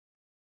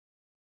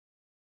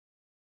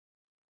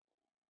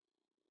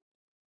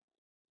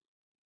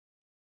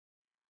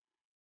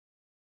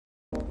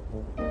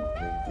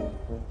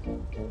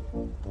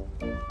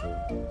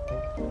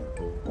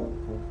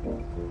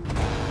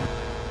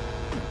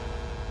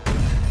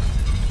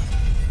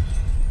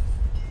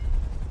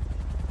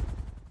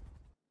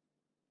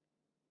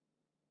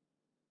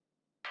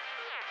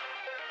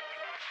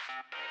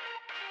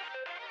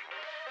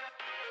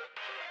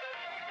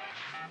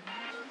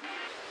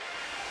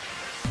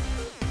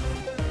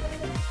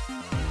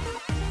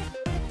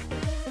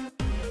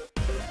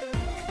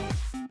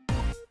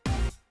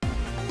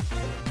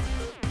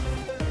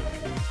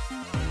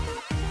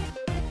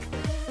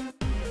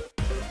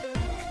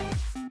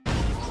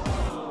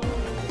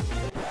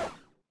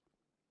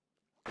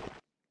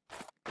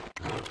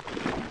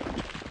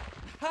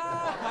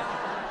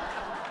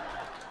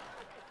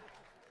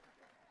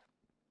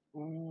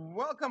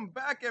Welcome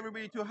back,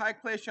 everybody, to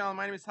Hike Play Channel.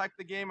 My name is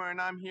Hikethegamer,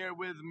 and I'm here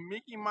with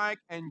Mickey, Mike,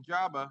 and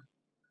Jabba.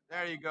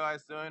 There you go,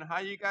 guys. Doing. How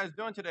you guys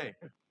doing today?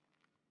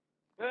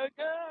 Good.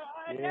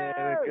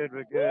 Yeah,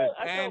 we're good.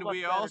 And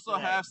we also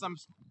have some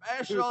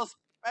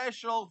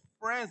special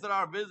friends that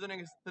are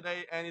visiting us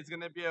today, and it's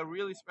gonna be a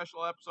really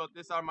special episode.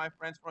 These are my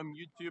friends from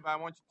YouTube. I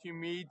want you to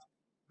meet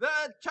the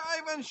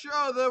Tyvan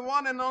Show, the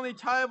one and only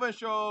Tyvan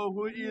Show,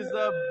 who is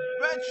a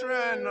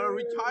veteran, a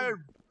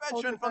retired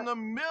veteran from the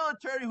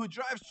military who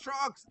drives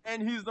trucks,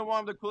 and he's the one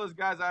of the coolest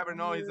guys I ever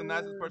know. He's the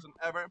nicest person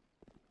ever.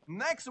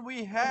 Next,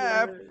 we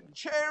have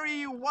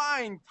Cherry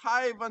Wine,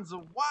 Tyvan's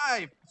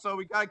wife. So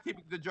we gotta keep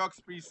the jokes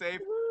pretty safe.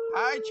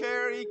 Hi,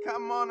 Cherry.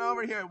 Come on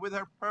over here with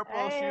her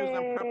purple shoes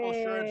and purple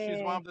shirt.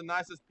 She's one of the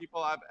nicest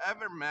people I've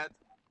ever met.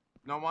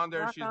 No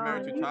wonder she's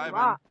married to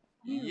Tyvan.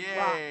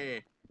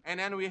 Yay! And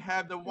then we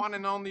have the one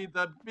and only,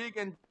 the big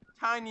and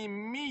tiny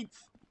Meat.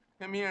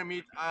 Come here,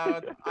 Meat.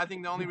 I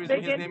think the only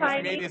reason his name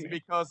is Meat is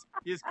because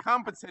he's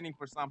compensating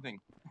for something.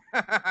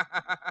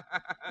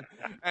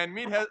 And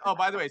Meat has, oh,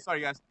 by the way,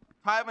 sorry guys.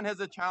 Tyvan has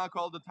a channel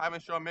called The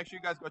Tyvan Show. Make sure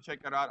you guys go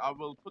check that out. I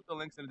will put the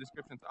links in the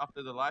description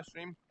after the live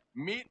stream.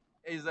 Meat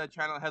has a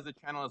channel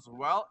as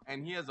well,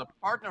 and he has a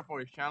partner for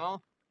his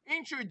channel.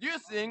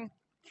 Introducing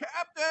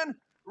Captain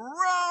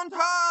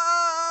Roundhouse,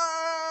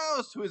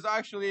 who is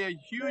actually a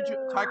huge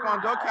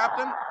Taekwondo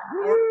captain.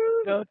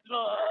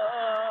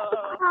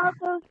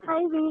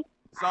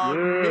 So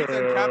Meat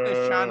and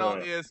Captain's channel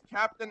is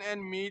Captain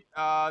and Meat.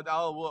 I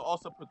will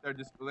also put their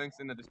links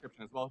in the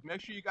description as well.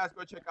 Make sure you guys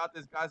go check out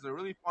these guys. They're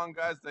really fun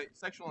guys. The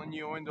sexual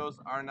innuendos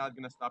are not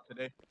gonna stop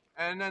today.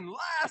 And then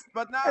last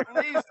but not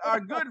least, our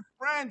good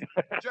friend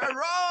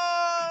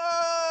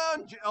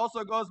Jerome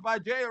also goes by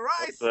Jay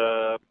Rice. What's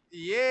up?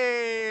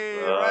 Yay!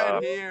 Right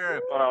here.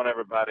 What's going on,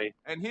 everybody?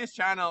 And his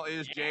channel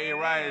is Jay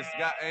Rice.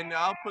 And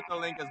I'll put the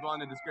link as well in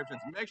the description.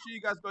 So make sure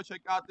you guys go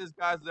check out these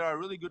guys. They are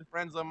really good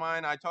friends of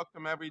mine. I talk to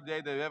them every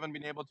day. They haven't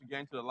been able to get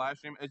into the live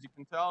stream. As you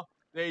can tell,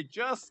 they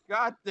just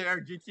got their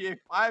GTA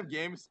 5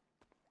 games,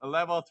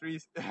 level 3,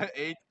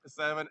 8,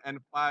 7, and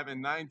 5,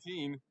 and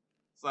 19.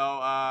 So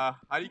how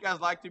do you guys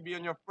like to be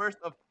on your first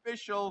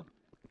official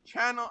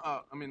channel,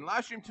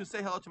 live stream to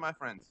say hello to my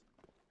friends?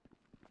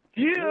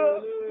 Yeah.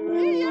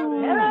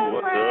 Hello,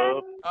 What's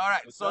up? All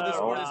right, so this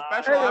for the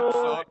special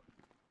episode,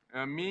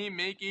 me,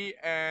 Mickey,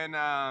 and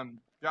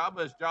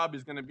Jabba's job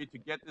is going to be to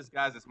get these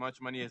guys as much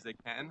money as they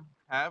can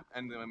have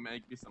and then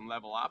maybe some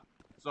level up.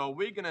 So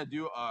we're going to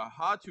do a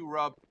how to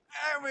rub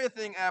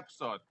everything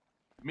episode.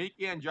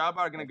 Mickey and Jabba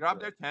are going to grab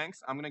their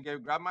tanks. I'm going to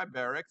grab my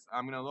barracks.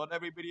 I'm going to load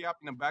everybody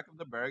up in the back of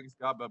the barracks,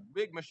 grab a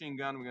big machine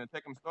gun. We're going to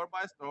take them store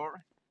by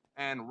store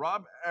and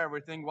rob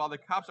everything while the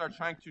cops are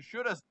trying to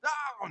shoot us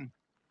down.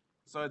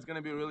 So it's going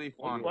to be really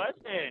fun.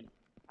 Question.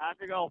 How's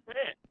it gonna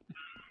fit?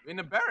 In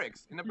the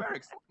barracks.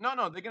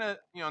 No, they're going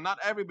to, not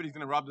everybody's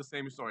going to rob the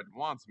same store at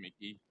once,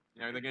 Mickey.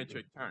 They're going to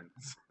take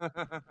turns.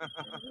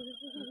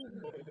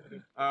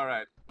 All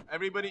right.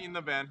 Everybody in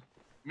the van.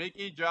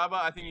 Mickey,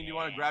 Jabba, I think you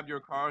want to grab your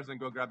cars and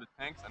go grab the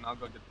tanks, and I'll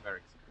go get the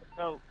barracks.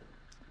 So,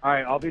 All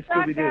right, I'll be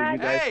Scooby-Doo. You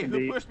guys Hey, can who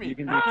be, pushed me? You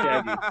can be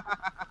Shaggy.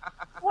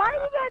 Why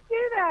did I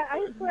do that?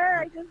 I swear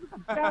I just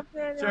jumped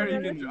in. Sure,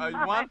 you can.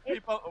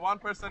 One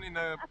person in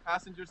the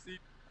passenger seat,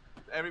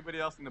 everybody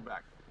else in the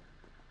back.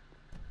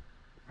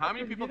 How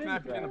many people can I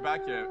fit in the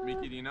back here,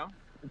 Mickey? Do you know?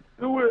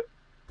 Do it.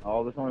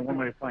 Oh, there's only one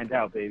way to find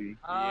out, baby.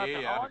 Yeah.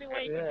 the only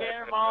way you can get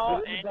them all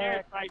in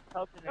there is by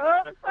poking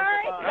the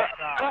sorry.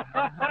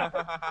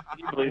 Can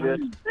you believe this?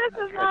 This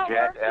is not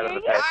Jack out of the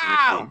working.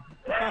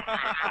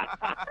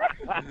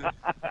 passenger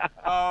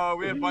Ow! Oh,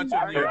 we have a bunch of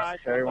noobs.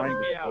 Cherry wine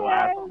just Yeah,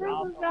 collapsed. this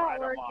is not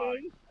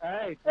working.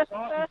 Hey,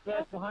 salt and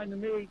stuff behind the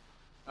meat.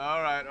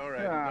 All right.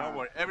 Don't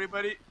worry.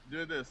 Everybody,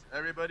 do this.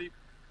 Everybody,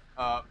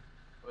 go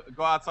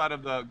outside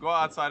of the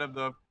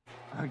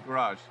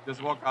garage.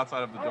 Just walk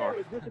outside of the door. Hey,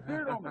 it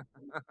disappeared on me.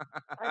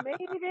 I made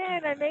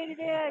it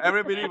in.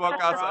 Everybody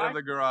walk outside of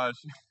the garage.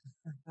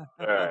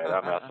 All right,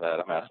 I'm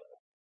outside.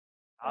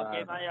 I'll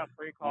get my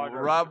free card.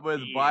 Rob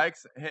with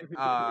bikes.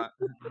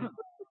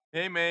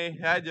 Hey May.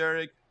 Hi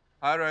Derek.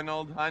 Hi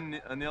Reynold. Hi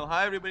Neil.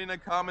 Hi everybody in the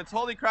comments.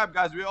 Holy crap,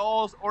 guys! We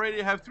all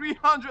already have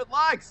 300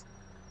 likes.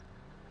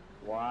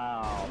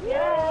 Wow.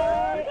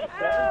 Yay!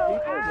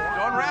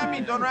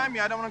 Don't ram me.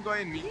 I don't want to go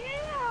in. Me.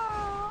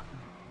 Yeah.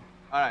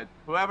 All right,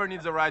 whoever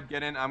needs a ride,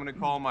 get in. I'm gonna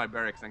call my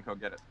barracks and go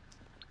get it.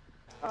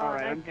 All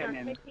right, I'm getting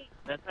in.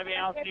 That's something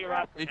else to you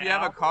right If you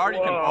have a car, you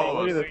can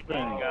follow Look us. at this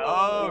thing.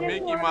 Oh, He just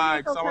Mickey wanted Mike.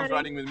 vehicles, Someone's honey.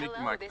 riding with Mickey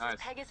Hello, Mike. this Nice. is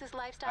Pegasus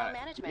Lifestyle Alright.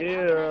 Management. How can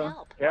I Yeah,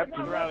 help? Captain.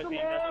 You're right with me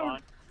in this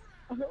one.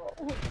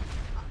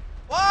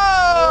 Whoa!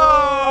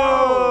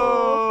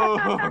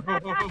 How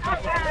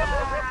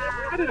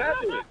did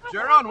I do it?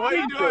 Jaron, what are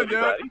you doing,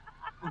 dude? I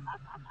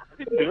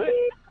didn't do it.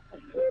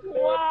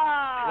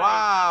 Wow.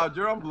 Wow,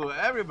 Jaron blew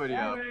everybody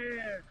up. Oops.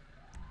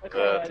 So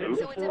it's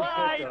a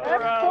Why, Your That's bro?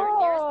 nearest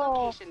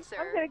cool. location, sir.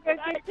 I'm gonna go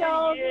get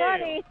y'all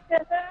money.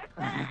 It's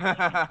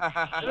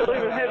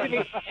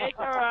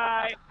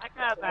alright. I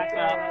got back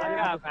up. I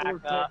got back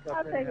up.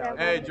 I'll take that.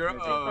 Hey, money. Jaron,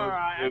 It's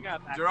alright. I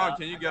got back Jaron, up.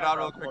 can you get out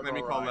real quick? Let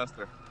me call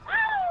Lester.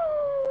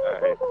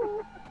 Alright.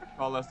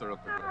 Call Lester real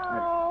quick.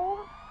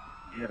 Oh.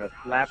 I'm gonna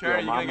slap Sure, your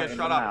you're gonna mama get in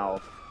shut the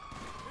up.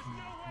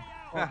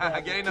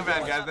 mouth. Get in the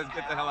van, guys. Let's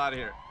get the hell out of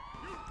here.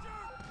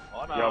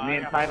 Oh, no, Yo, me I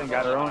and got Titan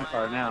back got our up. own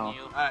car now.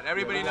 Alright,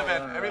 everybody in the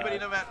van. Everybody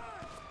in the van.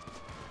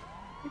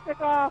 He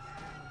took off.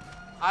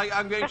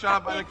 I'm getting shot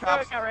up by the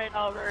cops. Got ran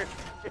over.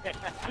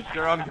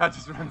 Jaron got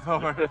just run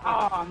over.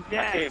 Oh, I'm I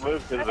dead. can't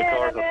move because the I'm in,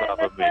 car's I'm on in, top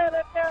let's of me. go,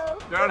 let's go.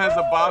 Jaron has a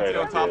bounty Alright,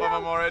 on top okay. of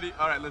him already.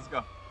 Alright, let's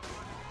go.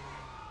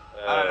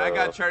 Alright, I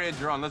got Cherry and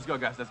Jaron. Let's go,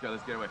 guys. Let's go.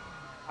 Let's get away.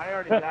 I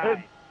already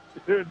died.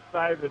 Dude,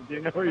 Simon, do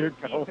you know where you're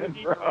going,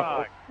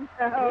 bro?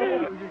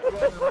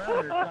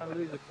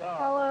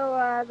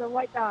 Follow the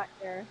white dot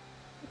there.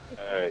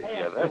 Alright,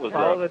 yeah, that was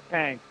Follow rough. the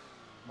tank.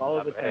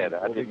 Follow the Not bad.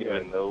 tank. I didn't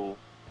even know.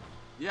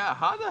 Yeah,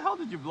 how the hell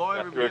did you blow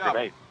I threw a everybody up?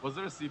 grenade. Was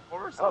there a C4 or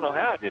I don't something? know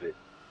how I did it.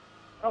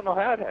 I don't know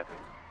how it happened.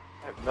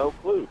 I have no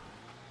clue.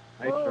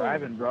 Nice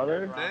driving,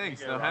 brother.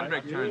 Thanks. The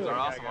handbrake turns are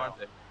awesome, aren't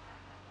they?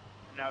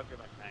 Now get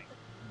my tank.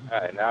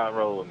 Alright, now I'm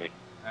rolling me.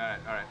 Alright,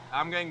 alright.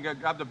 I'm going to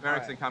grab the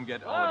barracks and come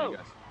get all of you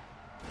guys.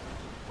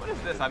 What is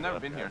this? I've never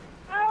been here.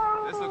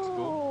 Oh. This looks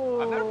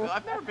cool.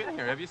 I've never been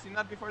here. Have you seen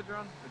that before,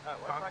 Jaron?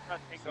 Why am I trying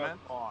to take Cement?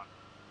 those on?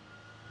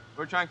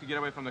 We're trying to get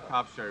away from the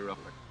cops, Sherry, real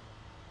quick.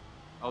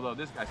 Although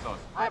this guy saw us.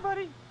 Hi,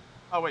 buddy.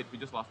 Oh wait, we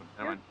just lost him.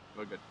 Never mind.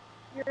 We're good.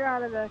 You're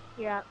out of the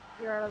You're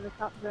out of the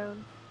top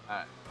zone.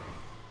 Alright.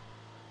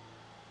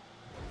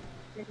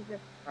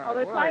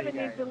 Although Simon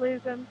needs to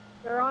lose them.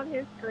 They're on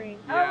his screen.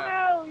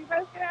 Yeah. Oh no! You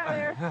both get out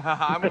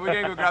of there. We're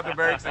gonna go grab the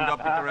barracks and go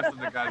pick the rest of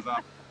the guys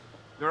up.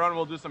 Jaron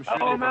will do some shooting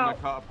from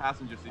the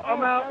passenger seat.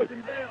 I'm out.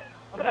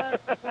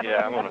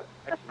 Yeah, I'm gonna.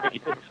 Actually, Mickey,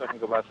 take a second to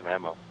go buy some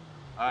ammo.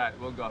 Alright,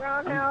 we'll go.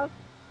 Roundhouse.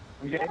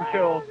 I'm getting Oh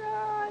killed.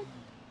 god.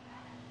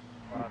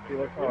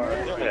 Steal a car.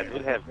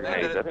 It has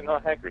grenades. I didn't know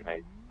I had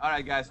grenades.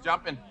 Alright, guys,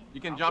 jump in.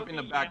 You can jump in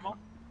the back. Ammo?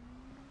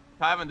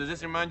 Tyvan, does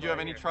this remind you of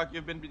any truck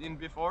you've been in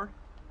before?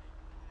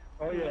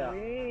 Oh yeah.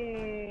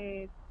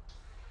 Sweet.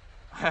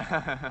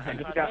 I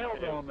just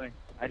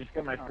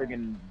got my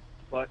friggin'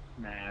 butt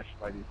smashed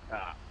by these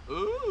cops.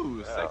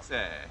 Ooh, sexy.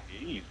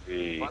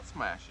 Easy. Butt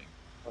smashing.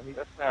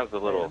 That sounds a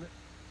little.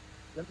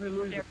 Let me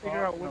lose Can't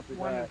figure out which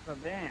one is the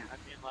van.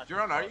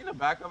 Jaron, are you in the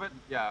back of it?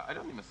 Yeah, I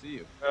don't even see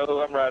you.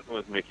 Oh, I'm riding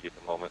with Mickey at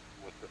the moment.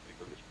 With the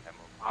ammo.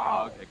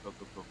 Oh, okay, cool.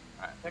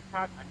 Alright. The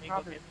cop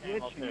is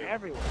glitching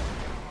everywhere.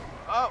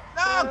 Oh,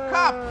 no,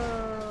 cop!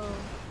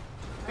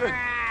 Dude,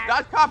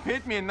 that cop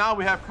hit me and now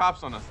we have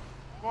cops on us.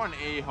 What an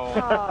a-hole.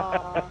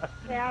 Aw,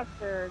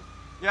 bastard.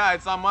 Yeah,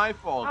 it's not my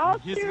fault. I'll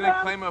He's shoot gonna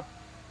him. claim a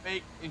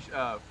fake, he's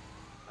gonna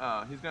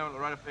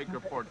write a fake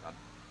report on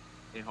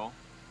a-hole.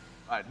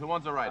 Alright, who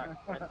wants a ride?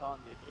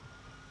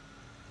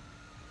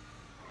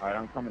 Alright,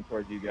 I'm coming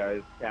towards you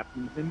guys.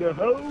 Captain's in the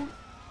hose.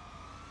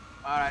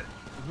 Alright,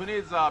 who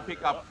needs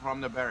pickup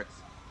from the barracks?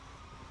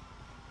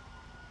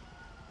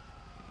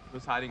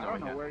 Who's hiding over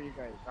here? where you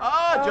guys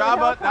Oh, the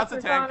Jabba, that's a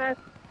helicopter's on tank. us.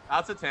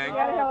 That's a We tank.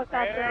 got a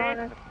helicopter on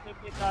us.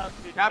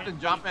 Captain,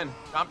 jump in.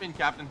 Jump in,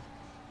 Captain.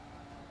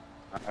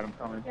 Alright, I'm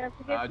coming. You have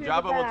to get through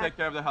Jabba the will back. take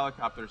care of the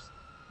helicopters.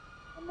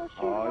 I'm gonna shoot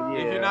Oh, him. yeah.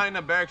 If you're not in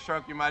a barrack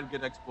truck, you might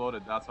get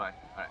exploded. That's why.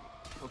 Alright.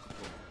 Cool.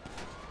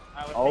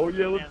 Oh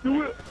yeah, let's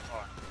do it.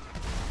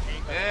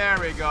 There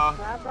we go.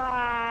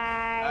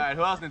 Bye-bye. Alright,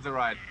 who else needs a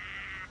ride?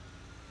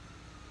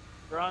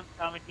 Drone's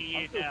coming to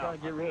you now.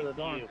 get rid of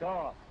the darn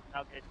car.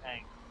 Now get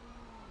tank.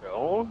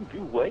 Oh,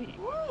 you wait.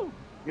 Woo!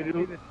 Get it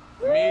in.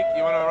 Meek,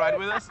 you wanna ride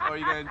with us? Or are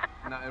you gonna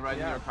not ride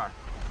in your car?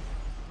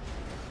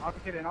 I'll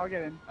get in.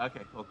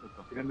 Okay, cool.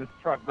 Get in this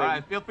truck, baby.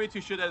 Alright, feel free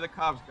to shoot at the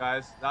cops,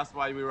 guys. That's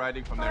why we're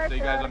riding from there, so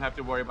you guys don't have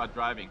to worry about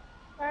driving.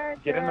 Fire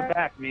Get in the truck.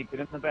 back, Meek. Get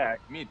in the back.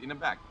 Meet in the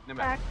back.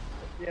 Back.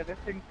 Yeah, this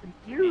thing's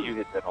You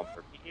hit that on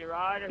purpose. You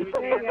ride or who's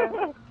There you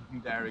go.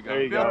 There we go.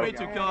 There you Feel go. free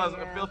to kill us. There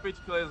you go. Feel free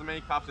to kill as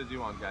many cops as you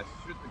want, guys.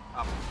 Shoot the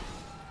cops.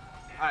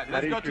 Alright, How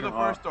let's do you go to shoot the 'em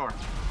first door.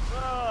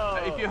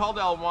 Whoa. If you hold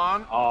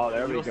L1, Oh,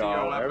 there we you'll see your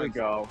go. There we weapons.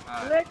 go.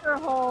 Liquor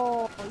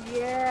hole.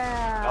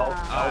 Yeah.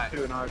 Alright.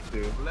 L2 and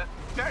R2.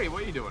 Terry,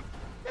 what are you doing?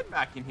 Get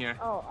back in here.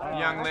 Oh,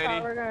 Young I lady.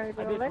 thought we were going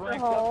to do a liquor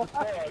hole.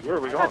 Where are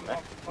we going, man?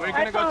 We're I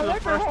gonna saw go to the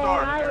liquor first hole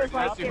door. and I was Let's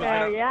like, see you who's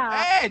know, in it.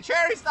 yeah. Hey,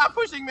 Cherry, stop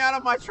pushing me out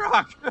of my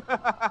truck. Did I?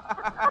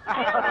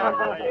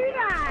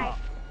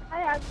 I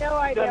have no You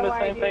idea done the why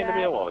I same do thing to me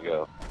a that. while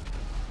ago.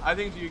 I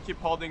think you keep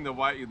holding the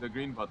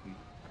green button.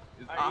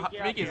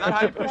 Mickey, is that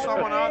how you push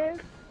someone out? Is.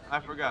 I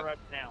forgot. Right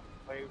now.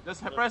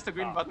 Just press the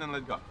green button and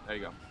let go. There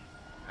you go.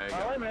 There you Oh,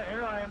 go. wait a minute,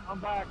 here I am. I'm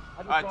back.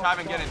 Alright,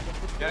 Tyvin, get in.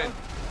 Get in.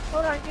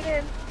 Hold on, get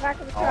in. Back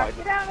of the truck.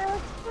 Get out,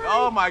 Alex.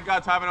 Oh my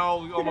god, Tyvin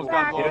almost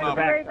got blown Get in the up.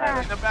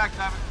 back, In the back,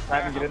 Tyvin.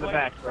 Tyvin, get in the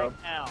back, bro.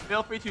 Now.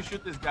 Feel free to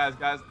shoot these guys.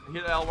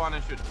 Hit L1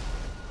 and shoot.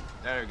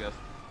 There he goes.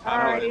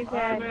 Alright, he's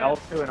dead.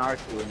 L2 and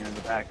R2 when you're in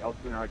the back. L2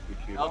 and R2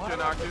 shoot. L2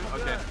 and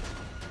R2? Okay.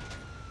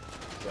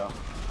 Yeah.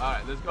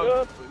 Alright,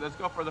 let's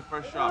go for the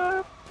first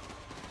shot.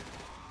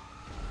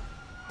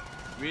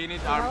 We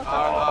need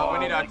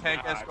our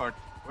tank escort.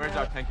 Where's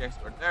our tank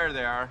escort? There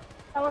they are.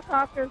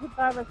 Helicopter's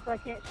above us, so I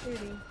can't shoot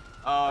him.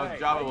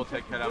 Jabba will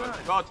take care of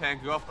it. Go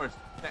tank, go first.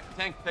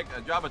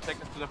 Jabba,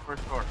 take us to the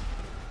first door.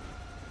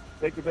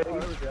 Take your baby.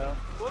 There we go.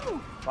 Woo.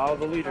 Follow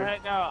the leader.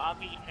 Alright, no, I'll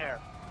meet you there.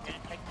 Get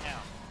it taken down.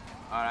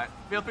 Alright,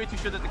 feel free to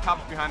shoot at the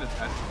cops behind us,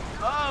 guys.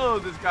 Oh,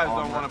 these guys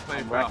don't want to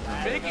play well.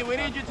 Mickey, we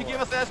need you to give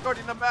us escort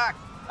in the back.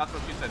 That's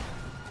what she said.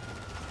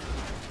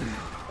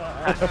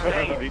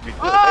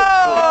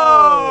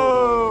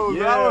 Oh,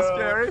 yeah. That was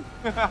scary.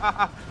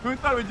 Who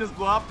thought we'd just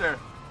blow up there?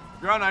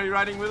 Gron, are you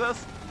riding with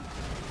us?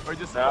 Or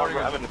just No, supporting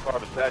us? I'm in the car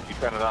beside you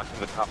trying to knock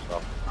the cops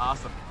off.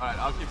 Awesome. Alright,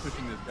 I'll keep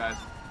pushing these guys.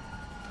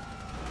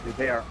 Dude,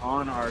 they are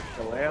on our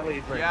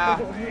shillelaghs right Yeah,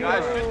 now. Man.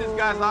 guys, shoot these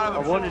guys out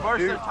of I wanted them.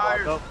 Burst to- their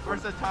tires. Oh,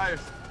 Burst their tires.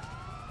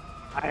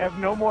 I have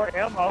no more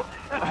ammo.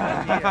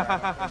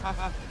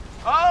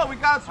 Oh, we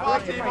got a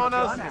SWAT team on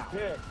us.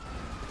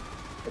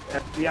 It's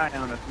FBI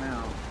on us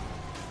now.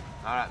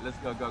 Alright, let's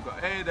go.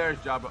 Hey, there's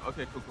Jabba.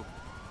 Okay, cool.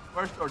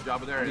 First door,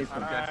 Jabba. There it is.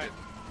 Alright. Catch it.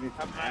 Need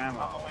some I'm ammo.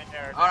 not going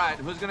there. Alright,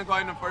 who's gonna go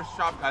in the first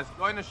shop, guys?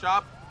 Go in the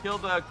shop, kill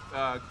the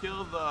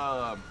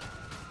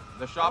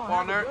shop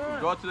owner,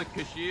 go to the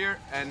cashier,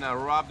 and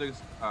rob the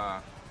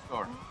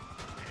store.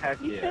 Heck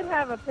You yeah. should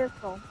have a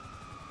pistol.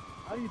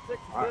 How do you fix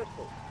a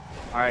pistol?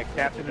 Alright,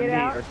 Captain Get and me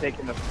out. are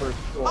taking the first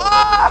floor.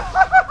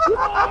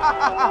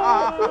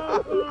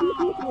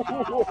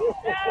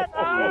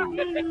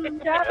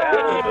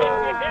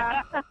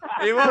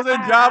 It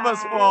wasn't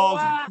Jabba's fault.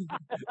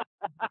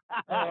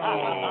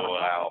 Oh,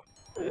 wow.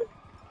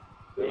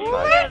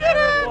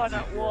 Everyone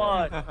at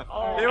once.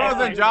 It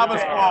wasn't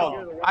Jabba's fault.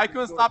 I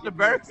couldn't stop the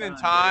barracks in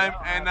time,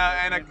 and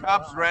the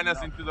cops ran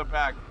us into the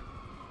back.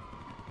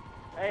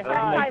 Hey, Hi,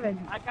 hi.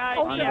 Ivan. I got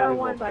Oh, you. yeah.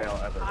 Unbelievable R1 button.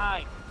 fail ever.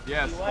 Hi.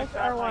 Yes. You Press like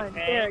that, my R1. tank?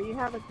 There, you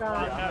have a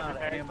gun. Yeah. I'm out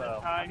of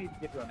ammo. I need to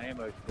get to an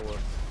ammo store.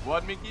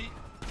 What, Mickey?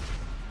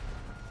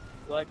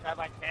 You like that,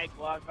 my tank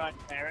while I'm on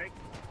barracks?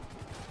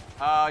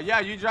 Yeah,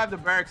 you drive the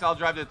barracks, I'll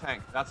drive the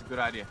tank. That's a good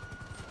idea.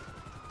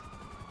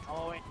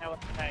 Oh, wait, now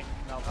it's the tank.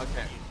 No,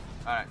 Okay.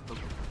 Alright, cool.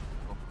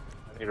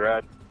 I need a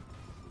ride.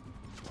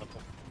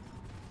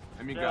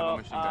 Let me grab a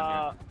machine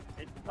gun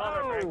It's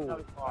not very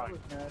far.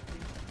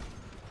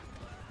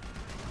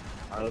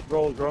 Alright, let's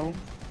roll, drone.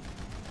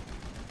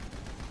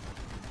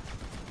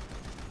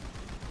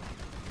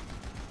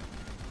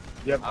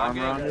 You have here. I'm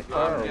armor on this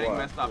car I'm or getting what?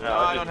 messed up. No, No,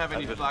 I don't have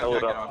any just flak held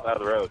jacket up on on. the side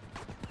of the road.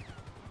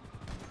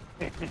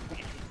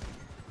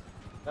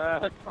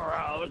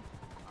 Gross.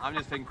 I'm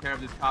just taking care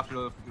of this cop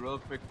real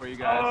quick for you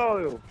guys.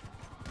 Oh!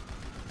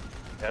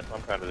 That's what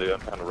I'm trying to do. I'm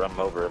trying to run them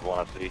over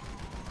everyone I see.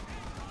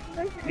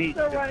 Neat,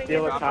 Still just running in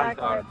steal the a back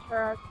car. of that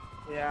truck.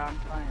 Yeah, I'm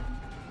trying.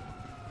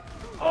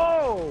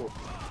 Oh!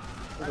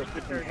 There's a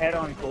freaking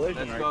head-on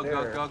collision Let's right go,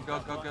 there. go. Let's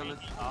Cop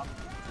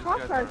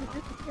go. cars are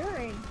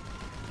disappearing.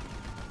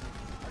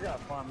 I gotta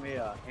find me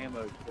a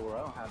ammo store. I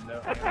don't have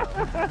no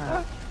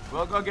ammo.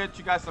 We'll go get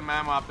you guys some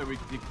ammo after we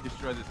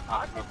destroy this I'll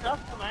cop. get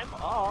just some ammo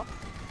off.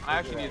 I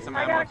actually need some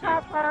I ammo got a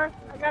cop too. car.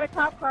 I got a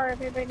cop car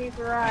if anybody needs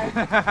a ride.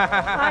 Oh,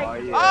 Hi.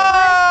 yeah.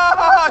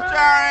 Oh,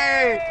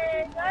 Jerry!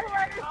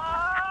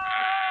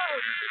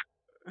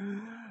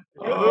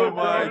 Oh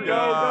my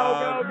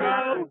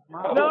God!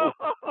 No!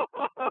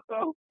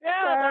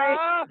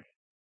 Yeah,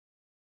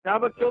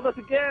 Jabba killed us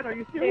again. Are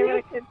you Damn serious?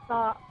 it, kid,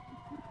 stop.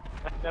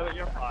 no,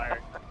 you're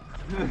fired.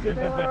 They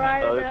wanna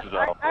ride Oh, in this the- is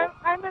awful.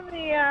 I'm in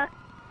the,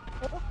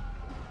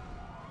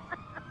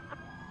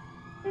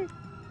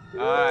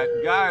 Alright,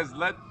 guys,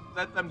 let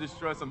them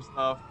destroy some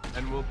stuff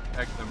and we'll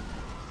protect them.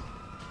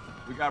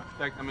 We gotta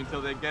protect them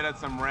until they get at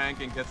some rank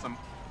and get some.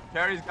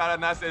 Terry's got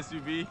a nice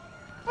SUV.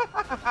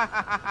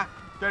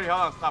 Terry,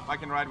 hold on, stop. I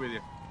can ride with you.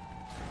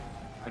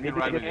 I need to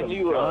ride get with some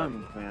you.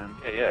 guns, man.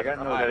 Yeah, I got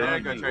no Alright, there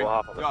you guns. go, you Terry. go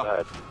off on the Go.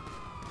 side.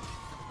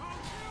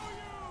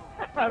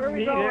 where are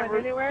we going?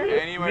 Anywhere?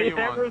 Anywhere you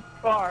want. Ever's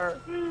car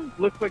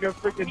looks like a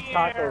freaking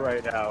taco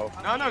right now.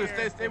 No,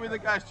 stay with the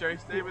guys, Terry.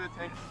 Stay with the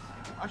tank.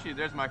 Actually,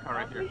 there's my car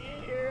right here.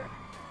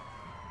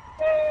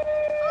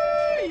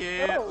 Oh,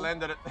 yeah,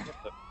 landed it.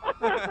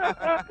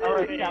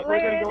 Alright, Cap, we're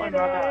gonna go and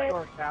run that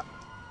door, Cap.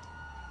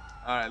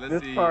 Alright, let's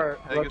This see. car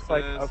Pegasus. looks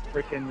like a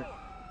freaking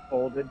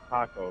folded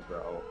taco,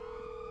 bro.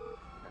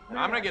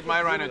 I'm gonna get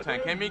my Rhino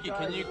tank. Hey, Mickey,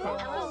 can you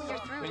Hello, you're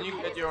through Can to you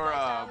Phoenix get your,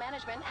 Lifestyle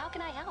Management. How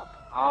can I help?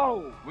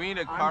 Oh! we need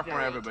a car for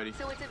everybody.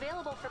 So it's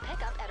available for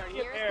pickup at our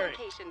nearest Harry.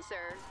 location,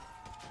 sir.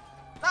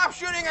 Stop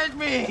shooting at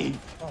me!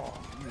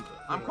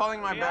 I'm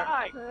calling my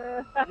back. Yeah,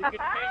 you can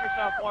pay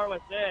yourself more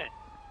with this.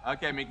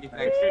 Okay, Mickey,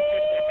 thanks.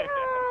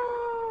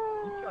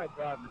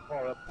 try driving the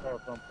car up the car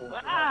from full.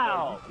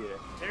 Wow!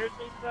 There's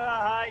this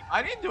hike.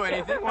 I didn't do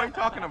anything. What are you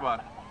talking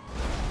about?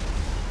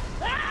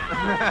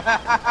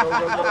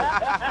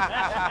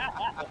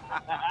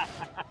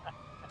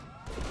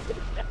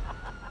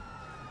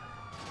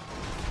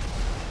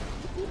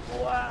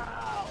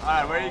 Wow!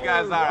 Alright, where you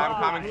guys are,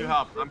 I'm coming to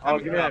help. I'm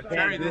coming to help. that van,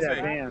 Cherry, give this me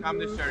that way. van. Come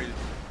this Cherry.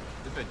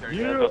 This way, Cherry.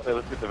 Yeah, let's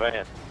get the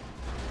van.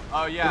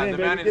 Oh yeah, Get in, the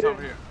van baby, is get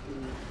over in. here.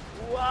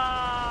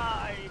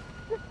 Why?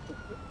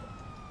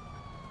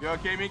 You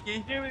okay, Mickey?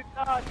 Dude,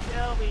 God,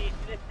 kill me.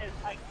 This is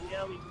like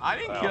kill me. I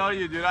didn't kill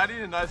you, dude. I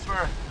didn't, I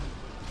swear.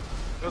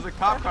 It was a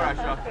cop car I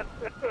shot.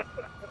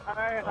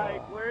 Alright,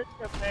 like, where's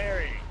the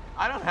ferry?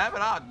 I don't have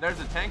it out. There's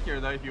a tank here,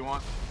 though, if you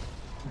want.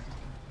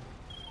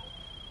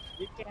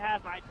 You can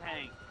have my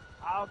tank.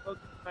 I'll go to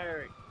the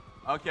ferry.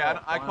 Okay,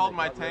 I called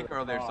my tank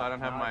earlier, so I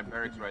don't have my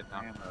barracks right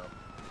now.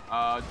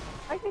 I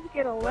could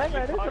get a limo.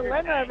 There's a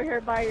limo over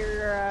here by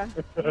your.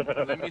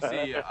 Let me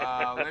see.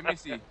 Let me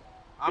see.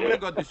 I'm gonna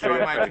go destroy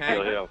my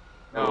tank.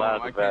 No,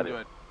 I can't do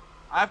it.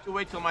 I have to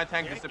wait till my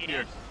tank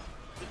disappears.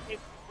 You keep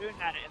doing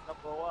that, it'll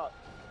blow up.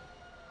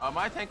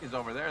 My tank is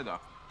over there, though.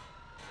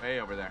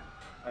 Way over there.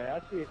 Hey, I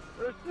see it.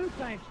 There's 2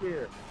 tanks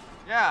here.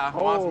 Yeah.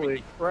 who wants Holy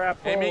Mickey?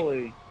 crap, Hey, Mickey.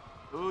 holy.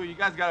 Ooh, you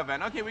guys got a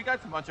van. Okay, we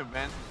got a bunch of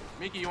vans.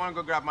 Mickey, you want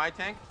to go grab my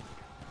tank?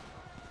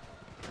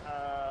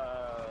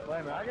 Wait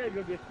a minute, I gotta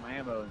go get some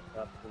ammo and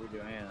stuff before we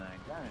do anything. I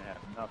didn't have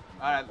nothing.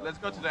 Alright, let's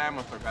go to the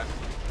ammo store, guys.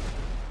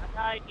 An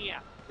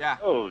idea. Yeah.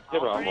 Oh,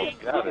 Jim, I almost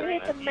got You it,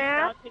 hit the man.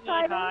 map, Hi,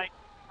 Simon,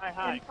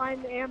 hi. and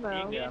find the ammo. You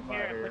Yeah, get I'm here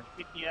right and here.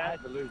 put I GPS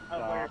had to lose the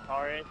of where your dog.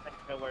 car is. I can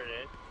know where it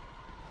is.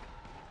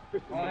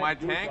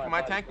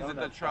 My tank is at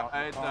the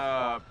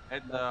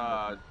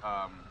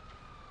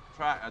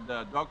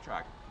the dog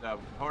track, the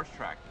horse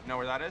track. You know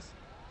where that is?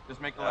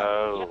 Just make a left.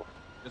 Oh.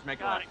 Just make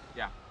a Got left. it.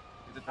 Yeah.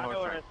 It's at the I know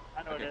horse where it track. is. I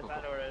know where it is.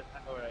 I know where it is. I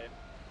know where it is.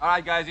 All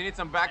right, guys, you need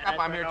some backup.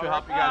 I'm here to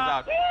help you guys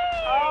out.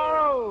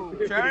 Oh!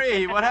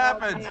 Cherry, what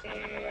happened?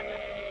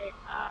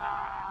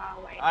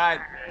 All right,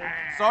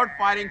 sword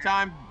fighting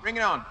time. Bring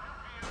it on.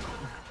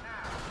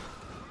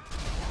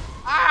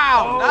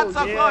 Ow! Not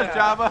so close,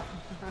 Java.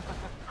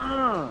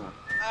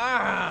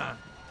 Yeah.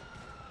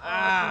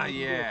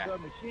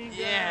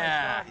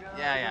 Yeah.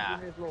 Yeah.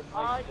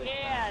 Oh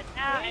yeah!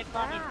 Now it's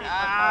funny.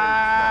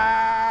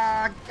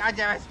 God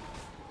damn it.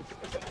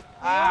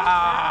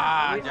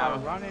 Java.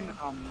 Running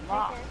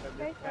amok.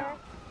 Right there.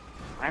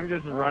 I'm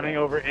just running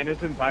over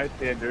innocent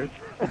bystanders.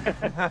 I'm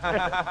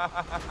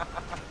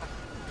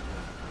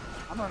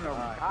running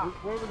over cops.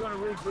 Where are we going to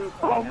regroup?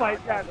 Oh my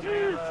god.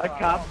 A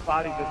cop's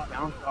body just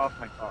bounced off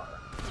my car.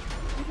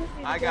 You just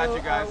need to I got go,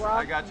 you guys. I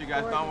rock got you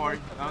guys. and Don't forward.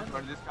 worry. Don't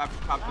worry. This cops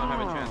don't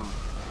have a chance.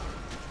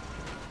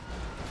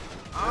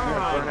 I'm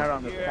gonna burn out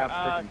on this cop's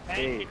freaking Thank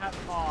face. you, have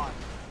fun.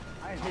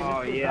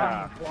 Oh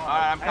yeah.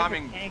 Alright, I'm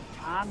coming.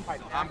 I'm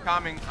I'm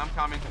coming. I'm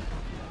coming.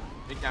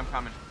 Mickey, I'm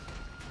coming.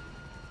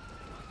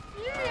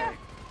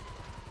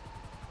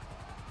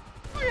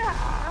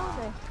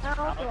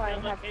 How do I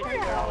have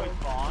It's always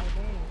fun.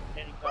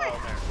 And go there.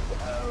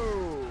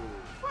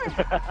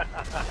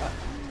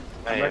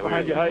 Man, right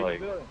behind you. How you like,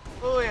 doing?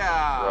 Oh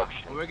yeah.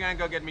 Corruption. We're gonna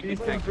go get Mickey's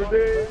tank.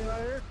 Cleared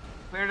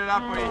Cleared it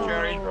up for you,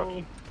 Cherry.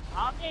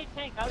 I'll be a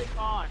tank. I'll be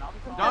fine. I'll be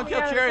fine. Don't kill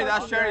Cherry.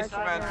 That's Cherry's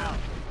friend.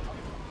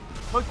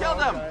 Who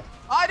killed him? Oh,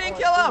 I didn't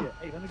kill him.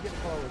 Hey, let me get the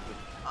car with you.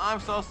 I'm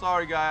so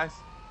sorry, guys.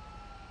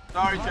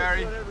 Sorry,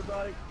 Cherry.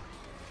 Everybody.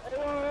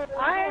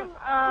 I'm,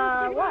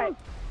 what?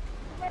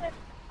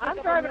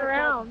 I'm driving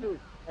around.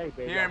 Hey,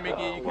 baby. Here,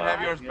 Mickey, you can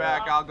have yours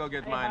back. I'll go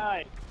get Hey, mine.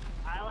 guys,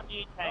 I don't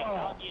need a tank. I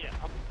don't need it.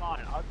 I'll be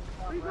fine. I'll just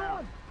Where you run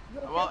around.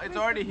 going? Well, it's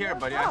already here,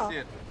 buddy. I see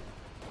it.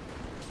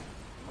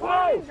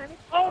 Whoa!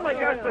 Oh my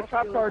gosh, the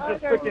cop car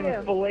just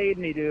freaking filleted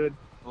me, dude.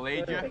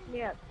 Laid you? Pick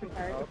me up,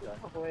 sweetheart.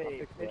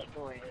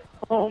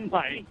 Oh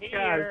my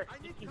Here, god.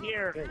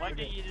 here. Why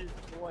did you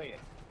destroy it?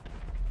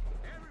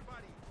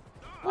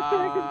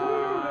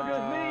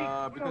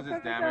 Because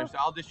it's damaged.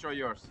 I'll destroy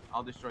yours.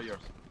 I'll destroy yours.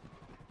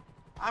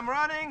 I'm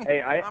running.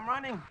 Hey, I'm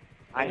running.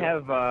 I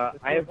have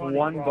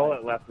one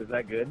bullet left. Is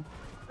that good?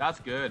 That's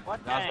good.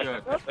 What That's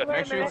tank? good.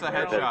 Make sure it's a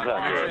headshot.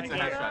 Make sure it's a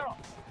headshot.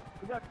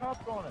 We got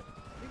cops on it.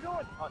 Keep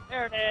going. Oh,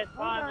 there it is.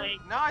 Finally.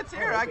 No, it's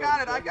here. I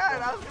got it. I got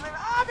it. I was gonna.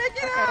 Oh, make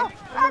it out.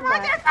 I'm I'm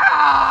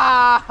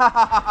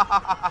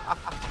back.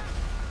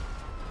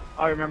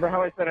 Oh, remember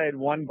how I said I had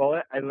one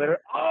bullet? I literally.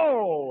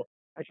 Oh!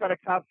 I shot a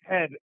cop's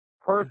head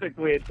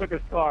perfectly. It took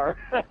his car.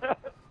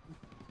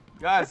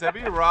 Guys, have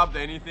you robbed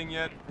anything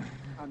yet?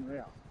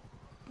 Unreal.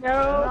 No.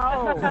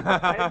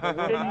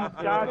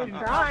 I'm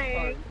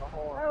trying.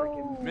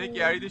 Oh.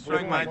 Mickey, are you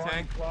destroying my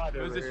tank?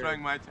 Who's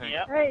destroying my tank?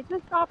 Yep. Hey,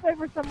 just stop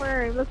over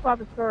somewhere and let's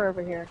rob a store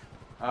over here.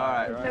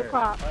 Alright. There's no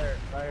cops.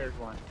 Fire's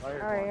one.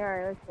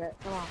 Alright, let's get.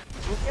 Come on.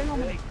 Look at how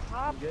many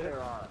cops there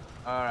are.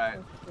 Alright.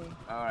 Let's see.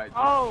 Alright.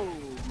 Oh.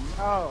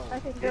 I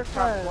think they're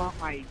closed.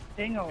 my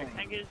dingling.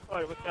 Tank is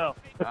destroyed. Let's go.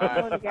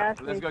 Alright. the gas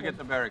Let's go station. get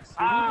the barracks.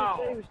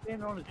 Ow! He was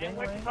standing on his And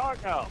where'd the dingling. car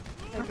go?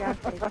 The gas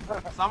station.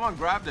 Someone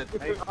grabbed it.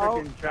 Nice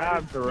freaking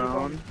job,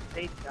 Tyrone. I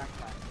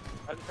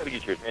just had to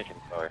get your attention,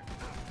 sorry.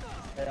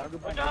 Hey, I'll go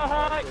back No, to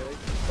Hike.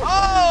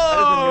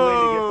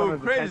 Oh,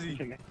 crazy.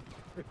 Taking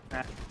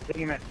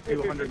him at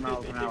 200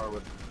 miles an hour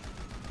with.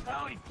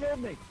 Oh, he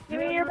killed me. Give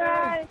me your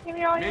bag. Give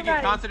me all your Mickey,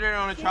 money. concentrate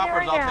on the Give me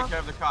choppers. right I'll now. take care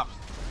of the cops.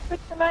 Put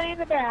the money in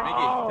the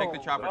bag. Mickey,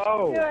 take the choppers.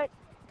 Oh. Do it.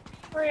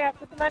 Hurry up.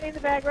 Put the money in the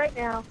bag right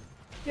now.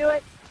 Do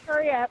it.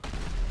 Hurry up.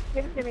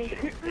 Give it to me.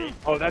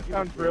 Oh, that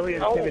sounds really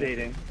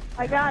intimidating.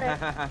 I got it.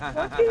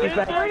 Don't you Is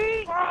that-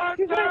 please?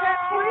 Please put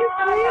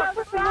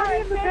the money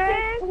in the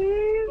bag,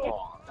 please.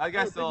 That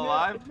guy's still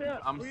alive?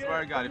 I'm swear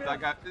to God, if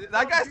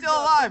that guy's still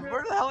alive.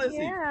 Where the hell is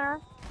he? Yeah.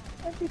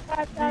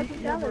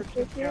 $25,000,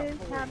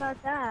 bitches. How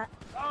about that?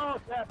 Oh,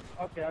 that.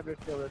 Okay, I'll go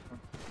steal this one.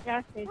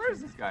 Gas station. Where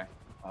is this guy?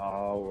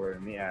 Oh, we're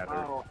in the adder.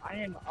 Oh, I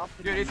am up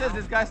in Dude, he says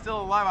this guy's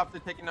still alive after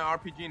taking an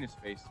RPG in his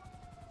face.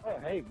 Oh,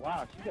 hey,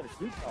 wow, she got a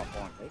suit top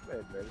on. Hey,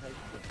 baby,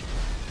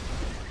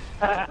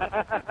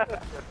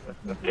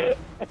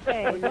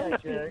 Hey,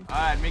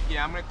 Alright, Mickey,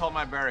 I'm gonna call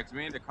my barracks.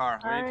 We need a car.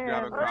 We need to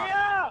grab a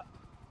car.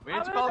 We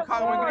need to call a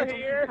car. We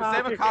need to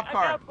save a cop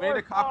car. We need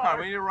a cop car.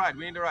 We need a ride.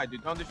 We need a ride,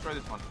 dude. Don't destroy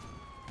this one.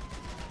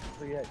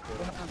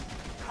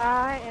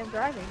 I am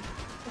driving.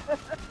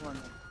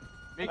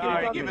 Mickey,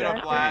 did you give it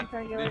a flat?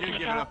 Did you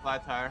give it a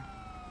flat tire?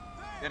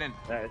 Get in.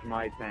 That is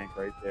my tank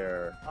right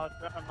there. Oh, it's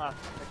on my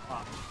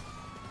mom.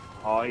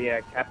 Oh, yeah,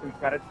 Captain's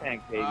got a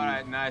tank, baby.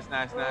 Alright, nice.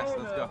 Let's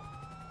go.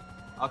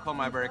 I'll call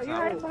my barracks Are you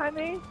now. hiding behind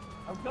me?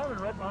 I'm coming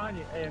right behind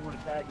you. Hey, I'm going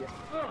to tag you.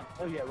 Oh,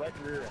 yeah, right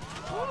in the rear.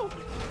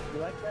 You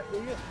like that, do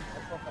you?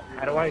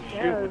 How do I shoot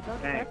Yeah, with the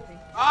don't tank? touch me.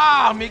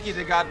 Ah, Mickey,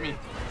 they got me.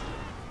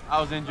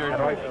 I was injured. How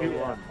do I shoot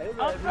one?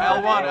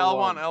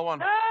 L1.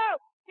 No!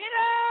 Get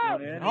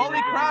out!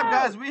 Holy crap,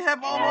 guys, we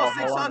have almost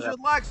hold on to 600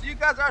 likes. You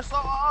guys are so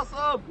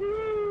awesome.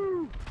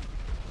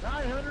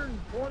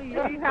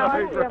 928. How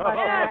I feel about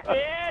that.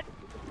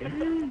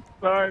 Kid!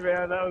 Sorry,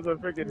 man, that was a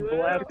freaking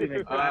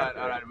blessing.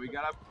 Alright, we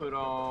gotta put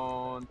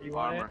on You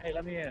want armor. in? Hey,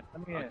 let me in.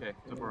 Okay,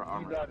 so for You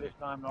armor. got this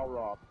time, and I'll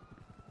rob.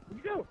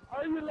 Where'd you go?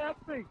 Oh, you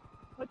left me.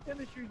 My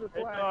tennis shoes are It's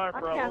flat. alright,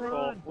 I'm bro.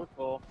 coming. We're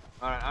cool.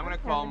 Alright, I'm gonna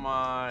call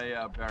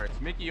my barracks.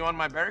 Mickey, you want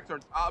my barracks? Or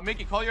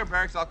Mickey, call your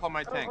barracks, I'll call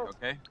my tank,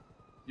 okay?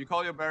 You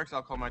call your barracks,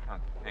 I'll call my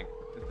tank.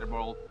 Since they're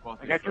both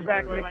I got your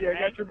back, Wait, Mickey. I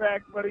got your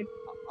back, buddy.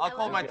 I'll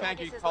call my Hello, tank,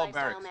 you this is call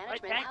Lifestyle barracks. My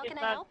Management. tank How is can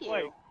I not help you?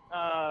 wait.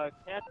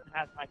 Captain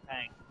has my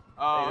tank.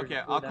 Oh, Hey, okay.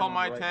 there's a I'll cool call down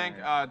my on the tank.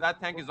 right That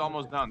tank is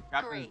almost done.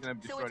 Captain's Great. gonna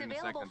be So destroyed it's in a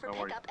available second. for Don't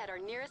worry. pickup at our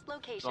nearest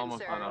location,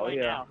 almost sir. done. Oh, Wait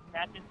yeah. now.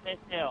 Captain, stay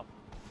still.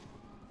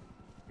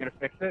 You gonna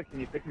fix it? Can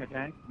you fix my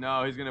tank?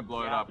 No, he's gonna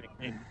blow it up. Stay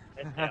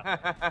still.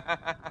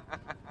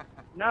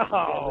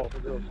 No.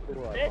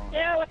 Stay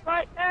still, it's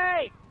my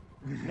tank!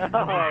 No, it's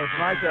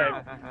my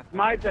tank. It's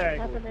my tank.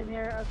 Nothing in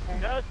here? Okay.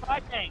 No, it's my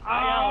tank. Oh,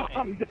 I own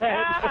I'm it.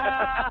 dead.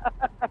 Ah!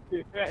 I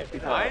need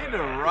a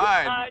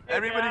ride.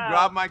 Everybody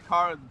grabbed my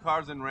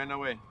cars and ran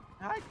away.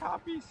 Hi,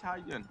 copies. How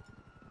you doing?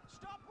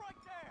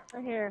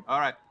 Right here. All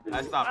right,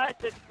 I stopped. I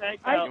just take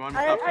I, You want me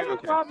to stop I too? just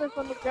Okay. robbed this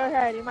one. Go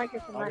ahead. You might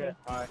get some money. Okay,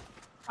 all right.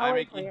 Hi, I'll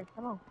wait for Mickey. you.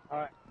 Come on.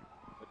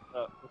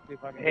 Let's see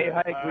if I can Hey, do it.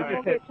 Hike, we All just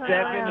right. hit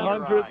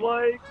 700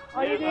 likes.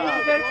 All you do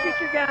is go shoot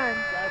your gun.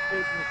 That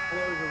business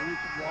closed, we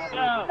should rob No.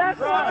 it. That's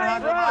Run,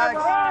 right. run,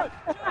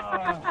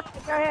 Run.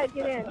 Go ahead.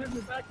 Get in. Send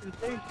me back to the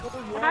same store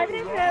you I already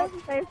didn't robbed. know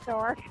the same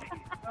store.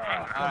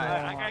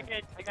 I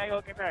gotta go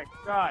get back.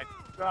 Drive.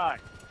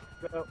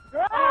 Go.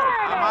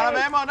 I'm out of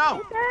ammo.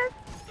 No.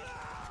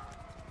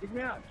 Check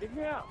me out. Check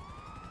me out.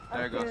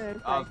 There it goes.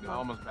 Good, I was thank you.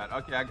 almost bad.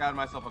 Okay, I got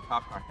myself a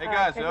cop car. Hey All right,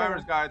 guys, take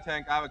whoever's care. got a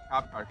tank, I have a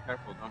cop car.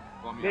 Careful, don't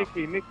blow me up.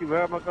 Mickey,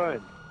 where am I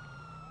going?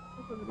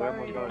 This is Where am I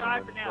already- going?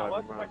 Drive for now.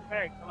 What's my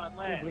tank? Come on, I can't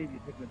land. believe you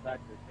took me back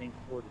to the same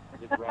store to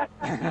just rob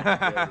me.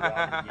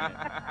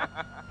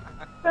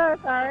 So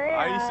sorry.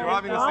 Are you I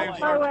robbing the lost same my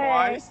store way.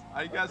 twice?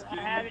 Are you guys I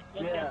kidding have me? it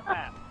just Yeah. in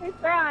time. We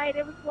tried.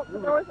 It was the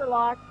doors are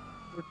locked.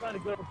 We're trying to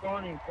go to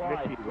Barney and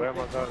Clyde. Mickey, where am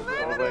I going? Go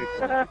away.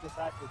 Get back to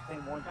the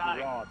same one Got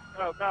you it. robbed.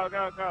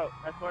 Go.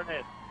 That's what it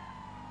is.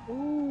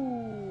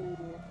 Ooh.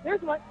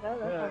 There's one. No,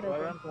 that's Yeah, not right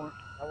open. around the corner.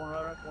 That one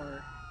right around the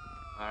corner.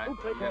 Alright, Oh, you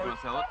take guys care. want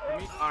to sell it to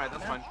me? Alright,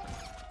 that's fine.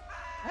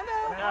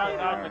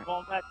 No, I'm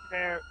going back to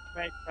their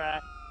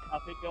racetrack. I'll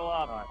pick you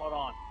up. All right. Hold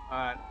on.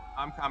 Alright,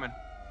 I'm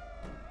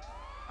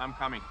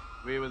coming.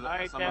 We was All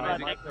right, some Deb,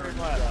 amazing. next turn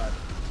left.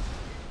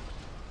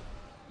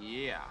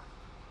 Yeah.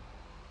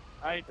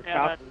 All right, The Deb,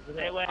 cop-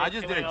 stay away. I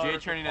just stay did a away J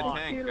over turn in the a phone.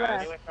 tank, Two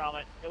guys. left.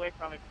 Stay away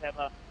from it, Deb.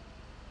 Here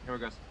we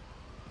go.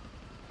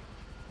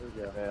 There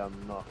we go. Hey,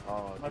 I'm not.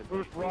 Oh, My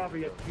first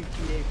robbery at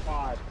GTA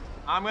 5.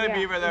 I'm gonna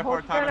be over there for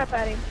a Hold your gun time. up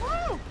at him.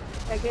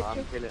 Okay, get I'm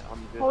you. killing.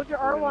 I'm just Hold your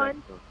killing R1.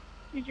 next to him.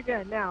 Shoot your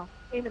gun now.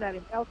 Aim it at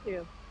him.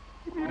 L2.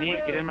 Get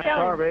in my Tell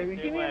car, him. baby.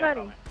 Give me away your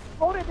money. from it.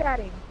 Hold it at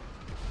him.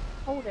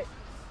 Hold it.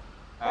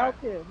 Alright.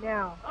 L2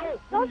 now. Oh,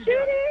 Don't shoot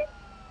him.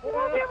 You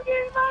won't be able to get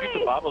any Keep the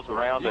money. bottles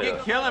around You there.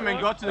 can kill him and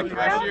go to the Don't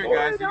cashier, shoot,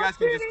 guys. You don't guys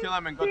can shoot just him. kill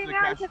him and go to See, the now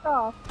he cashier. took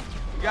off.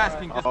 You guys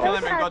can just Oh. kill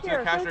him and go to the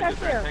Cashier, cashier and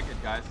just cashier. take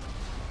it, guys.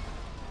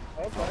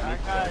 Alright,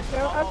 guys, Go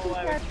I'm up almost to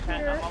away with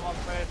cashier. I'm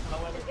almost ready for the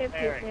limit Empty it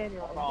pairing.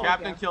 manual. Hold on.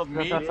 Captain killed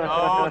me.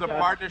 Oh, the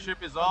partnership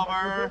is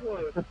over.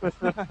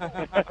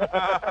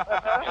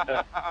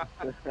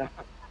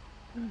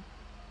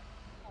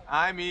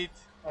 Hi, Meat.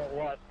 Oh,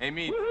 what? Hey,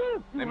 Meat.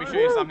 Let me show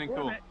you something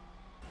cool.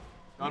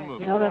 Don't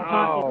move. No, that's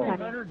Oh. not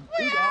good.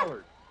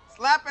 $102.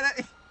 Slap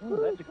it.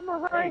 Come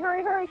on, hurry,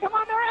 hurry, hurry. Come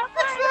on,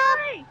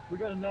 hurry. We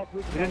got enough.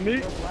 We can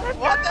meet.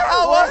 What the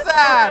hell was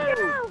that?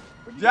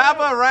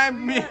 Jabba rammed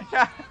me.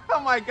 Oh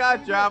my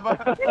God, Jabba.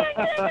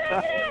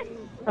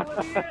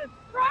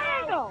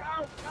 Triangle.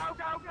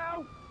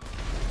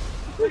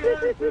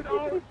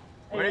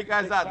 Where are you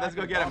guys at? Let's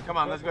go get him. Come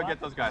on, let's go get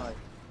those guys.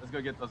 Let's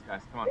go get those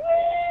guys. Come on.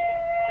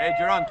 Hey,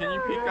 Jerome, can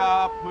you pick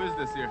up? Who is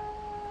this here?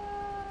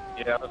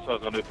 Yeah, that's what I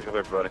was gonna do. Pick up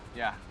everybody.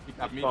 Yeah, pick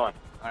up It's me. fine.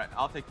 All right,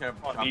 I'll take care of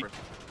the Come on, Meat. choppers.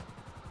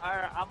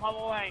 Alright, I'm on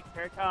my way.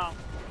 Here it comes.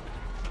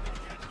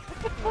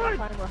 What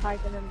time we're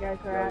hiking them guys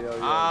are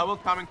at? We're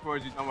coming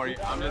towards you. Don't worry.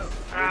 We're just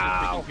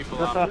picking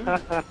people up.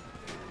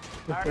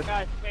 Alright,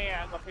 guys, man,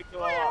 I'm gonna pick you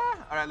all up.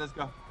 All right, let's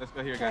go. Let's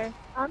go here, Okay, guys.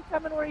 I'm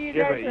coming where you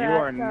Yeah, guys but you are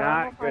are at, so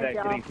not I'll good at find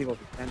getting y'all. people's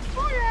attention.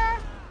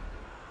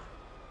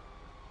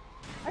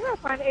 I gotta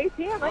find ATM.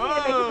 I need to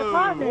make a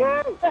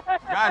Whoa.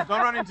 deposit. Guys,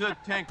 don't run into the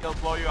tank. It'll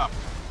blow you up.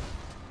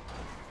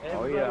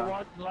 Everybody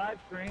watching live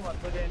stream, I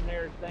put in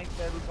there, thanks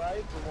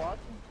everybody for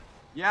watching.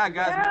 Yeah,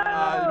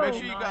 guys. Make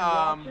sure you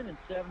And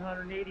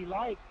 780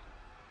 likes.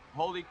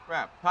 Holy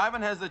crap.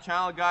 Tyvan has the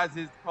channel, guys.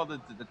 He's called the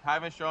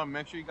Tyvan Show.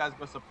 Make sure you guys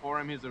go support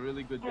him. He's a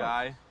really good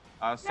guy.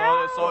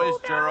 So is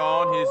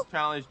Jerome. His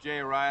channel is Jay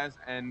Rise.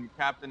 And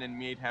Captain and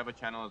Meat have a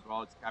channel as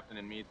well. It's Captain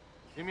and Meat.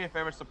 Do me a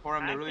favor, support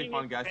them. They're really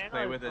fun guys to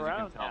play with, as you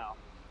can tell.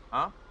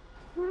 Huh?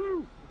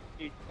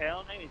 He's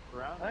telling me he's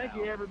Jerome. Thank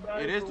you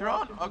everybody. It is for Jerome?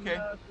 watching, Okay.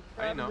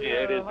 I know. Yeah,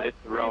 it is. It's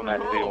the wrong night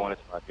to one.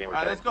 It's my gamer All right,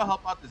 tag. let's go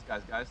help out these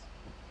guys, guys.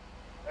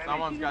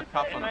 Someone's got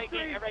cuffs on them.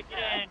 Everybody get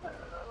in.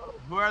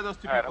 Who are those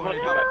two All right, I'm people?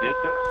 gonna do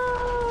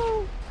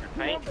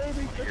my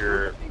distance.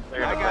 Your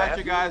tank. I got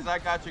you guys. I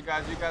got you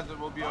guys. You guys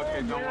will be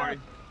okay. Don't worry.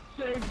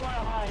 Saved by a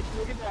hike.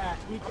 Look at that.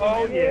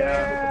 Oh,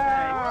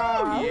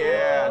 yeah.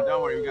 Yeah,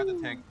 don't worry. We got the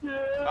tank.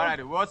 All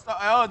right. What's the?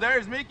 Oh,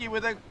 there's Mickey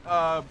with a.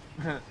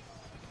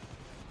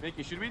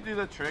 Mickey, should we do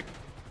the trick?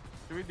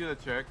 Should we do the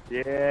trick?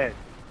 Yeah.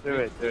 Do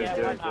it. Yeah,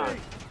 why not?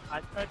 I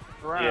touched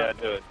Jerome. Yeah,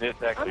 do it. This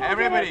actually.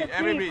 Everybody, I'm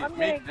everybody,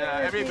 getting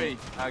everybody,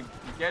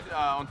 get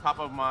on top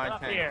of my Come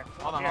up tank. here.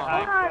 Hold on, Come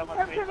hold on. Come on,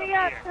 come pick me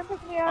up. Come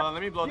pick me Hold up. on,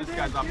 let me blow this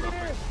guy's up real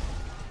quick.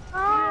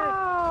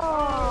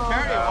 Oh.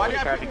 Cherry, why do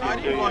tried to I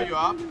get blow you. you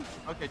up?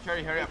 Okay,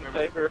 Cherry, hurry up,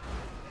 everybody. Saver.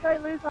 Did I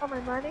lose all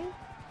my money?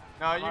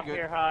 No, Come you're up here,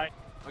 good. hi.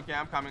 Okay,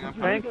 I'm coming, I'm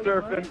coming. Tank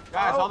surfing.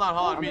 Guys, hold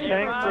on. Me,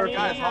 Tank surfing.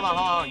 guys, hold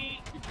on.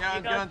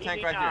 Get on the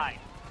tank right here.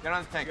 Get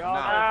on the tank. No.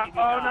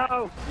 Oh,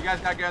 no. You guys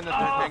gotta get on the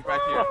tank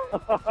right here.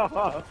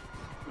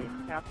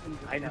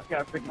 I just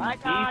got freaking My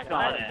God, beast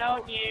on I it.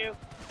 know you.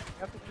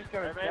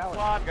 Everybody's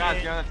watching.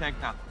 Guys, get on the tank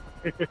now.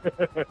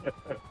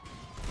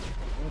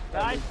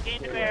 Guys, get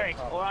in the barracks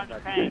or on the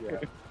tank.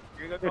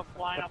 You're gonna go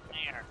flying up in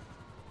the air.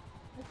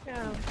 Let's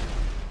go.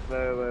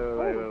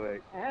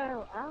 Wait.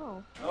 Oh,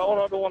 oh.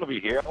 Oh, I don't want to be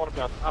here. I want to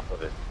be on top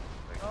of it.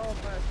 Oh,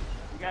 but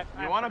you got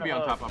You want to be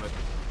on top of it.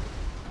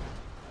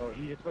 Oh,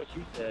 that's what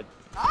she said.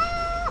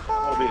 I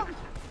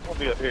want to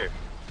be up here.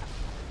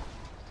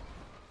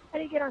 How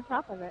do you get on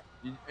top of it?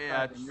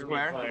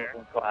 Square.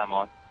 Climb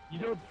on. You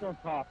don't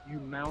jump off, you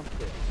mount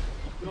it.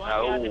 You want to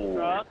get on the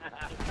truck?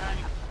 Just trying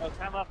to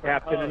come up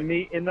Captain and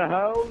Meat in the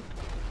hose.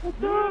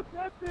 What's up,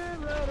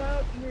 Captain? Right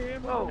out here.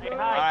 Oh, hey, All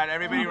hi. right,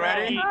 everybody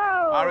ready?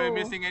 Oh. Are we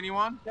missing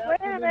anyone? Wait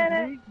a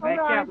minute. Hold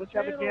on. Let's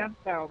have a jam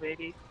style,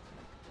 baby.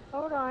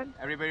 Hold on.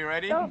 Everybody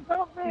ready? Don't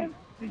move.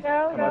 No,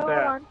 about hold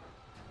that? on.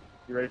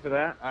 You ready for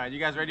that? All right, you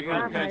guys ready for the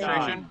Yeah, I'm ready.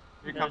 penetration?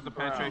 Here comes the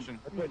penetration.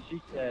 That's what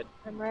she said.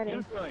 I'm ready.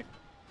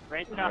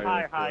 Raise it up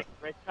higher, high.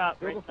 Raise it up,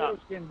 raise Take a it up.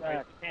 foreskin Raise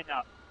back. your hand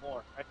up.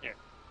 More, right there.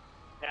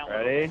 Down a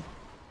little. Ready?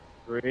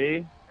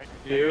 3, Right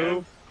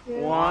 2, Two,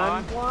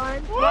 1.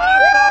 one.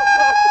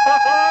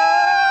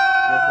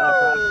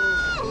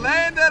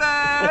 Landed it!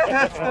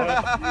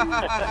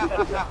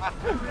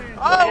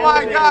 Oh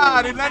my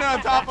God! He landed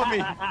on top of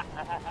me.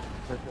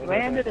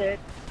 Landed it.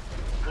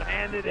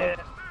 Landed it.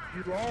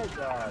 You all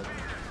died.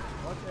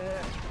 What the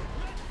heck?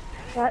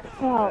 That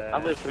felt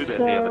I lived through that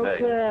so the other day.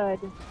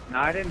 good. No,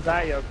 I didn't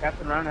die, yo.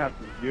 Captain Roundhouse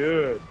is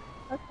good.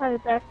 That's probably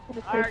the best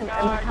Alright, penetration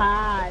guys, I've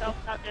had.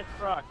 don't touch this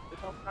truck.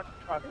 Don't touch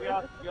the truck. We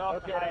all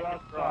Okay, can hide I'll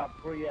this truck. stop.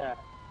 Where you at?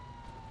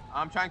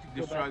 I'm trying to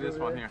destroy this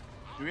one here.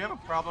 Do we have a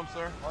problem,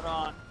 sir? Hold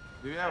on.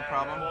 Do we have a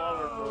problem?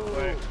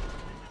 Oh,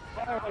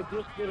 I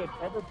just did a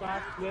double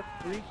backflip,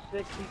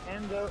 360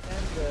 endo.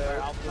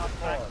 I'll stop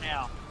back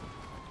now.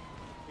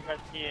 You guys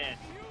get in.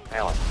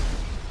 Alan.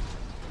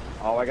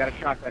 Oh, I got a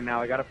shotgun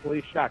now. I got a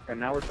police shotgun.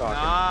 Now we're talking.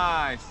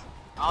 Nice.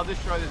 I'll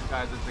destroy this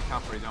guys as the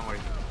company. Don't worry.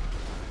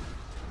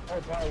 Oh,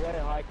 by the way,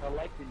 Hike, I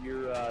liked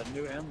your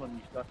new emblem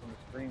you stuck on the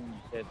screen when you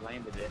said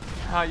landed it.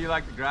 How you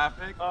like the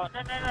graphic? Oh,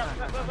 no.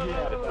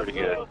 That's pretty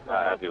good.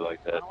 I do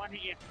like that. I want to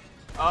get.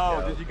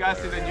 Oh, did you guys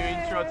see the new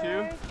intro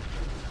too?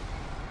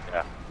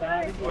 Yeah.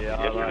 Yeah, You need a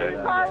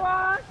Yesterday. car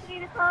wash? You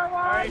need a car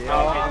wash? Yeah,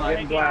 I'm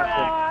getting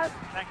blasted.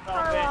 Thanks all,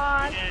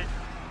 bitch. Get in.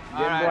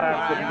 Getting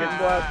blasted. Getting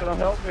blasted.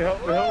 Help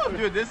me. Woo,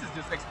 dude, this is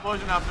just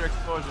explosion after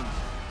explosion.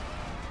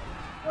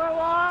 Car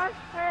wash.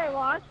 Hey,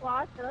 wash.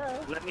 Hello.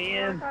 Let me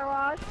in. Car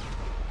wash.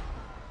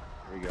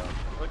 There you go.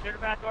 Look at the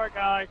back door,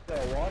 guys. So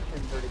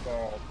watching pretty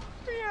bald.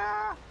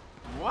 Yeah.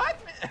 What?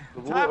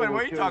 The Tywin, world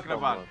what are you will talking kill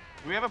about? someone.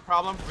 Do we have a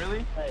problem?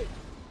 Really? Hey.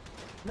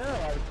 No,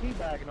 I was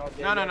teabagging all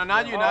day. No,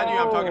 not you, not you.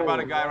 I'm talking about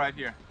a guy right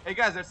here. Hey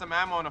guys, there's some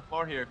ammo on the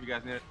floor here if you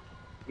guys need it.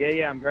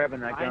 Yeah, I'm grabbing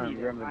that I gun. need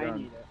I'm grabbing the I gun.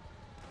 need it.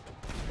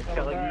 It's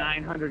got like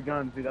 900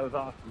 guns, dude. That was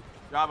awesome.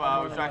 Jabba, I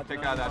was trying to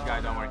take out that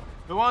guy, don't worry.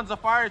 Who wants a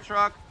fire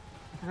truck?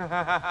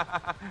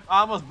 I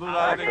almost blew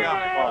that thing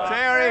up.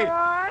 Cherry!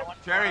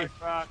 Cherry!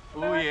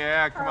 Oh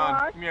yeah, come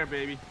on. Come here,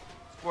 baby.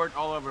 Squirt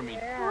all over me.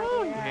 Yeah.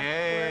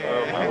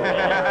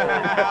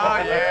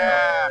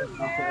 Yeah.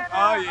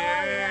 Oh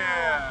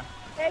yeah.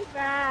 Take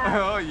that.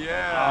 Oh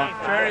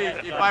yeah. Cherry,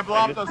 if I blow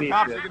up those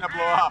cops, you're gonna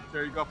blow up.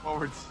 Cherry, go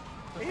forwards.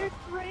 It's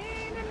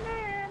raining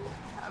men.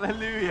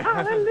 Hallelujah.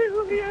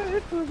 Hallelujah.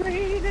 It's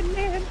raining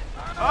men.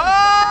 Oh!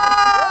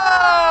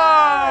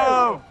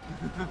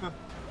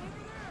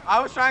 I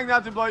was trying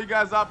not to blow you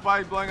guys up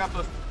by blowing up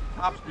those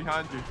cops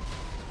behind you.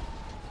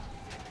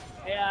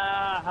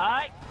 Yeah,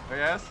 hi. Oh,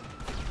 yes?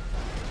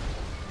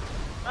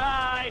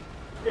 Hi.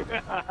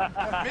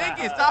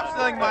 Mickey, stop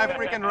stealing my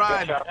freaking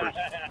ride.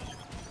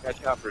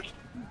 Got choppers.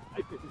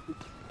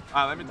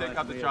 Alright, let me take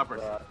out the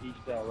choppers. East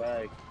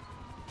LA.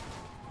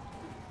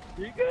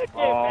 You good,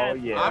 Oh,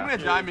 man? yeah. I'm gonna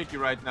die, Mickey,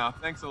 right now.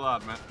 Thanks a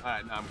lot, man.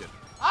 Alright, now I'm good.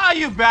 Ah,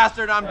 you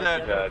bastard, I'm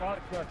dead. Good. I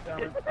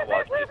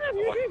watched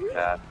the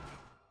cat.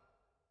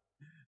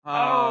 Oh,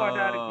 I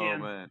died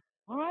again. Man.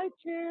 Hi,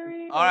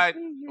 Cherry. Alright,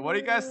 what do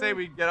you guys say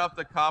we get off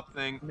the cop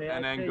thing May I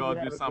and then say go you do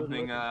have a good something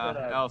looking set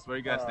of, else? What do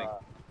you guys think?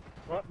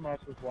 Front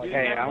muscles like You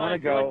Hey, guys I wanna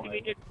do go- it to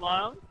me just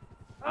flown?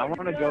 I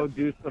want to go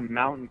do some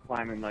mountain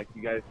climbing like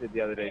you guys did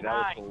the other day. That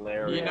was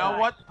hilarious. You know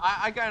what?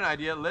 I got an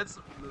idea. Let's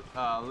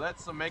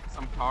make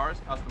some cars,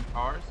 custom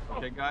cars.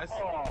 Okay, guys.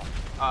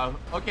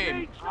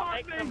 Okay. I'll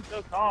make them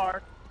go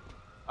car.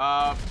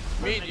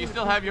 Meat, you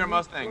still have your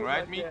Mustang,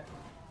 right, Meat?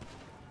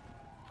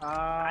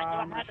 I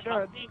don't have should. a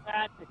Mustang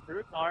back to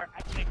crew car.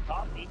 I can make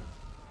coffee.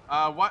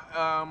 What?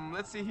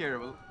 Let's see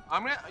here.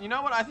 I'm gonna. You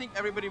know what? I think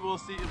everybody will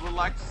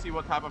like to see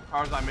what type of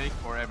cars I make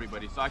for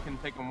everybody, so I can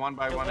take them one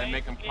by one and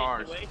make them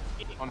cars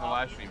on the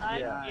live stream.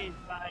 Yeah.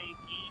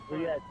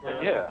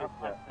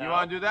 You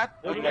want to do that?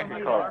 Let's Okay. make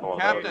the car for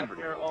Captain. them.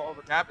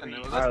 Captain,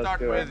 Alright, let's let's start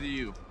do it. with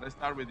you. Let's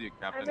start with you,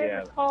 I Captain. made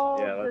Yeah. it called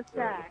Yeah, the let's do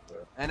sack.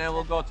 it. And then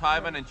we'll go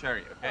Tyvan and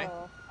Cherry. Okay?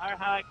 Oh.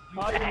 Alright,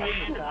 call your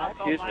van. I'll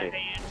call Excuse my me.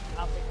 van.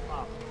 I'll pick them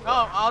up.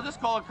 No, I'll just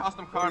call a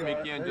custom car,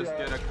 Mickey, and just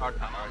get a car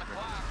time right there.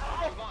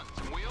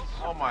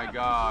 Oh my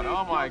god,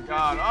 oh my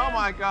god, oh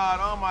my god,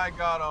 oh my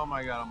god, oh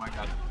my god, oh my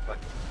god.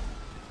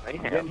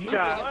 Mayhem.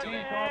 Shot.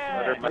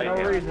 Utter For no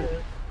mayhem. reason.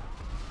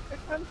 Here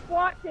comes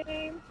SWAT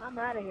team. I'm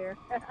out of here.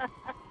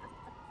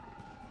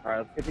 Alright,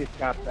 let's get these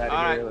cops out of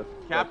Alright, here. Let's,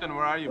 Captain,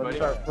 where are you, let's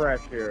buddy? start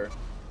fresh here.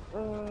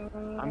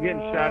 I'm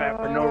getting shot at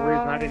for no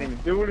reason. I didn't even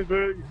do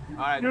anything.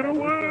 Alright, Get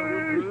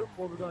away!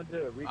 What we gonna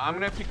do? I'm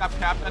gonna pick up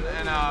Captain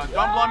and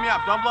don't blow me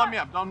up, don't blow me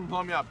up, don't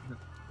blow me up.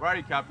 Where are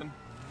you, Captain?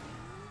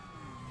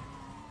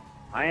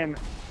 I am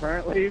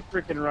currently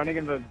freaking running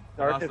in the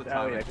darkest the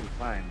alley time. I can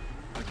find.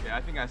 Okay,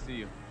 I think I see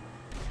you.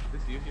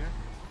 Is this you here?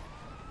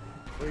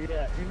 Where you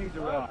at? Who needs a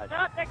ride?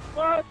 Not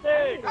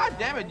explosive! God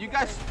damn it, you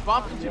guys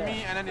bumped into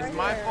me and then it's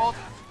my fault?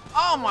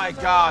 Oh my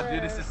god,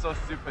 dude, this is so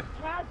stupid.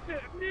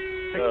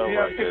 Oh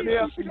my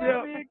goodness.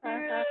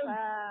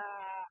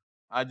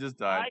 I just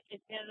died. I can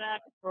get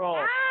that control.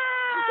 I'm on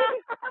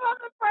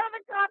the front of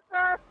the cop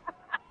car.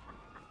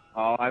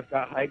 Oh, I've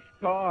got Hike's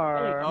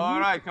car.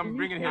 Alright, come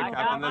bring it here, I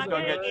Captain. got Let's go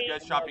my get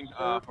baby. shopping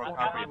for I got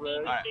coffee. my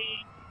Alright,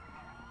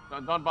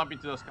 machine. don't bump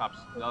into those cops.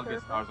 They'll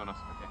get stars on us.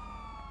 Okay.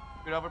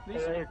 Scoot over,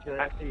 please. Hey, Cherry,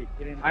 I see you.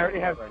 Get in. I already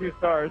have 2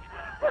 stars.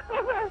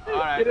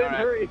 Alright, Get in, alright.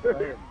 hurry.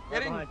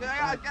 Get in. God,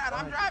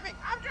 I'm driving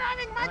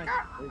my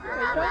car.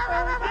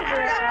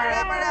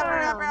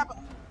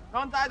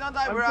 Don't die,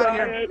 we're out of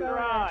here. Good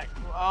ride.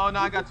 Oh, no,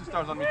 I got 2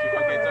 stars on me too.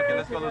 Okay, it's okay,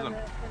 let's go lose them.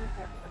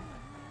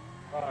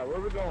 Alright, where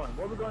we going?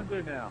 What we gonna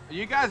do now? Are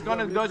you guys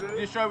gonna go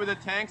destroy with the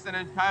tanks and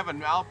then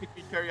Tyvan, I'll pick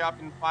you, carry you up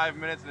in 5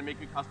 minutes and then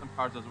make you custom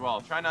cars as well.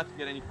 Try not to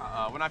get any,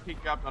 when I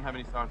pick you up, don't have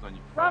any stars on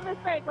you. Rob this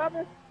bank, rob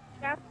this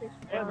gas station.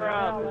 Hey,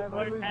 Rob,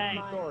 what a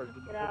tank.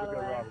 Get out of the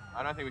way.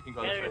 I don't think we can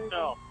go Get this way.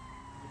 yourself.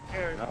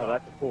 Get Oh,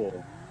 that's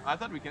cool. I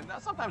thought we can,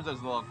 sometimes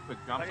there's little quick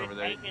jumps over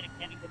there.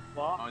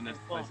 Oh, in this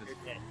places.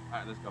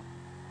 Alright, let's go.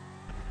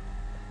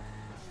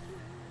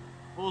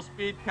 Full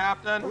speed,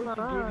 Captain. We can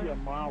give you a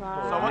mile So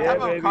per what Yeah,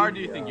 type of baby. car do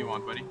you think you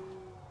want, buddy?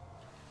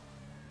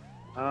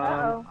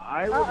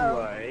 I would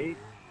like...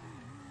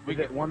 We Is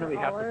it one that we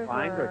have to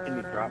find, or can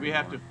you drop We me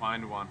have one? to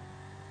find one.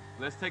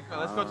 Let's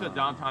go to the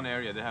downtown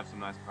area. They have some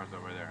nice cars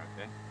over there,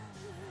 okay?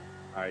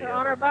 Alright, They're yeah,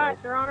 on her let's butt.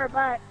 go. They're on her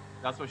butt.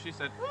 That's what she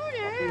said. I'll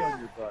be on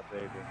your butt,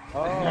 baby.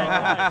 Oh,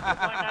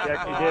 Yeah,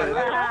 she did.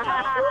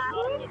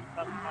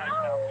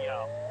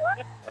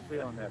 I'll be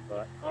on that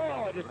butt.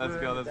 Oh, Let's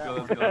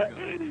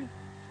go.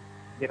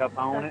 Get up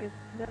on Stuck it. his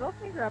middle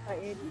finger up at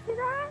you. Did you see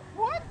that?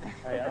 What?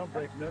 Hey, I don't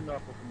think no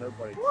knuckle for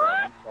nobody. What?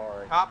 I'm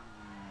sorry. Cop.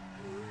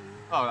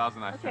 Oh, that was a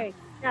nice Okay,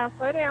 Yeah,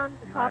 slow down.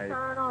 The cops Nice.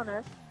 aren't on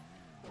us.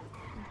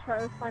 And try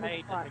to find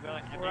Hey, a spot.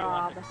 does anyone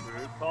Rob. want the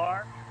crew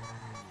car?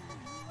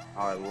 Oh,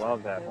 I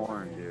love that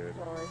horn, dude.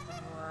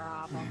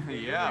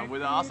 Yeah,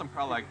 with an awesome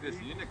car like this,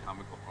 you need a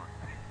comical horn.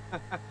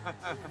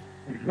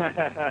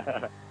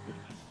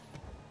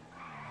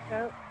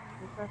 Nope.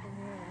 There's nothing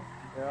here.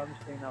 Yeah, I'm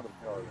just staying out of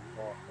the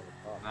car.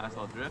 Nice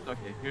little drift.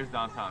 Okay, here's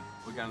downtown.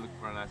 We're gonna look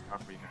for a nice car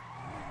for you here.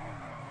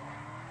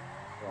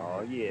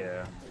 Oh,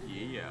 yeah.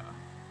 Yeah.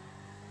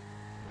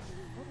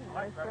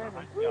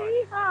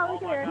 Yeehaw,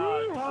 look here.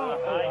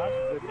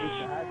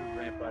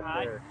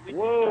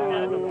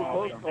 Whoa,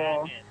 close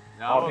call.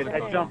 That Oh, was hit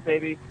that cool. jump,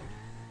 baby.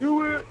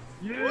 Do it!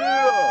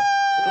 Yeah!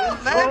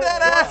 Land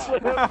that ass!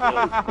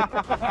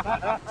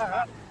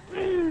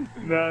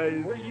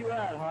 Nice. Where you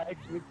at, Hike?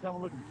 We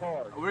come looking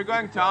hard. We're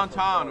going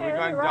downtown. We're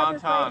going Rob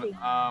is downtown.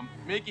 ready.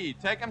 Mickey,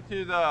 take him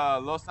to the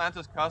Los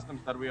Santos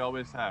Customs that we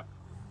always have.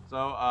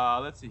 So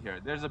let's see here.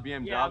 There's a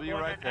BMW Yeah, I'm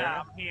going right there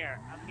now. there. I'm here.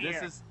 I'm here.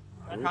 This is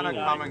Let's kind of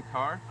go. common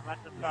car. I'm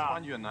at the Let's stop.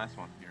 find you a nice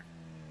one here.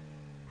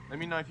 Let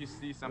me know if you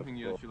see something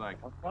that you like.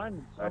 I'm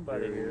finding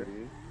somebody here.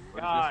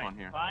 What is this one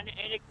here? Find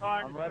any car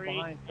in I'm the right street,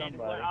 behind and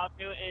what somebody. I'll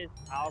do is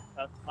I'll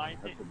customize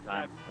it. That's a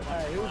dime.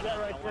 Hey, who's that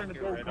right there in the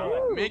gold Get rid car?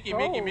 of it. Mickey,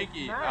 Oh,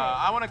 Mickey. nice.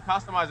 I want to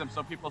customize them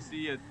so people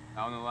see it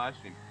on the live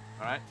stream.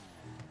 All right.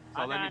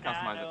 So let me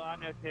customize it. I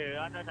know too.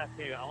 I know that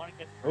too. I want to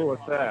get. Oh,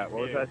 what's that?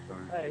 What was that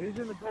doing? Hey, who's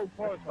in the gold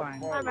car?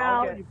 I'm I'll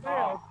out. get you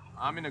back.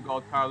 I'm in a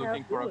gold car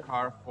looking for a good.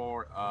 car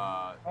for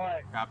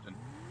Alright. Captain.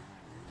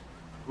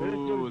 Good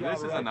Ooh, job, this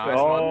is a right nice there.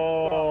 one.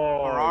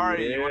 Oh,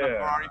 Ferrari. You want a yeah.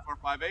 Ferrari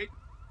 458?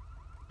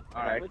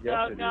 All right. What's Yes,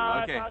 up, it is.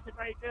 guys? Okay. How's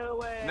everybody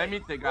doing? Let me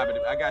grab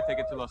it. I gotta take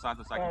it to Los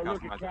Santos so I Oh, can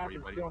look at customize it for you,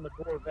 Captain buddy. still on the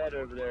Corvette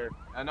over there.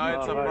 I know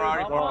it's a No,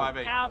 Ferrari no,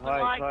 458. Out the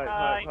mic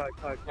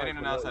side. Get in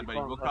and outside, buddy.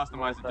 We'll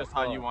customize it just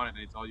how you want it,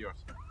 and it's all yours.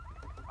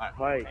 Hike,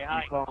 Hey, you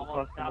Hike, can't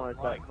almost customize out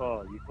the that mic.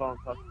 car. You can't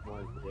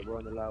customize it. It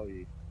won't allow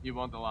you. You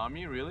won't allow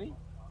me, really?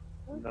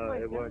 No,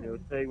 it won't. It'll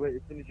say, wait,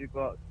 as soon as you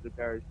got to the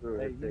garage door,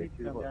 Hey, it'll you say need to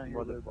too come much down to here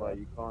a little modify. bit.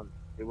 You can't.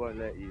 It won't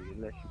let you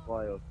unless you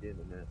buy off the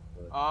internet.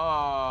 So.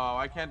 Oh,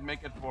 I can't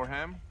make it for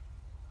him.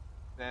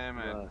 Damn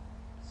it. No.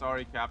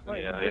 Sorry, Captain.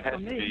 Yeah, it has to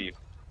be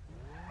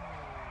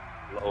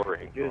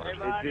lowering. It just,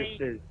 Everybody, it just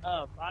says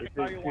find it the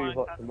car says you too want.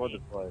 hot to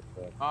modify.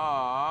 So.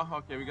 Oh,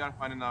 okay. We gotta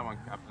find another one,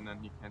 Captain. Then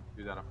he can't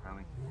do that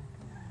apparently.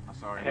 I'm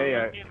sorry.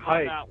 Hey,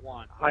 Hike. That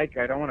one. Hike,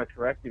 I don't want to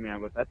correct you,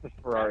 man, but that's a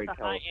Ferrari That's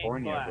a high-end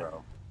California, class.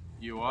 bro.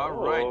 You are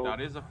Oh. right. That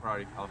is a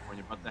Ferrari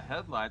California, but the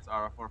headlights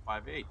are a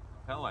 458.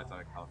 The taillights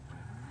are a California.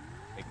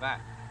 Take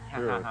that.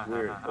 Sure, it's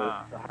weird.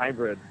 So it's a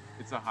hybrid.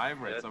 It's a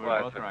hybrid, That's so why we're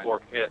it's both a right.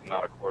 Corvette,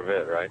 not a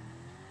Corvette, right?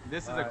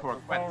 This is a Alright, I'm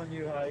Corvette. following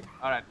you, Hike.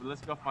 All right,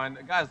 let's go find.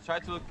 Guys, try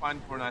to look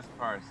find for nice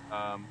cars.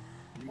 Oh,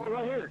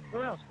 right here. Go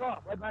around.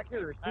 Stop. Right back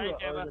here. Hey,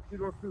 There's Gemma. a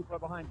two-door coupe right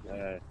behind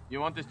you.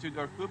 You want this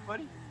two-door coupe,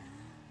 buddy?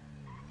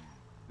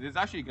 This is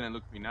actually gonna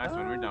look pretty nice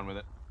when we're done with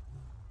it.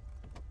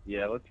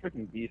 Yeah, let's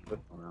freaking beef this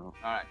one out.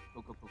 All right,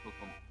 cool.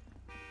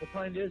 What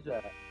kind is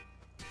that?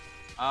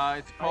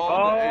 It's called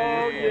Oh,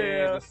 a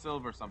yeah. the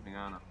silver something.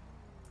 I don't know. All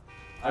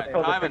That's right,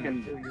 called a Ivan,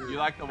 freaking you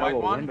like the white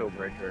double one? window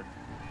breaker.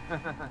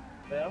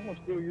 Hey, I'm gonna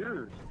steal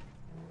yours.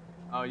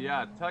 Oh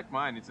yeah, take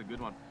mine. It's a good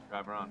one to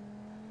drive around.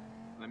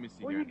 Let me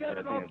see Well, here. you got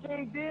it all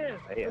caved in.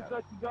 Yeah. Looks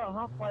like you got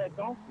humped by a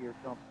donkey or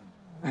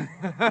something.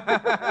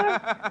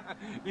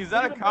 Is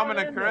that a Look at common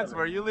that end occurrence of it.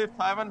 where you live,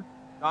 Ivan?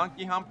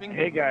 Donkey humping?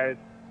 Hey guys,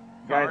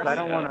 Cars? I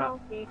don't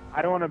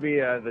want to be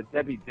the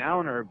Debbie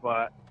Downer,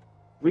 but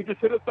we just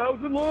hit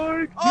 1,000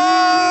 likes.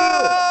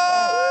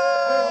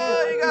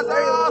 Oh! You guys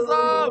are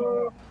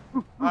awesome!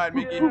 All right,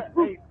 Mickey. Yeah,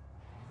 hey,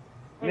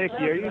 Nicky,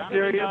 Captain, are you I'm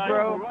serious, gonna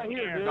bro? go Right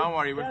here, dude. Don't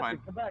worry, we're Captain,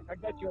 fine. Come back. I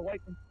got you a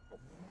white.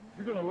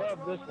 You're gonna love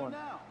this one.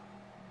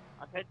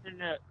 I'm hitting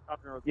the up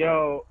and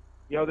record.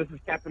 Yo, this is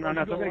Captain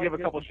Runouts. I'm gonna give a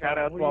couple shout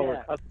outs Where while you we're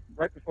at?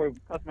 right before we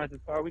customize this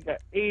car. We got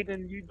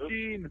Aiden,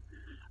 Eugene,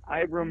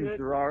 Ibram, Good.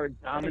 Gerard,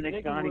 Dominic,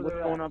 Hey, Johnny. What's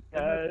where going they're up, at.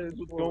 guys?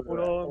 What's going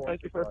on?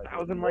 Thank you for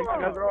 1,000 likes. You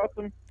guys are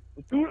awesome.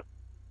 Let's do it.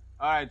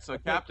 All right, so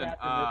Okay, Captain,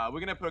 Captain, we're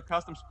gonna put a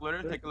custom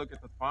splitter. Take a look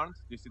at the front.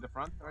 Do you see the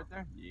front right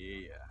there?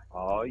 Yeah.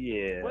 Oh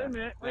yeah. Wait a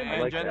minute. The wait a I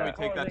minute. like engine, that.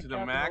 we take Oh, that then to the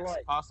Captain, max all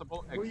right.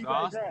 possible. Where you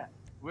guys Exhaust. at?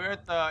 We're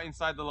at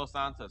inside the Los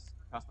Santos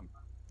custom.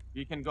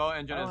 You can go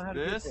engine I don't know how as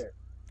to get this there.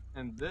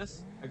 and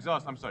this.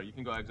 Exhaust. I'm sorry. You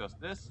can go exhaust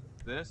this,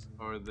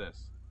 or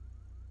this.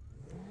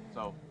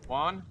 So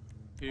 1,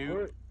 2,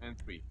 Where- and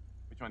 3.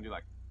 Which one do you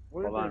like?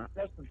 Where's Hold on.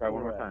 the custom Try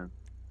one more floor at? time.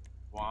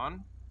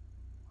 1,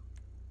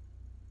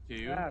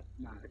 2, That's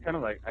nice. I kind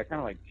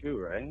of like 2,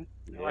 right? and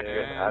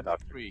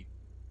 3.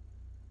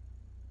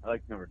 I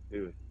like number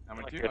 2.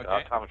 Number Like 2. good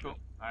Okay. optometry. Cool.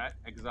 All right.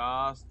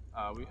 Exhaust.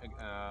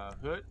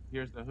 Hood.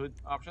 Here's the hood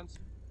options.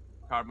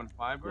 Carbon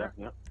fiber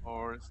Yeah.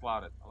 or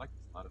slotted. I like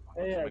the slotted one.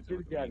 Hey, That's yeah, the way to good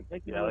look guy. at it.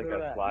 Take you Yeah, I like over that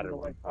that. slotted You know,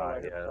 one. like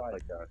fire Yeah, that's side.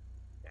 like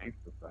a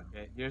gangster style.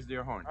 Okay. Here's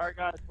your horns. All right,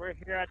 guys, we're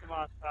here at the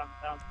downtown.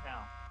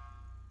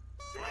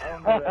 I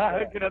don't know that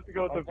I'm guy. gonna have to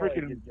go with I'll the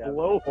probably freaking get that.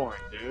 blowhorn,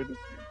 dude.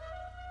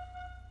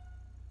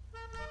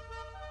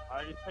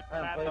 I just put the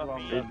I map haven't up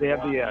played for you. long They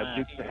have the Yeah.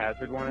 Dukes of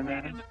Hazzard one in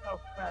there. Look how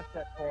fast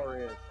that car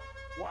is.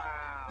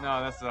 Wow.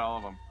 No, that's not all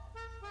of them.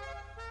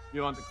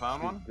 You want the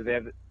clown one? Do they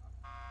have?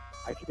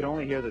 I can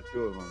only hear the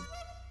two of them.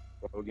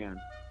 Go again.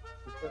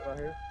 Is that right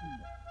here?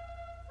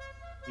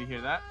 Do you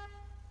hear that?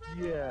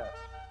 Yeah.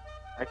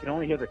 I can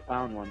only hear the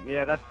clown one.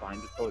 Yeah, that's fine.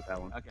 Just go with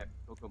that one. Okay,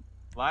 cool.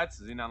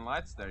 Lights, xenon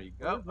lights. There you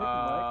go. What is it,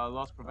 Mike?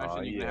 Loss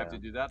prevention. You're gonna have to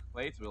do that.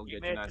 Plates. We'll You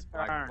get you missed nice the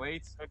black turn.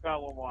 plates. I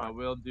got one more.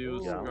 We'll do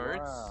Ooh, skirts.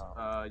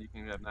 wow. You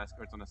can have nice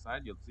skirts on the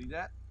side. You'll see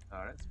that. All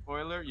right.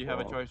 Spoiler. You have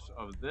a Whoa. choice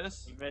of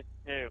this, You missed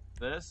two.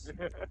 this,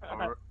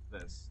 or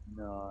this.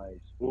 Nice.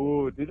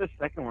 Ooh, do the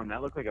second one.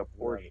 That looked like a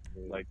Porsche,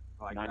 like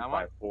Like that one.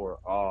 954.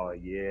 Oh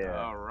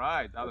yeah. All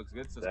right. That looks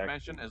good. Sexy.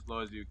 Suspension as low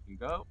as you can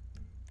go.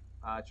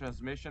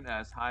 Transmission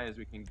as high as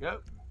we can go.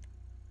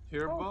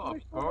 Turbo,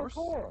 of course.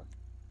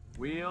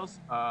 Wheels,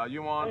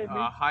 you want Hey,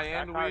 me-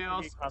 high-end That car should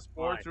wheels, be customized.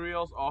 sports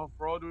wheels,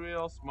 off-road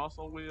wheels,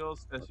 muscle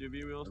wheels,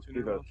 SUV wheels, Let's tuner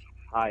do the wheels,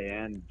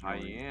 high-end.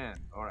 high-end.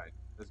 All right,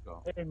 let's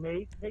go. Hey,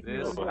 mate, take me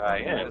This over to the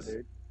high car, end.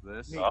 dude.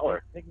 This. Mate,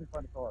 Dollar. take me in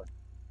front of the car.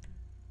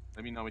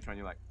 Let me know which one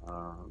you like.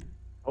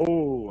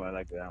 Oh, I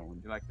like that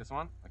one. You like this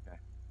one? Okay.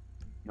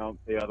 No,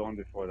 the other one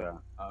before that.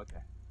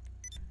 Okay.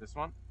 This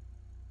one?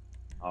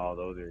 Oh,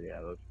 those are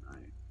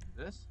nice.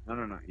 This?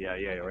 No. Yeah,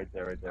 right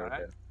there, right Alright.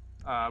 there.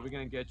 We're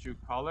gonna get you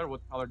color.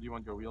 What color do you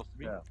want your wheels to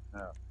be?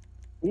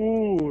 Yeah.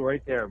 Ooh,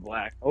 right there,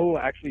 black. Oh,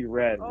 actually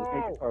red. Let's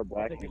make the Oh, car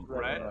black. I think it's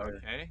Red. red.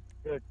 Okay.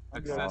 Good.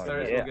 I'm good.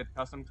 Accessories. yeah. We'll get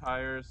custom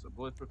tires,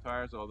 bulletproof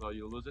tires. Although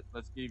you lose it,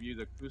 let's give you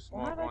the cruise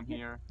Well, smoke how'd I on get-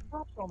 here.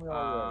 Props on me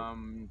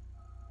already.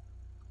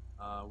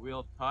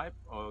 Wheel type.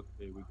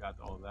 Okay, we got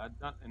all that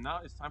done. And now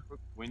it's time for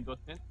window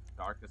tint,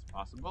 dark as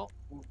possible.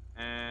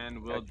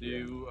 And we'll Gotcha.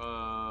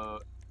 do.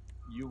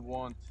 You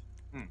want?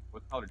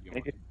 What color do you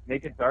want?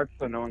 Make it dark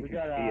so no one We can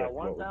got see us.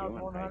 What we're doing,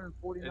 right?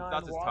 1,149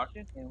 That's as dark-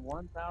 watching and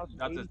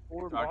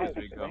 1,084 dark as likes.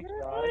 we go. Thanks, guys.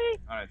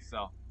 All right,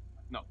 sell.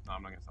 No,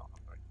 I'm not gonna sell.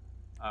 I'm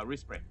sorry.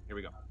 Respray. Here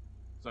we go.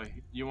 So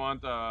you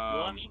want? You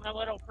want me, my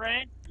little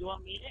friend? You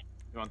want me to?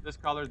 You want this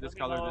color, this Let me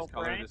color, know, this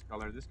color, friend. this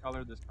color, this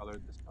color, this color,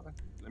 this color.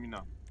 Let me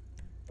know.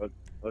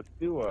 Let's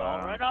do Don't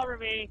run over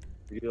me.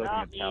 we do like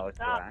Stop a me. metallic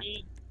Stop black.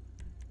 me.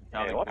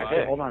 Metallic what? black.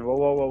 Okay, hold on.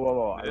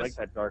 Whoa. I This? like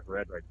that dark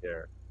red right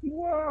there.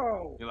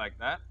 Whoa! You like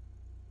that?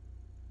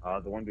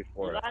 The one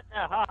before You it. got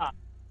that, huh?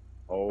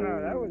 Oh,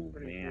 that was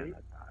pretty man, sweet.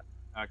 that's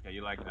hot. Okay,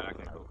 you like that?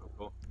 Okay,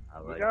 cool.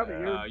 I You like got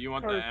that. it. Your You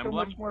want car the is so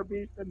emblem? much more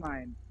beast than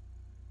mine.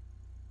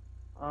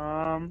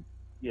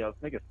 Yeah,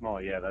 let's make it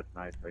small. Yeah, that's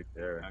nice right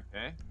there.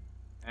 Okay,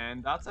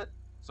 and that's it.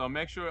 So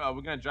make sure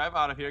we're gonna drive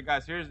out of here,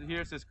 guys.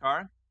 Here's his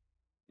car.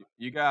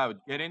 You gotta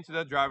get into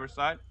the driver's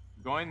side,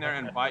 go in there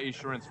and buy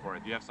insurance for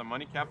it. Do you have some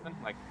money, Captain?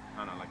 Like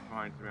I don't know, like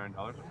 $200, $300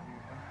 or something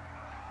like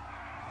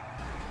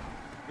that.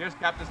 Here's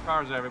Captain's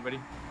cars, everybody.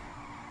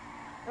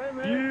 Hey,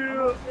 man.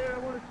 Yeah. I'm up there. I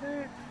want to see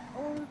it. I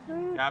want to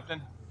see it.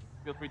 Captain,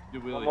 feel free to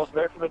do wheelies. Almost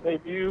there for the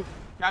debut.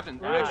 Captain,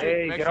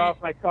 Hey, make get sure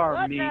off my car,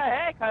 What me. the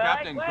heck?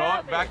 Captain, Where go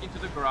are they? back into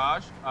the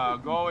garage,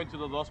 go into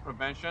the loss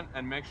prevention,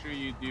 and make sure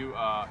you do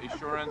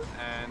insurance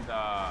and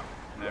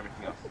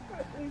everything else. This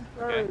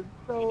car Okay. is You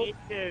so. need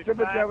to Jimmy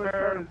drive Jabba's her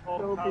car is full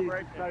so big,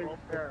 coverage it's and not full even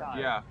fair. tire.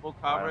 Yeah, full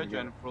coverage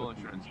and full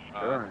Fucking insurance.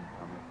 Insurance.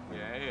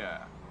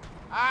 Yeah.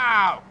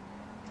 Ow!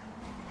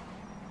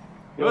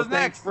 Who's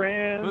next?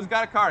 Friends. Who's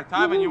got a car?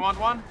 Tyven, you want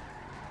one?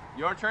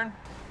 Your turn?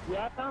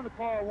 Yeah, I found the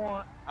car I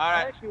want. All I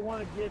right. actually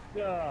want to get.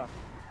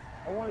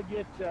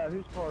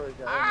 Whose car is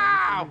that?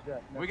 Ow! Who's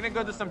that? We're gonna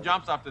go do some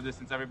jumps after this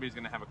since everybody's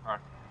gonna have a car.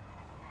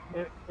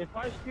 If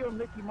I steal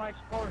Mickey Mike's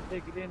car and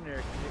take it in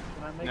there,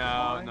 can I make it No,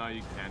 mine? no,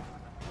 you can't.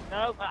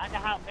 No, but I know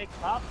how to make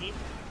coffee.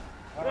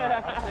 All right,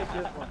 I'll take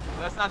this one.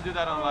 Let's not do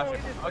that on the Oh, live he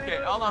stream. just Okay,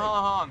 ran hold on, over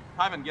hold on.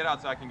 Tyven, get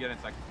out so I can get in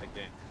so I can take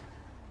game.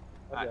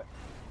 Okay.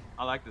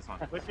 I like this one.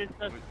 Which is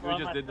just We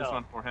just did this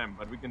one for him,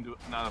 but we can do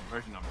another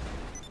version of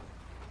it.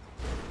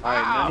 All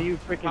right, none Ow! of you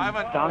freaking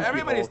Tyven, donkey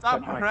everybody holes stop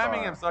touch my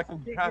ramming car. him so I can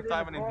Can't grab get in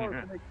Tyven the in car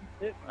here. so they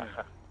keep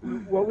hitting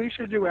me. What we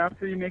should do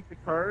after you make the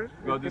cars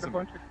Go is do get some- a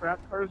bunch of crap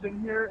cars in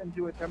here and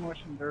do a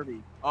demolition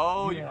derby.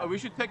 Oh, Yeah. we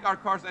should take our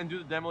cars and do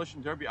the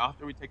demolition derby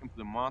after we take them to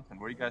the mountain.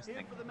 What do you guys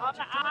think? On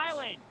the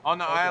island. On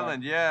the Okay.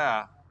 island,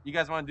 yeah. You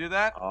guys want to do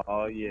that?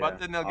 Oh yeah. But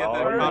then they'll get Oh, the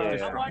yeah. cops I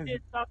destroyed. want to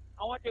do something.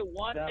 I want to do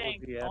one That thing.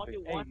 would be I want to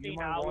epic. do one Hey, thing you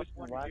I mind always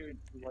watching want to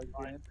the do. live stream?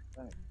 Like that?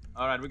 Thanks.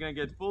 All right, we're gonna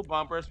get full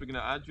bumpers. We're gonna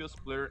add you a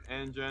splitter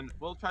engine.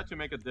 We'll try to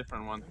make a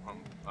different one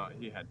from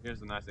he had.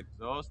 Here's a nice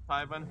exhaust,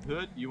 Tyven.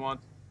 Hood, you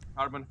want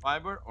carbon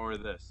fiber or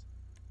this?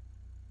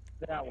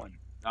 That one.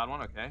 That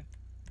one, okay.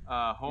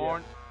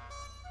 Horn.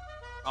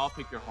 I'll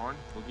pick your horn.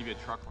 We'll give you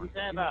a truck We one.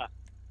 have a.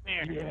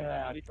 Come here.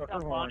 Yeah, You trucker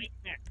come horn. on, come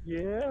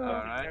here. Yeah. All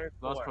right. Very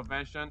Loss poor.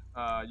 prevention.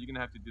 You're gonna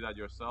have to do that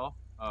yourself.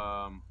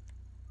 Come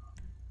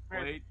here,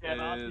 Plate Ted,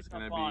 I'll do is some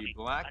gonna funny. be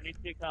black. I need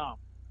to come.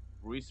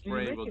 Can you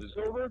Respray make will it do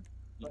silver?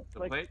 the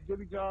Like plate.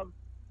 Jimmy Job.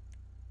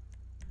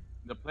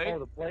 The plate. Oh,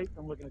 the plates.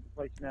 I'm looking at the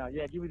plates now.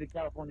 Yeah, give me the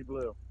California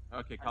blue.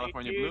 Okay, I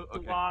California need blue. you to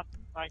Okay. walk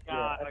my Yeah,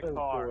 God, that my was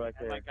car, cool right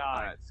and my there. God.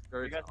 All right,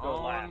 skirts guys go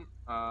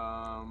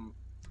on.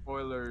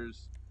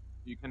 Spoilers.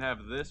 You can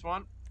have this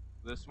one,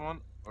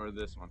 or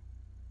this one.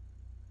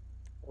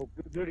 Oh,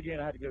 do it again.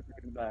 I had to go through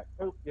the back.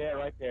 Oh, yeah,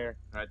 right there.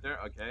 Right there.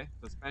 Okay.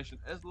 Suspension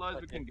as low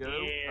as we can go.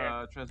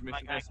 Here.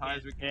 Transmission Like I as high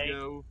as we can can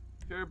go.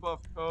 Turbo,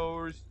 of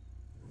course.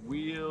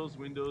 Wheels,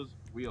 windows,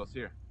 wheels.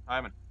 Here,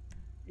 Ivan.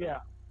 Yeah,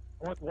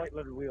 I want the white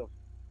lettered wheels.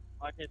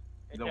 Watch this.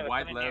 The Come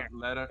white in here.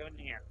 letter Come in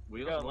here.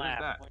 wheels. Go What is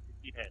left. that? Once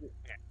you see this.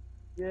 Okay.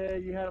 Yeah,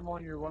 you had them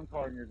on your one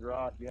car in your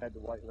garage. You had the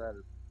white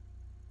letters.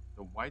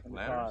 The white On the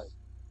letters. side.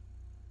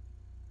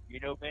 You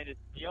know, man, it's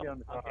steel. Yeah, on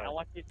the Okay, side. I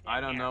want this. I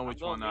don't here. know I'm which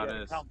gonna one leave that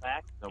it, is. Come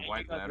back. The and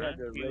white you're gonna letter?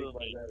 do The red me.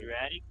 white letter. You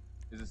ready?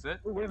 Is this it?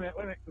 Oh, wait a minute.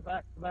 Go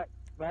back.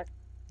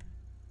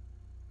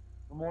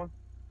 One more.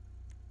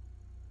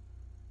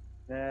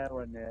 That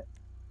wasn't it.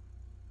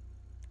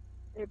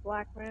 A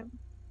black rim.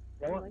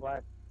 That one's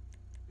black.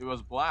 It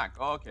was black.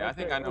 Oh, okay. I Right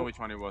think there. I know Oh. which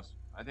one it was.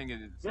 I think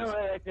it's Yeah,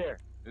 right there.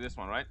 this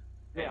one, right?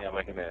 Yeah, I'm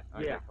liking that.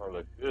 Okay. Yeah. Car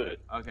looks good.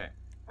 Okay.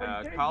 Oh,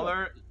 there you go.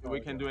 Color. We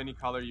Oh, can yeah. do any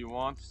color you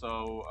want.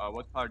 So,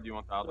 what color do you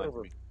want the outline to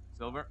Silver. be?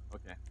 Silver.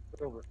 Okay.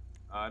 Silver.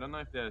 I don't know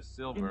if there's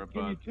silver,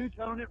 Can you but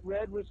two-tone it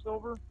red with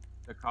silver?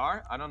 the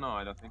car. I don't know.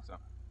 I don't think so.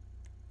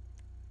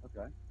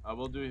 Okay.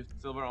 We'll do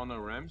silver on the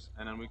rims,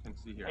 and then we can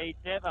see here. Hey,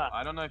 Deva.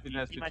 I don't know if it you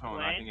has see two my tone.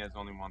 I twin? think it has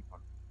only one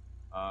color.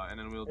 And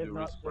then we'll It's do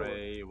not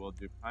respray. We'll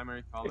do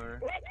primary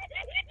color.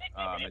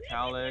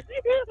 Metallic.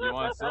 You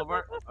want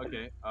silver?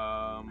 Okay.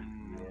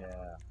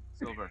 Yeah.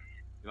 Silver.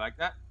 You like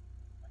that?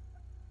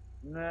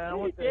 No, I Hey,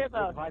 want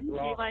Deva, high you see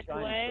gloss my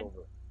shiny twin?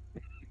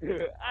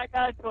 silver. I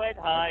got a twin.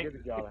 Hi.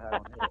 Good job I had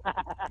on here.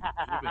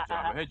 Jibba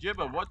Jabba. Hey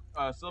Jibba, what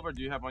silver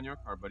do you have on your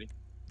car, buddy?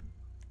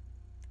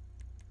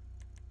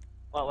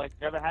 Well, like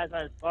Deva has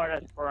on his car,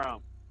 that's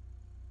chrome.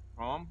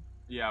 Chrome?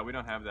 Yeah, we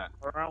don't have that.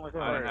 Chrome with I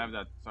don't chrome. have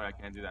that. Sorry, I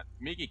can't do that.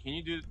 Miki, can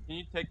you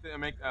take the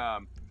make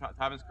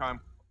Tyvan's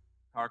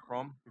car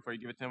chrome before you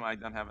give it to him? I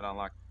don't have it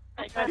unlocked.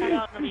 I got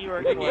telling me you were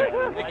a Mickey,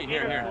 twin. Mickey, I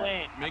here, need a here.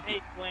 twin. Mickey. I need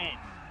a twin.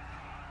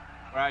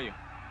 Where are you?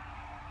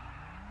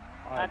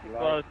 Not to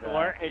close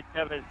door. It's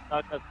Deva's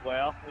stuck as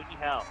well. We need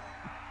help.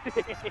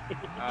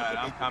 Alright,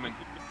 I'm coming.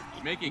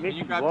 Mickey, can you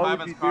Mickey, grab why would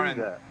Tyvan's you car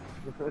do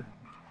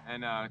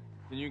and that?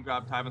 can you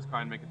grab Tyvan's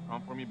car and make it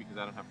chrome for me because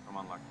I don't have chrome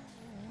unlocked.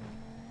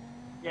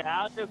 Yeah,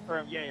 I'll do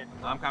chrome. Yeah.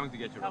 I'm coming to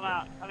get you. Come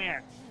out. Come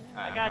here.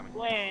 Alright, I got I'm coming.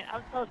 twin.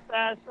 I'm so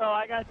sad, so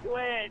I got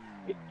twin.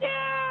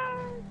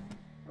 Yeah.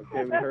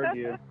 Okay, we heard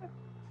you.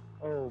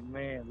 Oh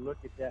man, look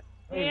at that.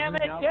 Hey, Damn we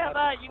it, now Jabba.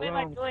 got the You made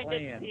my chrome twin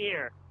plan.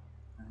 disappear.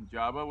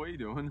 Jabba, what are you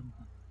doing?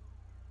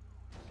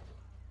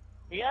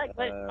 You gotta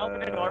click open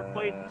the door,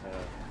 please.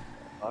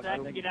 I'll So I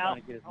go can get get out.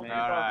 Trying to get his Open man-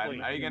 the door, Alright,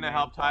 please. are you gonna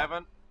help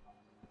Tyvan?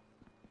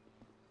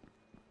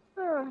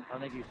 I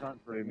think he's hunting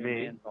for a Me?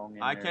 man song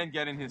in I there. can't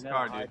get in his Never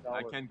car, high dude.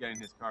 I dollar. can't get in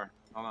his car.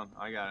 Hold on,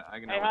 I got it. I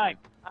can Hey, open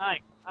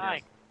Hike.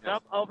 Yes.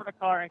 Jump over the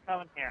car and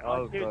come in here.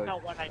 I'll Let's do go-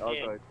 something what I I'll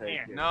did. go take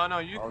Here. it. No, no,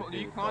 you I'll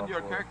you do cloned your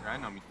software. character. I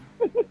know, Mickey.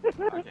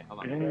 Okay, hold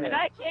on. And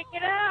I can't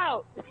get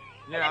out.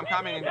 Yeah, I'm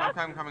coming.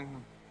 I'm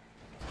coming.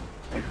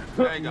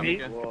 There you go,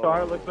 Mickey. Whoa. The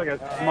car looks like a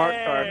smart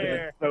car, but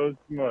There. it's so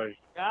smushed.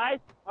 Guys,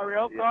 a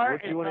real Yeah, car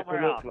what do is you want it to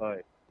somewhere look else.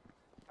 like?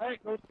 Hey,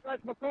 go scratch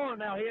my car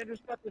now. He had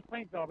just got this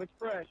paint job. It's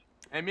fresh.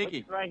 Hey, Mickey.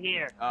 It's right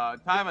here.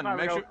 Tyvan, my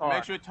make real sure, car.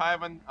 Mickey,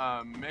 Tyvan,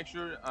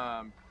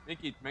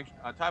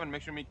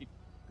 make sure Mickey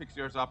picks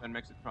yours up and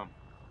makes it chrome.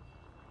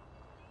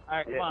 All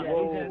right, come on. yeah,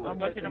 Whoa, I'm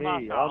going to the me,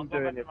 mouse shop. I'm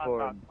doing it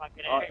for him.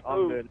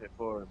 I'm doing it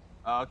for him.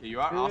 Okay, you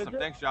are Who is awesome. it?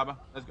 Thanks, Jabba.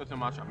 Let's go to the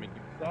mod shop, Mickey.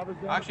 Jabba's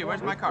down Actually, the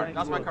where's my front. car?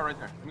 That's my car right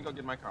there. Let me go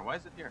get my car. Why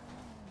is it here?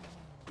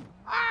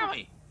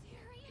 Owie!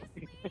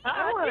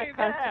 I want a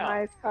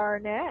customized car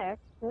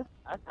next.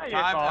 That's not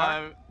your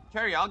car.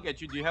 Terry, I'll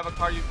get you. Do you have a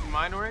car you in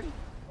mind already?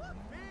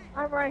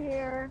 I'm right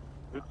here.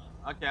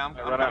 Okay, I'm I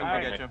coming run to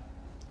out get of you.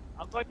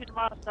 I'm going to the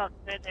mouse shop.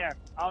 Stay there.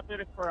 I'll do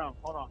the chrome.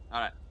 Hold on. All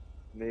right.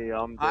 Me,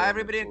 I'm doing Hi, it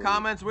everybody in for you.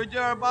 comments. We're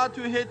just about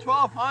to hit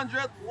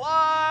 1,200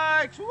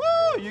 likes.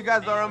 Woo! You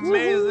guys are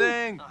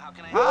amazing.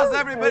 How's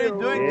everybody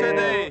doing Yeah.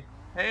 today?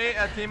 Hey,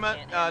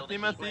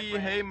 Timothy.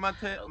 Hey,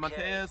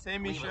 Mateus. Hey,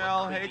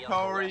 Michelle. Hey,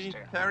 Tori.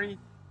 Terry.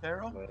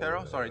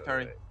 Taro? Sorry,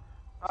 Terry.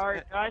 All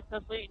right, guys,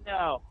 just let you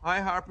know. Hi,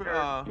 Harper. There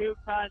are two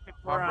kinds of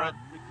Harper. chrome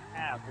we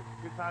can have. There's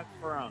two kinds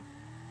of chrome.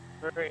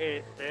 There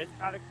is this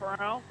kind of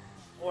chrome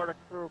or the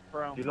true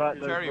chrome. Do you like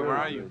those Terry, wheels? where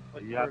are you?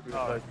 Are you happy with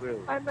those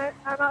wheels? I'm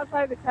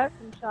outside the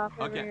custom shop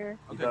over Okay. here.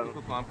 Okay,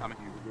 cool, I'm coming.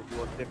 You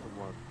want different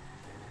ones?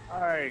 All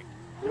right,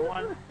 you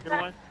want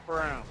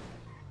chrome.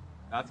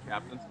 That's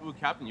Captain's. Ooh,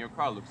 Captain, your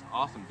car looks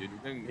awesome, dude. We're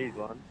getting... These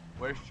ones?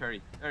 Where's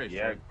Cherry? There is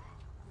Yeah. Cherry.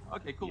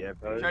 Okay, cool. Yeah,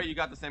 bro. Cherry, you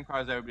got the same car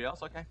as everybody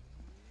else, okay?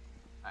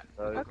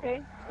 Okay.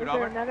 Is Good there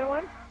over? another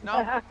one? No,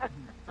 it's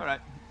all right.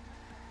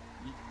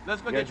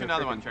 Let's go You get guys you are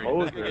another one, freaking Cherry.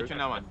 Let's go get posers. you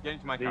another one. Get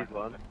into my car. These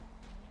ones.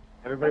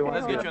 Everybody Let's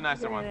wants get hold you a on,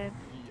 nicer get one. in.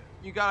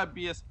 You gotta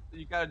be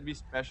you gotta be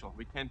special.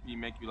 We can't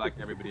make you like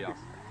everybody else.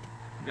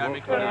 You gotta What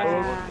make you a colour nicer do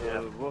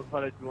one. you want, what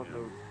colour do you want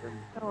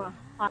the Oh, a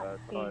hot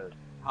pink. tires?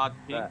 Hot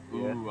pink. That,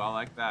 yeah. Ooh, I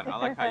like that. I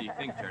like how you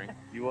think, Cherry.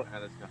 You want? All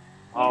right, let's go.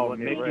 Oh,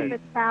 Pink Mickey.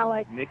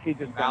 metallic. Mickey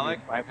just got me Phallic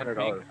and $500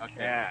 pink. Okay.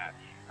 cash.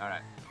 All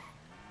right.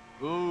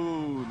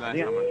 Ooh, nice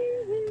Yeah.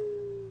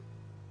 one.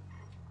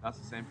 That's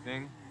the same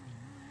thing.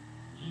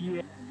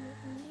 Yeah.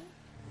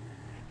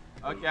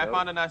 Okay, I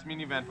found a nice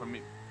minivan for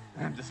me.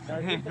 I'm just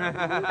kidding. There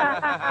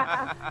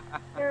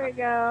we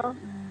go.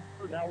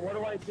 Now, what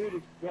do I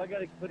do? Do I got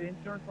to put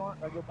insurance on it?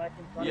 Do I go back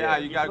inside? Yeah,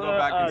 you gotta go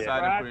back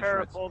inside and put tracker,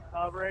 insurance. full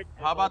coverage.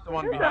 How about the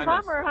one It's a behind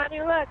us? Hummer, honey.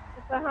 Look,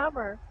 it's a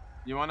Hummer.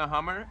 You want a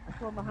Hummer?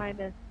 This one behind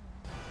us.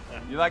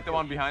 You like the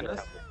one behind us?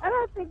 I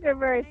don't think they're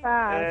very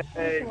fast.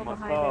 Hey, This one what's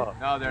behind us.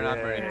 up? No, they're not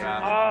very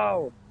fast.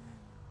 Oh,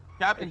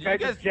 Captain, this you guy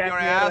guys just your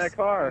jacked me out of ass that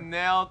car.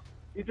 nailed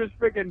he just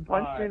freaking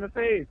punched me in the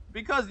face.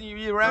 because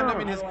you rammed him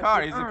in his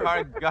car. He's a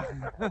car guy.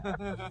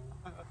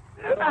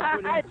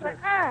 It's like,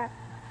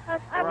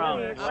 that's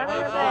ugly.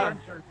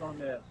 Insurance on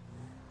this.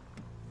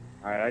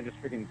 All right, I just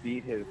freaking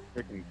beat his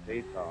freaking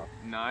face off.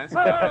 Nice.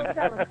 Whoa,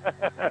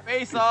 Captain.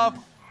 Face Off.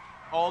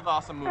 Old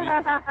awesome movie. Is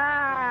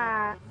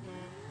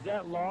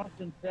that loss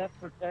and theft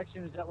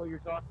protection? Is that what you're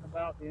talking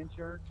about? The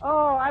insurance?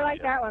 Oh, I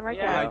like that one right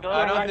Yeah, there.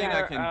 I don't right think I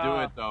there, can do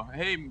it though.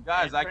 Hey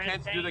guys, I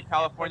can't do the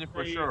California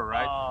for sure,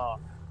 right?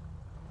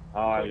 Oh,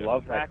 I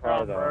love that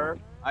car though.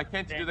 I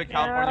can't do the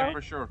California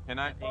for sure. Can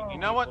I? You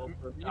know what?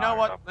 You know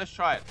what? Let's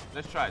try it.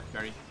 Let's try it,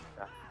 Terry.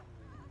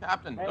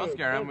 Captain, don't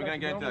scare him. We're gonna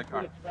get into that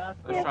car. Let's Get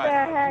the try it.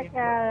 heck out of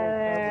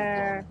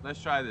there.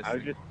 Let's try this. I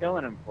was just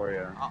killing him for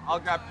you. I'll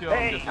grab two of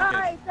them just in Oh,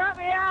 case. he got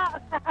me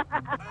out.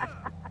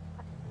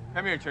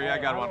 Come here, Cherry. I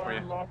got one for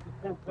you.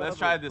 Let's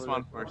try this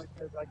one first.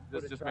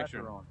 Just make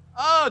sure. On.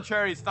 Oh,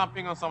 Cherry,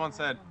 stomping on someone's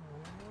head.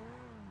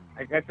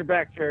 I got your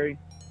back, Cherry.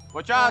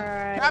 Watch out,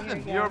 Alright, Captain!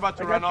 here we You're go. about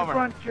to I run got your over.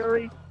 front,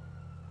 Cherry.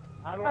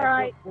 How do All I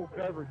right. put full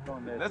coverage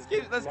on this? Let's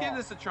give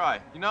this a try.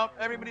 You know,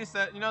 everybody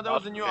said, you know, there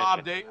was a new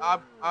update,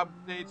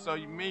 so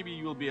maybe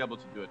you'll be able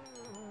to do it.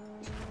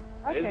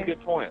 It is a Okay.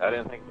 good point. I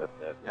didn't think about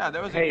that. Yeah,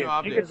 there was a Hey, new if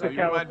update, you get so to you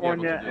might be able to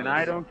California do and this.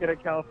 I don't get a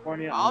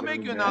California, I'll I'm make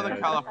gonna you be another mad.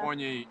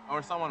 California,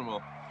 or someone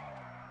will.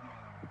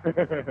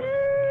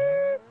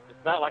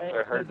 It's not like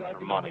they're hurting for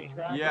money.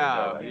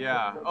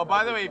 Yeah. Oh,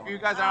 by the way, if you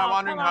guys are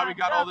wondering how we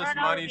got all this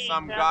money,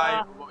 some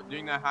guy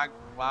doing a hack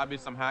lobby,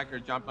 some hacker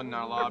jumped on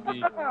our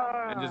lobby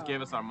and just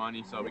gave us our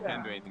money, so we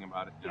can't do anything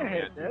about it. You know, we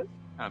had to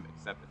kind of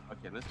accept it.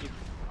 Okay, let's keep.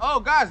 Oh,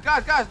 guys, no,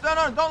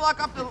 don't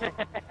lock up the.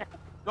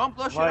 Don't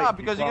flush it Mike, up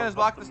because you you're can't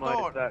gonna lock the customize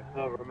store. that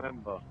car,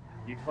 remember.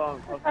 You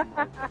can't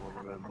customize it,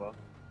 remember.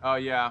 Oh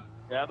yeah,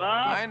 Yeah,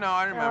 I know,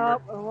 I remember,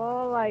 Nope, I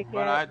won't like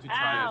but I it. had to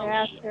try it.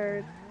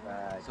 Bastards.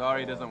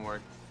 Sorry, it doesn't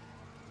work.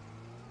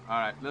 All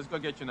right, let's go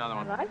get you another I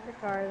one. like the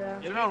car though.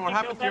 John, what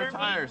happened to your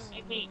tires?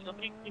 You make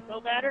me feel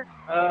better?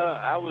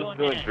 I was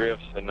doing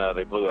drifts and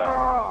they blew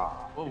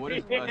out. Oh, what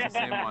is? Oh, it's the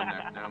same one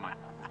there. Never mind.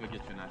 Let's go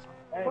get you a nice one.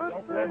 Hey,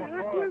 don't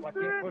put my car up. I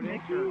can't put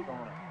insurance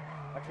on it.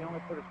 I can only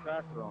put a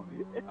tracker on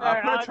it.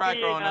 I'll put a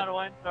tracker on it.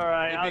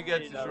 Right, If it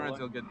gets insurance,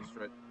 it'll get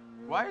destroyed.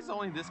 Why is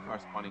only this car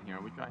spawning here,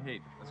 which I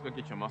hate? Let's go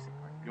get you a muscle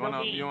car. You want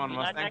a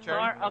Mustang,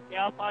 Cherry? Okay,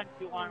 I'll find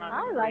you one on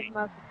I the like street.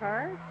 muscle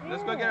cars.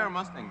 Let's go get our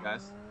Mustang,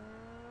 guys.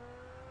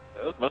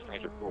 Those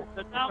Mustangs are cool.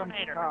 The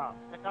Dominator.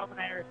 The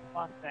Dominator is the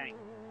Mustang.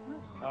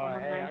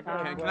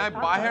 Can I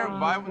buy her?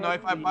 No,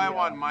 if I buy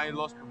one, my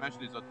loss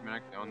prevention is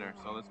automatically on there.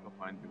 So let's go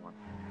find you one.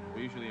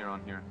 We usually are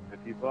on here. If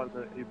you bought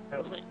the... You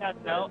It has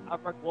no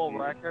upper glow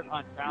record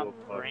on South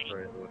Green.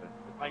 Straight away.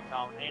 It's my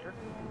Dominator.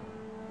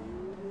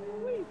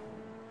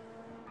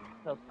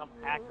 So some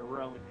hacker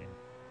ruined it.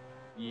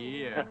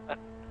 Yeah,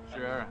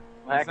 sure.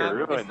 Hacker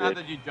ruined It's not it.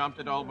 that you jumped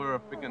it over a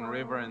freaking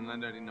river and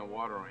landed in the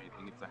water or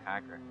anything. It's a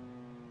hacker.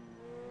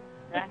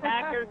 The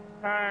hackers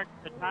turned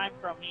the time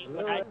from me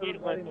when I did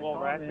it with glow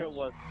record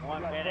was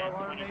 1 minute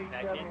 20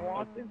 seconds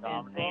with the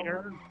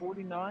Dominator.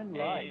 149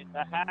 light. And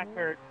the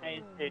hacker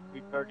changed it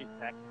to 30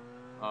 seconds.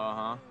 Uh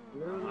huh.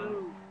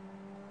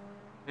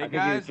 Hey I think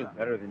guys, he was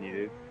better than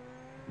you,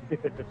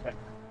 dude. And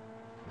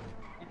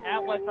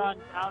that was on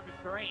Down the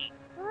Green.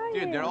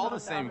 dude, they're all the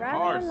same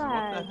cars.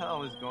 What the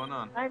hell is going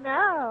on? I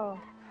know.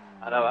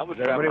 I know, I was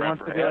Everybody driving around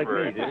wants to be like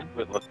forever me, and dude. just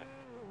quit looking.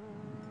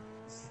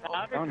 Down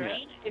the telling you.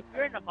 Green, if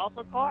you're in a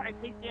muscle car, it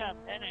takes you a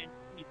minute and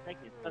 20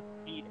 seconds to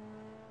speed it.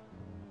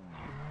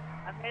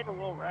 I made a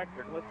little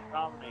record with the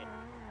Dominator.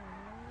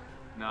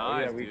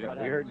 Nice, yeah, we dude.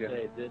 heard you.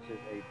 Say, this is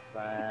a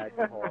bad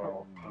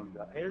car.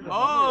 Here's a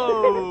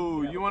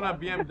Oh, you want a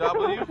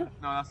BMW? No,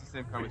 that's the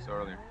same car we saw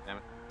earlier. Damn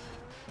it.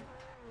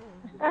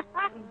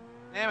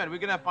 Damn it, we're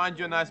gonna find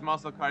you a nice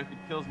muscle car if it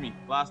kills me.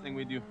 Last thing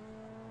we do.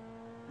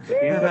 The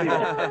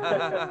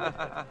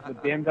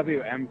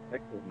BMW M6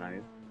 is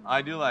nice.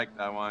 I do like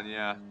that one,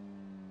 yeah.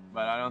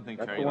 But I don't think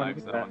That's Cherry the one.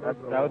 likes that one.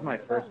 That was my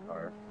first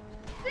car.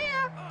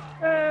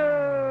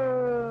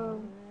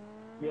 Boom.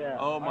 Yeah.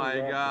 Oh my I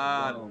love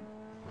god. this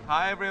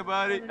Hi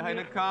everybody, hi in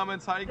the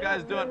comments, how you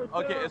guys doing?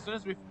 Okay, as soon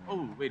as we...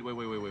 Oh, wait, what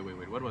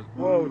was...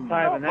 Whoa,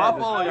 Tyven,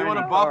 Buffalo, you want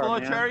a shiny buffalo, car,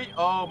 man. Cherry?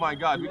 Oh my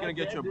god, we're gonna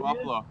get you a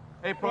buffalo.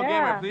 Hey, Pro Yeah,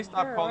 Gamer, please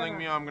stop sure, calling why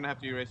me or I'm gonna have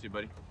to erase you,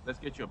 buddy. Let's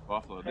get you a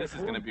buffalo. This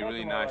is gonna be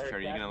really nice,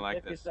 Cherry. You're gonna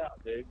like this.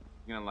 out, dude.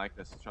 You're gonna like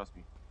this, trust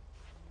me.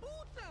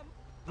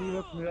 He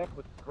hooked me up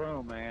with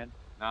Chrome, man.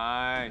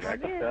 Nice. I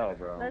can tell,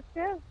 bro. Let's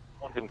go.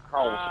 Want them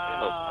Carl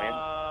windows, man.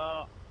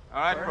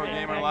 Alright, Pro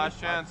Gamer, last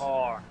chance.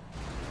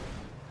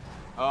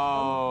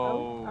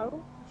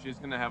 Oh, She's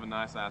gonna have a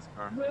nice ass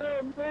car.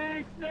 No,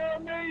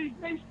 me!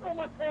 They stole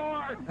my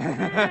car!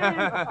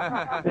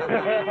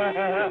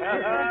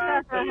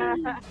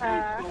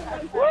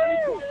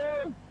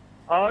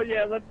 Oh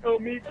yeah, let's go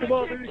meet. Come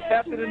on, there's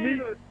Captain and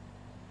meet.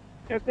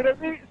 Captain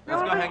and meet.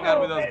 Let's go hang out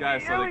with those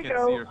guys so they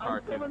can see your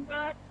car too.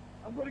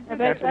 I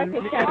bet that's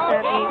a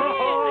Captain.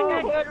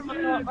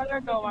 I'm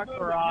gonna go my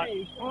garage.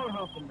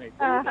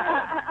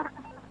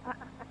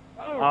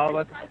 Oh,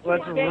 let's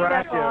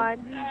wreck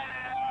him.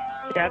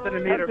 Captain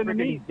and meet are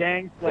freaking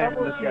gang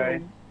slamming this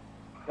guy.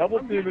 Double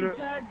teaming it.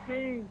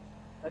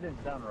 That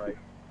didn't sound right.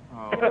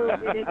 Oh.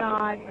 It is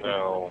on.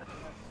 No.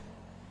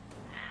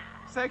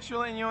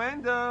 Sexual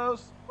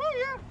innuendos.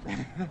 Oh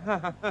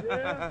yeah.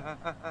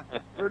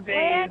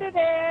 Landed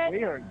it.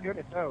 We are good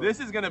at those. This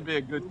is gonna be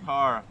a good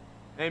car.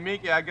 Hey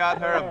Mickey, I got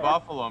her a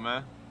Buffalo,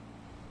 man.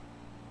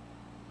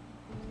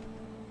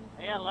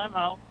 Yeah,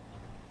 limo.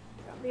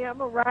 Yeah, I'm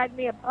gonna ride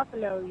me a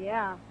Buffalo,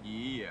 yeah.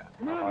 Yeah.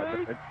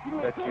 I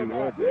bet you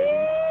would, baby.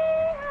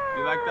 Yeah.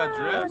 You like that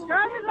drift?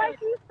 Drive it like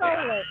you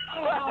stole it.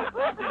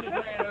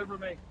 Ran over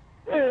me.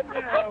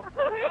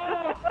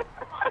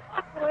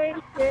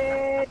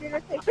 Wasted. You're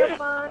gonna take your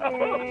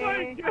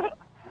money.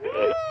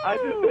 I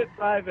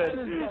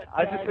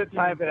just hit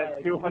time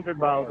at 200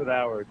 miles an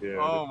hour, dude.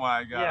 Oh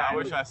my god, Yeah, I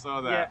wish I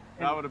saw that. yeah,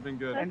 That would have been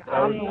good. And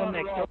I'm the one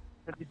that killed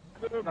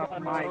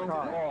my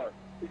car.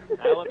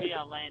 That would be,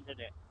 I landed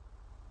it.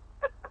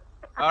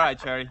 Alright,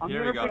 Cherry, I'm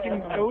here we gonna go.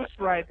 freaking ghost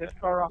ride this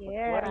car off.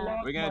 Yeah.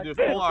 We're gonna do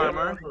full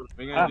armor.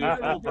 We're gonna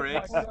do full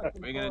brakes.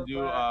 We're gonna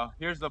do,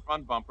 here's the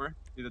front bumper.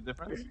 See the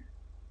difference?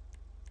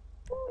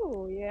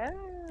 Ooh, yeah.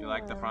 You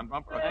like the front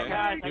bumper? Hey, Okay.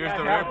 guys, I Here's got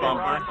the rear Captain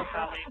bumper.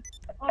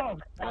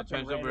 Ron. We'll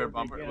change the rear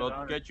bumper.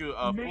 We'll get you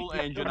a full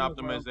engine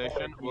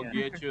optimization. We'll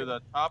get you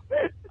the top.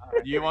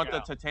 Do you want the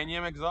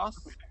titanium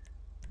exhaust?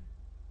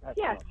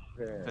 Yes.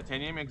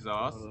 Titanium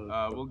exhaust.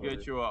 We'll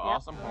get you an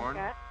awesome horn.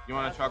 Okay. You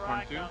want a truck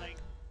horn too?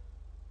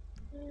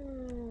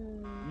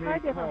 Try a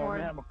different Come on,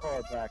 horn. have my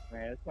car back,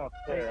 man. It's not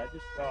fair. I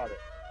just got it.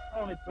 I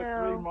only put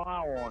No. 3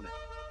 miles on it.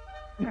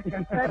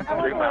 But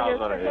I 3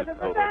 miles on it.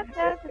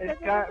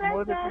 It's got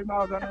more than 3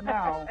 miles on it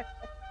now.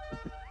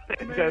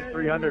 It says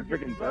 300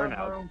 freaking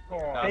burnout.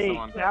 That's Hey, the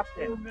one.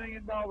 Captain. $2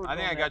 million I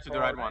think I got you the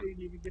right one.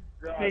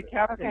 Hey,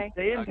 Captain, Okay.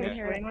 stay in Okay. this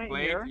lane right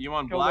Plate, here. you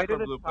want Go black way or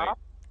to the blue plate? top.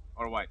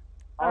 Or white?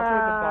 I'll go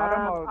to the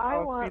bottom. I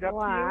I'll want speed up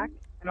black. to you,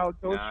 and I'll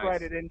ghost Nice.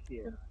 ride it into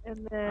you.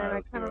 And then Alright, I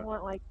let's kind do of it.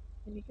 want like,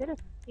 can you get a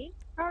pink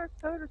power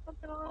code or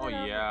something on Oh it? I'm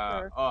not yeah.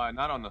 sure. Oh,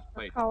 not on the Or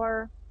plate.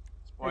 color.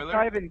 Spoiler.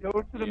 Ivan, go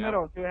to the Yeah.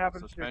 middle. See what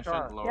happens to Suspension,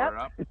 your car. lower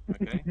up.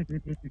 Okay.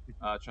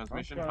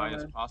 Transmission, I'm high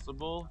as trying.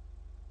 possible.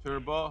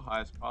 Turbo,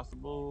 high as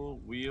possible.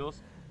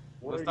 Wheels.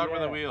 Where Let's start you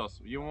with the at?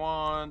 wheels. You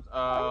want Work 'em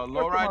up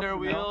lowrider now.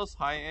 wheels,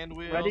 high-end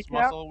wheels, Ready, Cap?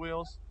 muscle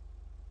wheels,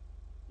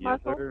 Yes,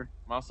 Muscle? sir.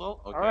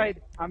 muscle. Okay. All right,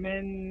 I'm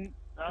in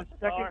the That's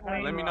second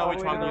lane. Let me know all which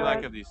the way one to you the like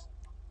right. of these.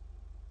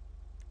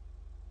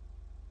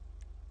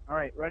 All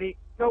right, ready?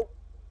 Go.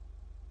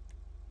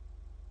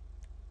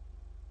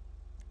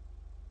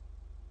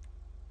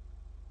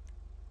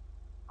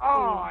 Oh,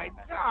 I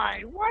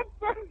died. What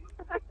the?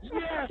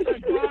 Yes, I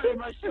got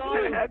him. I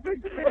shot him. Epic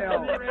He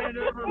fail. ran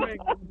over me.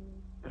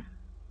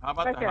 How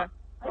about Right the there.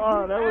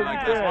 Oh, that was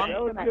like good. this one?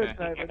 That was Okay. good,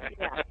 Simon.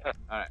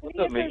 Alright. Can What's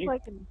you up, get this Mickey?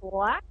 like in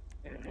black?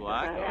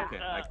 Black? Yeah. Okay,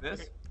 like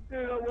this.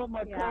 Dude, I want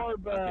my Yeah. car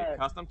Okay, back.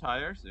 custom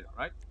tires, yeah,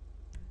 right?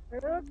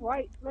 Look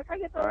white. Look, I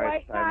get the All right,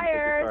 white Simon, take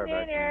your car tires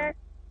back in here.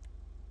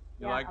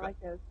 You Yeah, like I that? like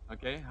those.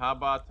 Okay, how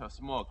about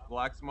smoke?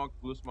 Black smoke,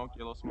 blue smoke,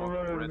 yellow smoke,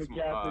 No, red no, smoke,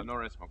 Captain. no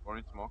red smoke,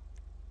 orange smoke.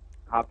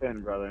 Hop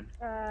in, brother.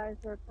 Is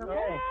there purple?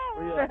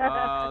 Oh,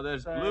 yeah.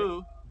 There's Okay.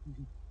 blue.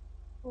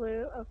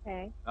 Blue,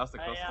 okay. That's the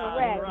Hey, custom. So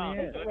red. Ron,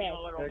 Take give the me red. a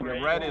little Okay, The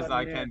break. red is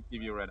I Yeah. can't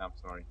give you red. I'm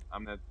sorry.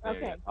 I'm not there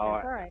Okay, yet. that's Oh,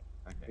 all right.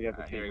 Okay. We have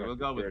to Alright, here change our we'll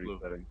go with security blue.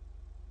 setting.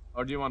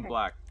 Or do you want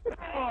black?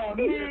 Oh,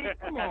 man.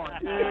 Come on,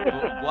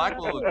 dude. Black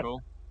will look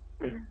cool.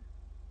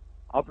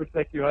 I'll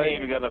protect you, I ain't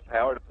even Ivan. got enough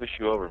power to push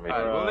you over, man.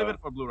 Alright, we'll leave it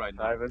for blue right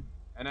now. Ivan.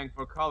 And then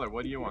for color,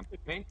 what do you want?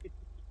 Pink?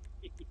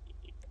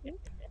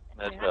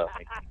 That's Yeah.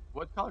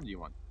 What color do you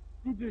want?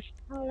 You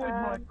destroyed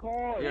my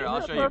car. Here,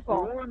 I'll You show you.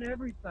 purple. And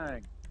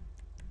everything.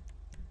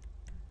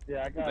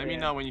 Yeah, I got Let me in.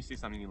 know when you see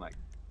something you like.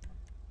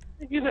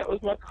 Yeah, that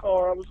was my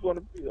car I was going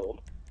to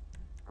build.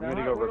 I'm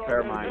gonna go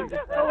repair mine.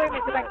 Oh, wait a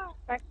minute. Go back.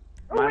 Back.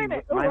 Oh, wait a Mine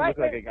minute. Oh, looks right like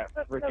there. it got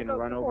No, freaking no,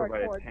 run over forward, by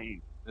a forward.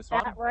 tank. This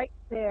one? That right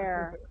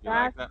there. You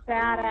like That's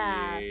that?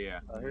 badass. Yeah.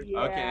 here's- Yeah.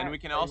 Okay, and we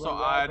can also run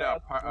right add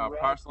up, run right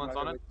parcellants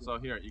up, on right it. up. So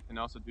here, you can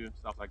also do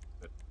stuff like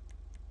this.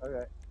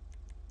 Okay.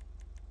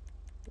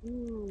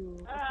 Ooh,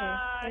 okay.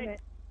 Hi. Wait a minute.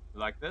 You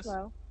like this?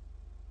 Slow.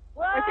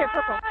 Right there,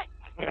 purple.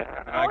 You like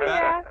Oh,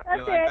 that? yeah. That's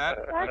You like it. that?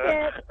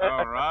 That's it.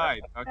 All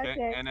right. Okay. That's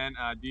it. And then,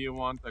 do you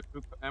want the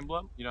crew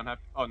emblem? You don't have.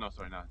 Oh no,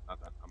 sorry, no, not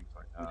that. I'm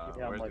sorry. Yeah,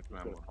 how Where's the much crew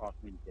it's emblem? gonna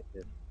cost me to get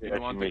this? Do Got you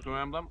you, want the Mickey. crew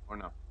emblem or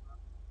no?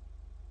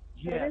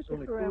 Yeah, is it's the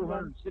only crew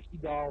emblem? Can you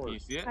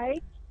 $460. see it?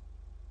 H?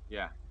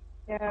 Yeah.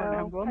 No.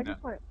 emblem? I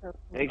just want it purple.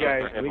 Hey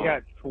guys, we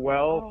got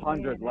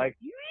 1,200 Oh, man. likes.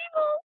 You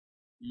evil.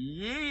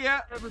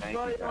 Yeah. Everybody,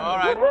 All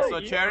right. So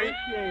yeah, Cherry,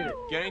 appreciate it.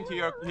 get into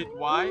your hit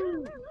Y,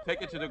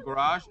 take it to the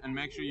garage, and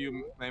make sure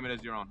you claim it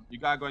as your own. You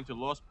gotta go into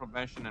loss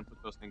prevention and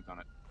put those things on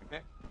it.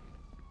 Okay.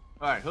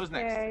 All right. Who's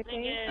next? Okay,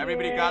 thank you.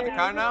 Everybody got the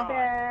car now?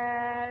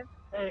 Dad.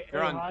 Hey,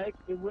 You're on. Hike,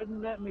 it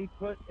wouldn't let me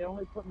put, it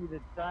only put me the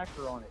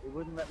tracker on it. It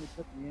wouldn't let me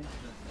put the insurance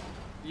on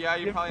Yeah,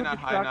 you're probably not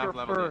high enough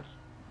level. first.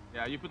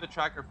 Yeah, you put the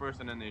tracker first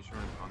and then the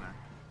insurance on there.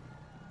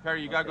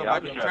 Terry, you gotta go Yeah,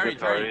 back. I'll just Terry, drive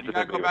the car you into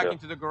gotta the go back video.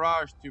 into the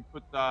garage to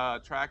put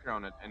the tracker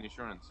on it and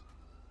insurance.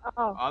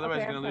 Oh, Otherwise,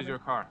 okay, you're gonna lose your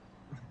car.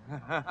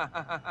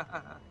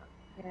 Yeah,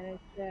 no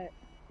shit.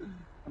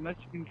 Unless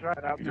you can try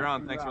it out.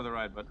 Jerron, thanks for the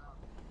ride, bud.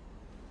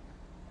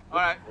 All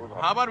right,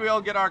 how about we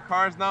all get our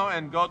cars now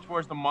and go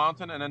towards the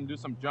mountain and then do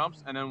some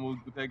jumps and then we'll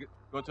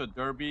go to a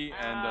derby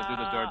and do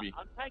the derby.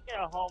 I'm taking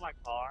home my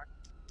car.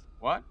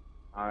 What?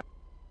 I'm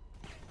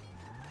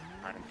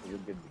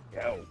good to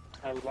go.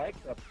 I like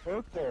the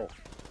purple.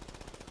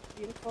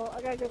 Beautiful.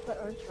 I gotta go put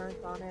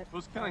insurance on it.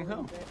 Who's killing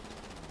who?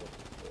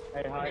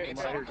 Hey, Hike, I'm right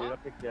here, dude. I'll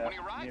pick you up.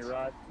 Give me a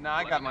ride. Nah,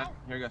 I got mine.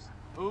 Here goes.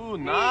 Ooh,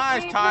 Hey,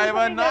 nice, hey, Tyva.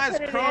 somebody go Nice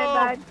put it in, chrome.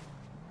 bud.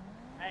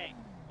 Hey,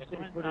 this Should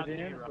one's put not it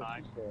me, in, that's what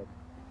right? she said.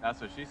 That's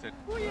what she said.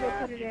 Go put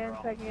it in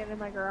so I can get it in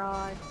my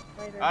garage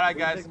later. All right, We're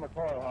guys. taking my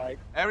car, Hike.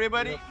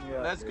 Everybody, Lift me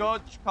up, let's dude. go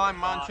climb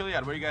Mount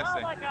Chiliad. What do you guys Oh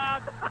say? my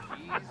God!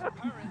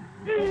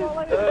 I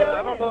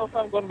don't know if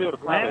I'm going to be able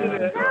to climb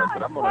Landed it, it.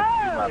 but I'm going to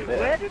do my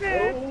best. Landed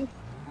it.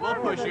 We'll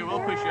push you. We'll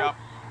push you up.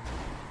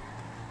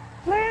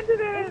 Landed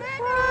it.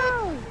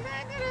 Whoa.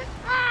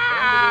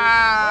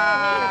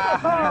 Ah!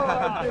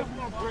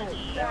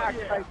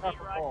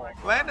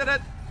 Landed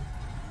it.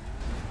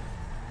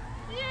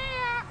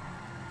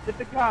 Hit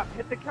the cop.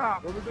 Hit the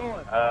cop. Where we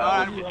going? All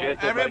right, we'll get you,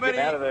 Jess. everybody,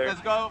 Get out of there. let's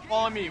go.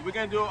 Follow me. We're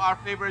gonna do our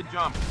favorite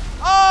jump.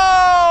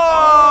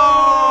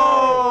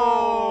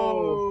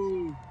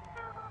 Oh!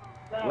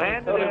 I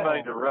Landed told it.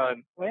 everybody to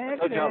run. I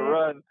told y'all to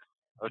run.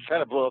 I was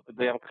trying to blow up the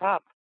damn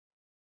cop.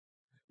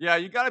 Yeah,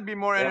 you gotta be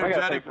more Yeah, I gotta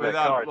energetic pay for that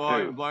without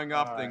car, too. blowing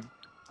up things.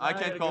 I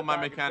can't call my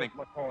mechanic.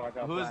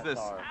 Who is this?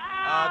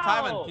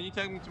 Tyman, can you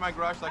take me to my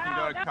garage so I can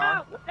go to a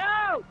car?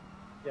 No!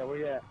 Yeah, where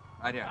you at?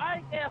 Right here.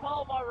 I can't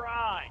hold my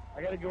ride.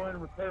 I gotta go in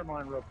and repair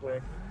mine real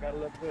quick. Gotta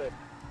look good.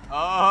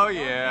 Oh Be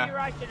yeah.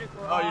 right to the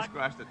Oh, you garage.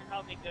 scratched it.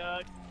 Help me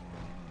good.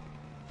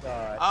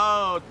 Alright.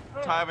 Oh,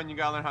 Tyman, you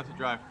gotta learn how to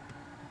drive.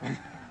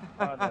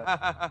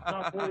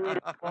 Not 48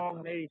 strong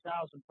and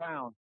 80,000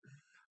 pounds.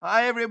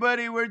 Hi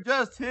everybody, we're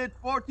just hit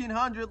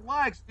 1,400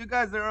 likes. You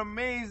guys are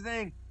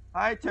amazing.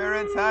 Hi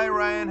Terrence, hi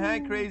Ryan, hi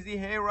Crazy,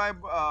 hey Ry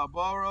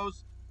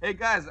Boros. Hey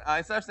guys,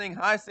 instead of saying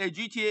hi, say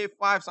GTA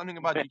 5, something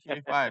about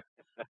GTA 5.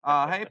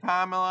 Hey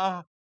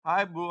Pamela,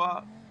 hi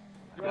Bua,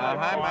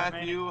 hi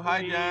Matthew,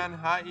 hi Dan,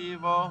 hi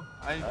Evo,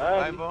 hi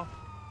Ivo.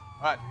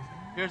 Alright,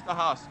 here's the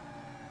house.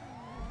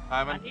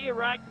 I Ivan. need a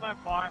ride to my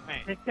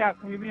apartment. Hey, Cap,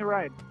 come give me a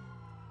ride.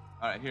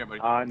 Alright, here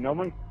buddy. No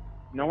one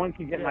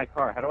can get in my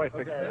car. How do I fix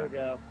Okay, there we that?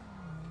 go.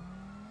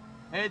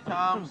 Hey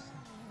Toms,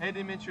 hey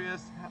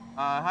Demetrius,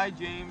 hi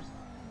James,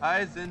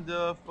 hi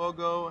Zinda,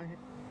 Fogo,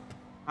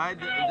 hi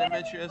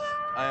Demetrius,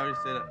 I already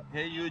said it.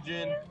 Hey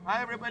Eugene,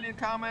 hi everybody in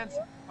the comments,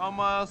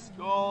 Thomas,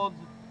 Gold,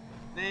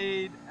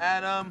 Nade,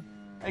 Adam.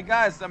 Hey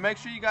guys, make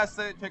sure you guys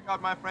check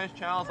out my friends'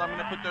 channels. I'm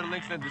gonna put their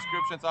links in the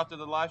descriptions after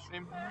the live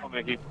stream. Oh,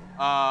 Mickey.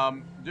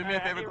 Do me a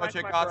favor, go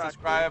check out,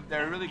 subscribe.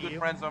 They're really good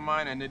friends of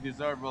mine, and they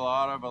deserve a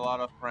lot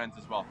of friends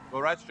as well.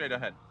 Go right straight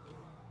ahead.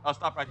 Oh,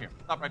 stop right here.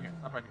 Stop right here.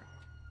 Stop right here.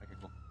 Okay,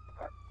 cool.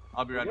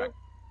 I'll be right back.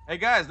 Hey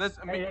guys, let's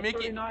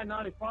Mickey.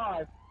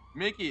 $39.95.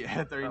 Mickey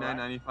at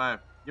 $39.95.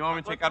 You want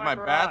me to take out my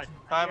bat,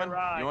 Simon?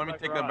 You want me to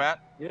take the bat?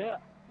 Yeah.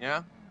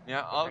 Yeah.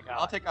 Yeah.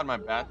 I'll take out my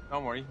bat.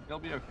 Don't worry, it'll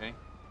be okay.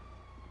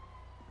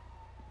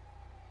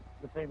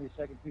 You'll pay me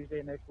second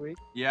Tuesday next week.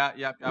 Yeah.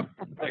 Yep. I got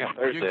You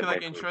Thursday collect next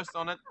week. interest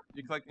on it.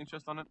 You collect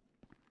interest on it.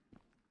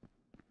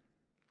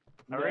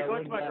 Are we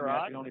going to my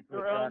garage? I can only put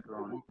a tracker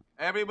on it.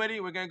 Everybody,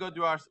 we're gonna go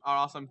do our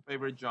awesome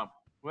favorite jump.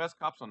 Who has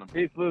cops on them?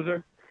 Peace,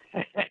 loser.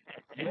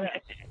 Yeah.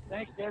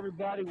 Thanks to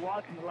everybody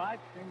watching the live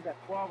stream. We got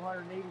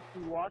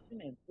 1,282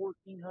 watching and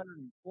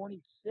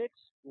 1,426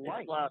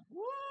 likes.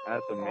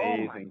 That's Oh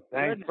amazing. my Thanks,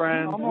 goodness.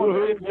 friends.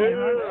 Almost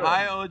 1,500.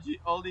 Hi,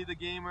 Oldie the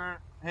gamer.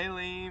 Hey,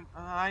 Liam.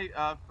 Hi,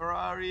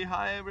 Ferrari.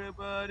 Hi,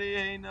 everybody.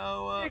 Hey,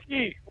 Noah.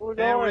 Mickey, we're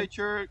Hey, going.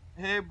 Richard.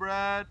 Hey,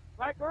 Brad.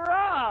 My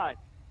garage.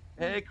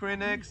 Hey,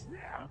 Krinix.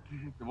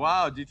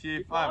 Wow,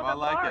 GTA 5. I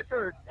like it.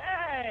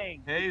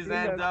 Dang. Hey,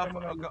 Zanda.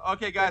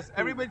 Okay, guys.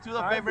 Everybody do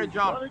the favorite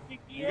jump.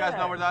 You guys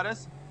know where that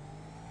is?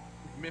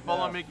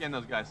 Follow Mickey and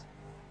those guys.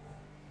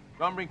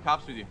 Don't bring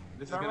cops with you.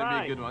 This is going to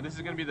be a good one. This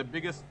is going to be the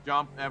biggest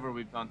jump ever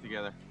we've done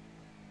together.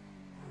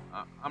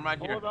 I'm right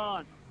here. Hold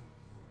on.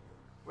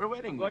 We're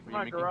waiting Look for at you,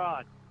 my Mickey.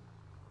 garage.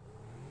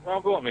 Where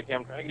I'm going, Mickey.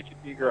 I'm trying to get you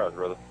to your garage,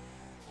 brother.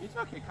 It's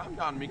okay. Calm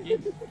down, Mickey.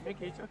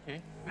 Mickey, it's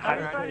okay. It's I've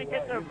been alright. trying to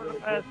get there for the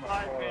past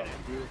 5 minutes.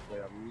 I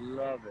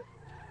love it.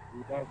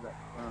 Love that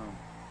sound.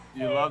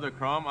 You love the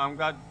Chrome? I'm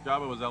glad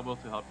Jabba was able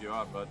to help you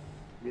out, but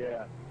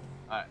Yeah.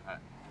 alright.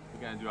 We're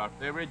gonna do our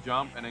favorite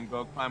jump and then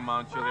go climb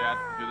Mount Chiliad,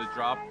 do the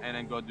drop, and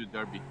then go do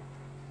derby.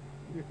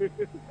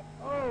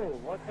 Oh,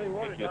 well, I'll tell you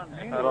what, it doesn't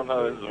I don't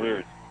know, this is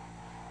weird.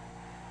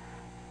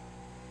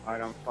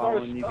 Alright, I'm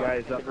following you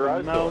guys up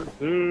the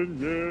mountain,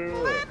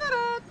 yeah.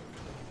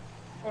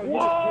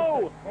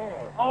 Whoa!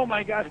 Oh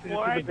my gosh, this is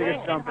the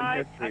biggest jump in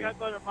I history. gotta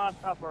go to the mod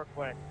shop real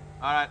quick.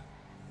 Alright.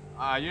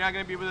 You're not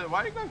gonna be with it.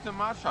 Why are you going to the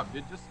mod shop,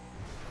 dude? Just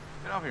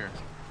get over here.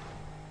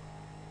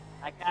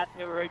 I got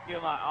to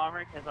redo my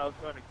armor because I was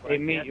going to Hey,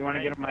 Meat, you want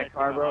to get in my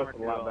car, bro? It's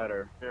a lot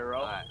better.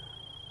 Alright.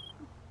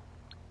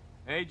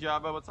 Hey,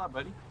 Jabba, what's up,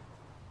 buddy?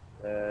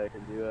 I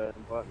can do a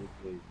button,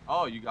 please.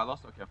 Oh, you got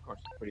lost? Okay, of course.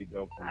 Pretty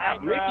dope. Hi,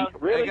 bro.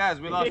 Hey, guys,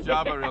 we lost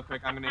Jabba real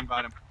quick. I'm gonna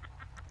invite him.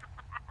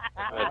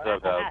 Messed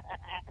up, dog.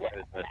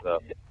 It's messed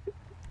up.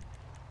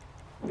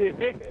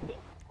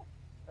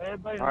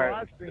 Everybody in the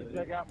live stream,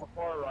 check out my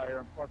car right here.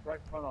 I'm parked right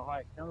in front of the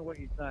hike. Tell me what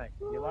you think.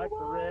 You like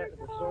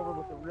the silver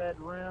with the red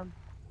rim?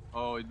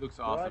 Oh, it looks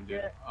awesome,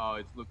 dude. Oh,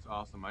 it looks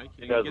awesome. Are you It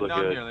kidding? does Get look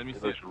down good. here. Let me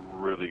It see. looks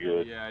really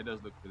good. Yeah, it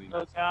does look really So,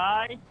 nice.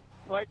 guys,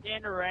 towards the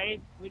end of the race,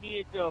 we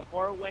need to do a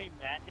 4-way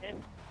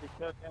madness to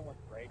show them what's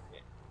racing.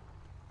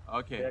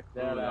 Okay. Check Ooh,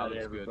 that out, looks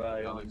good.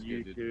 everybody, That on looks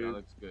good, dude. That YouTube.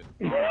 looks good.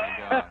 Oh my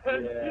god.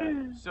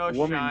 Yeah. So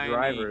Woman shiny.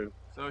 drivers.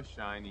 So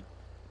shiny.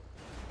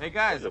 Hey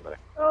guys,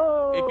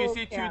 Oh, if you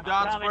see two yeah.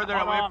 dots Hold on, further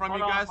hold away on, from you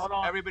hold on, guys, hold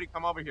on. everybody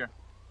come over here.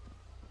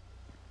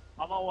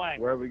 On my way.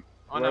 Where are we,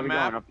 On where are the we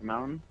map. going? Up the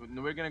mountain?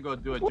 We're gonna go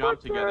do a jump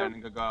together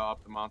and go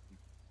up the mountain.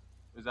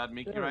 Is that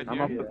Mickey right I'm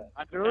here?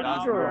 up the, Under That's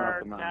up number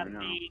the mountain right now.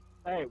 70.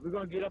 Hey, we're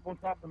going to get up on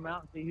top of the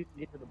mountain so you can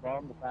get to the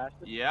bottom the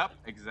fastest. Yep,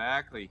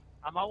 exactly.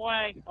 On my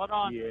way. Hold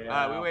on.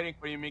 Yeah. We're waiting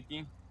for you,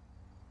 Mickey.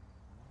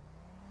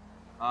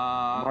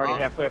 I'm already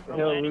halfway up the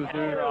hill, Hey, loser.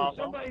 hey,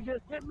 Somebody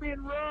just hit me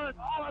and run.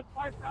 Oh,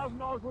 that's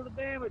 $5,000 worth of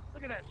damage.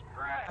 Look at that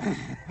scratch.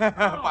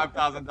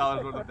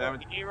 $5,000 worth of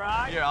damage. Can you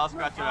ride? Here, I'll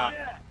scratch it out.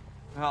 Yeah.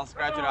 I'll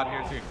scratch it out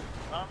here too.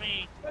 Follow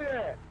me. Look at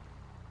that.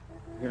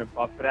 I'm gonna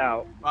buff it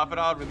out. Pop it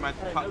out with my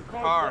Hey, no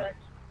car.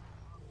 contact.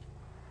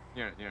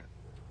 Here, here.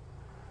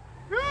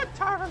 Good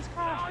Tyrant's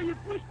car. Oh, you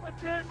pushed my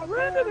tent. I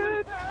rented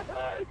it.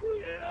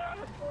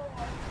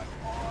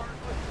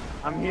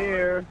 I'm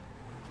here.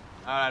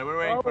 Alright, we're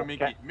waiting for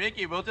Mickey. Okay.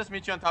 Mickey, we'll just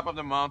meet you on top of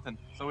the mountain,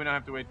 so we don't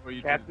have to wait for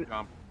you to Captain-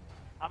 jump.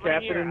 I'm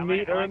Captain here. and I'm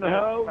Meat are in the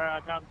house.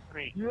 Down the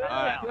street.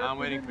 Alright, I'm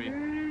waiting for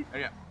you.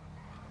 There you go.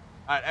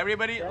 Alright,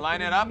 everybody,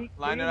 line it up.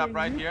 Line it up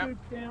right here.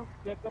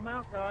 Check them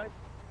out, guys.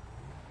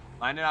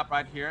 Line it up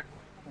right here.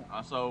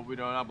 So we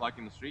don't have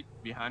blocking the street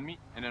behind me,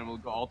 and then we'll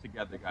go all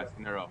together, guys,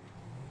 in a row.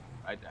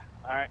 Right there.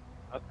 Alright.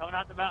 I'm coming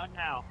out the mountain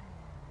now.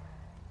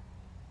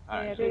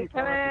 Alright. Baby,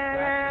 come on.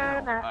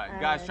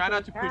 Alright, guys, try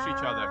not to push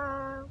each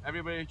other.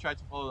 Everybody try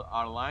to follow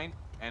our line,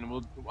 and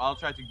I'll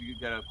try to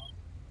get a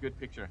good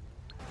picture.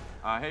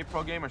 Hey,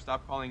 Pro Gamer,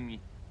 stop calling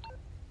me.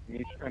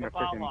 He's trying to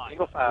Foul freaking line.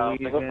 Single foul,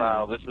 squeeze single in.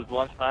 foul. This is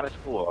lunchtime at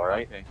school,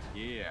 alright? Okay,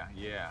 yeah,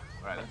 yeah.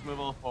 Alright, let's move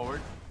a little forward.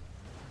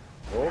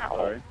 Oh,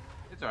 sorry.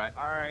 It's alright.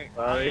 Alright.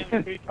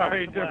 Sorry.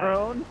 Sorry,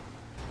 Jerome.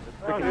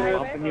 Freaking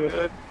bumping you with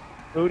it.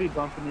 Booty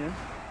bumping you.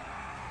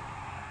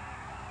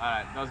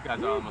 Alright, those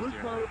guys are almost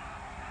here.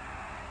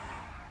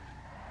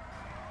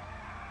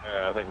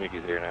 I think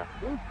Mickey's here now.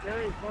 Luke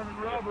Terry's running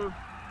rubber.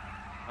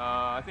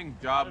 I think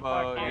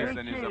Jabba is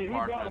in his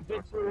apartment.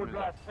 Or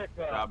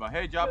Jabba.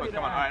 Hey, Jabba,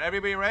 come on. Alright,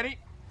 everybody ready?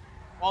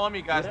 Follow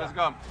me, guys. Let's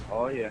go.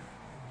 Oh, yeah.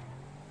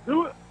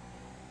 Do it.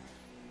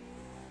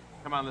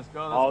 Come on, let's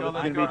go. Oh, Let's go. this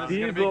is Let's go. gonna This be is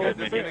gonna be good. diesel.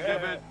 This is gonna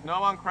be good. No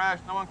one crash.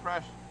 No one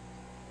crash.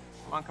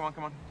 Come on, come on,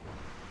 come on.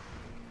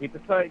 Keep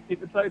it tight.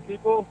 Keep it tight,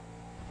 people.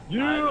 I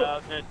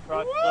love this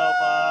truck so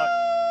much.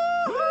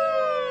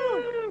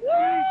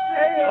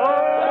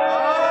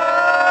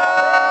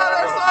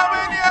 There's so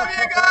many of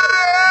you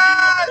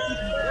guys!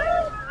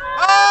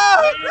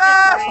 Oh,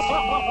 crash!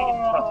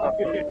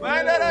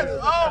 Landed it!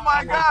 Oh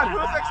my God!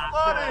 Who's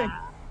exploding?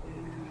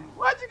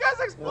 Why'd you guys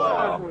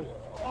explode?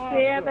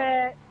 Damn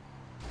it.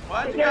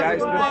 Why'd you guys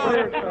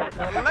explode?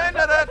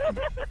 Landed it!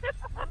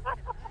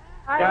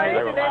 I Guys,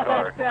 landed it,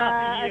 but,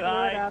 I blew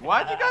it up.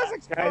 Why'd you guys Guys,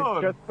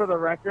 explode? just for the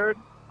record,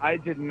 I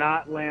did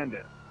not land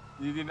it.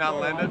 You did not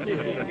land it?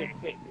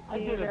 I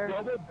did a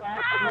double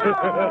back.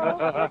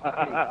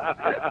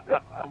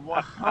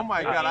 Oh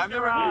my God! I've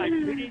never.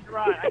 You need to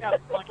ride. I got a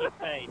funky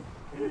face.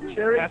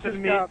 Cherry Captain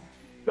just Meat. got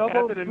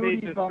double Captain and Meat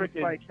booty just bumped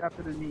freaking- by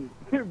Captain and Meat.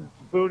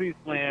 Booty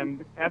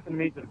slammed. Captain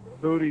Meat just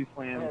booty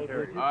slammed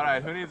Cherry. All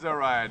right, who needs a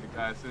ride,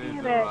 guys? Who needs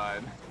a Damn it.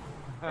 ride?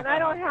 And I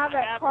don't have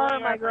that car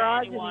in my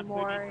garage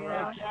anymore, you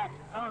know.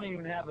 I don't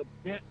even have a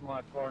dent in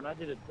my car, and I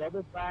did a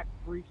double back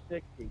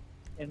 360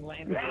 and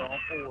landed on all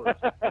fours.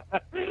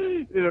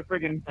 Did a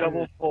freaking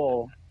double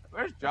full.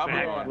 Where's Jabba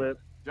going? Backflip,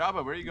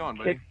 Jabba, where are you going,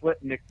 buddy? kick flip,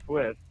 Nick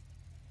twist.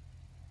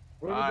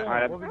 Where we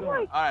Alright. going? Where we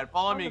going? All right,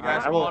 follow me,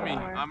 guys. I will- Follow me.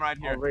 I'm right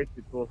I'll here. race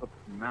you fools up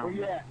the Where mountain.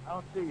 you at? I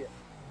don't see you.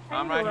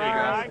 I'm right here,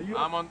 guys. Are you-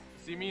 I'm on.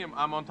 See me?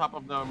 I'm on top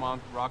of the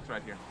mount rocks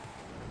right here.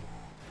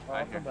 Oh, Right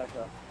I'll come back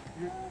up.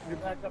 You're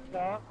back up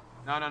top?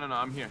 No, no, no, no.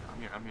 I'm here. I'm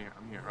here. I'm here.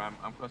 I'm here.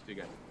 I'm close to you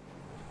guys.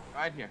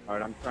 Right here.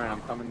 Alright, I'm trying. I'm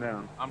coming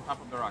down. I'm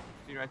top of the rock.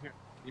 See right here?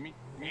 See me?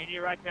 You need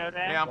to right there,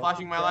 Hey, then. I'm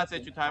flashing my lights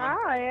at you, Timon.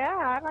 Oh,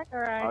 yeah, I like the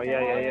ride. Oh,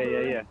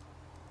 yeah.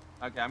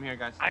 Okay, I'm here,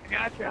 guys. I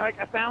got you, Hike.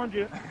 I found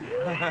you.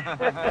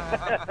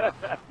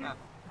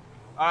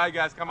 All right,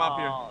 guys, come up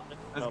here. Oh,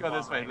 Let's go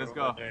this way. Let's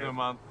go to the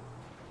mount.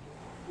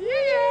 Oh,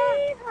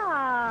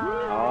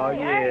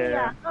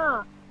 yeah.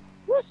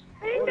 Whoosh,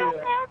 ain't no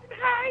mountain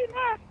high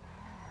enough.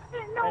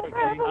 Ain't no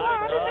mountain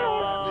wide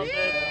enough.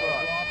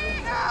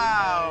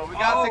 Wow, we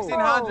got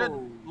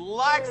 1,600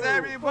 likes,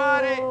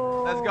 everybody.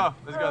 Let's go.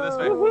 Let's go this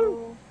way.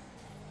 Woohoo.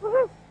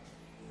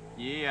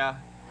 Yeah.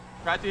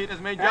 Try to hit as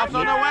many jumps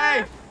on the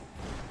way.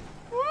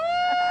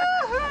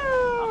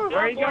 Woo-hoo! Where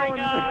are you going?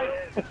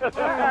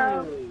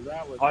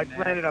 I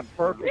landed a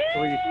perfect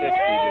 360,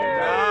 dude.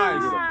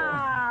 Nice.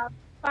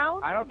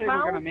 Bounce, I don't think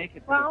we're going to make it to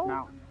this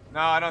mountain. No,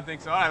 I don't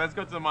think so. All right, let's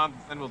go to the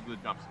mountains, then we'll do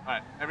the jumps. All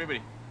right,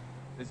 everybody.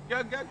 Let's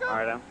go, go, go. All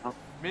right, I'm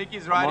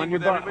Mickey's on riding your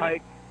with butt, everybody.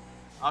 Hike.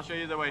 I'll show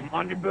you the way. I'm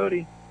on your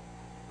booty.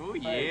 Oh,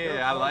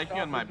 yeah. I like you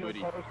on my booty.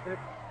 You know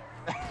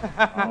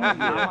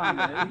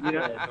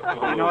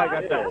I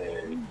got that.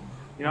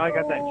 You know I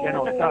got that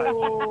gentle touch.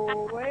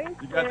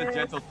 You got the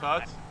gentle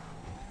touch?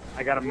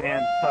 I got a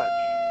man's touch.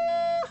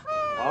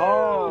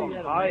 Oh,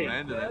 Hike.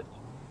 Landed it.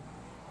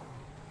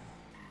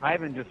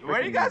 Ivan just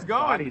Where are you guys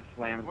going? body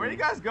slammed Where are me. you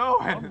guys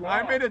going?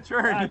 I made a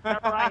turn.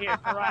 Right here.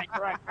 Right.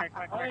 Correct. I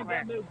ain't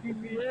got no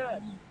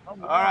GPS. All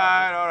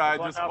right.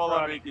 One Just up, follow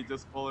Roddy. Mickey.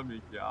 Just follow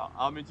Mickey.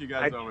 I'll meet you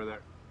guys over there.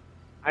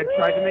 I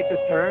tried to make this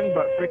turn,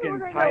 but freaking We're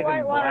gonna go Titan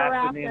whitewater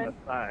blasted me in the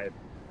rafting. side.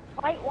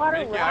 Whitewater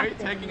Mickey, are you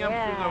rafting, taking him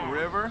to the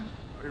river?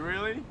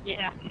 Really?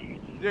 Yeah.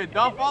 Dude,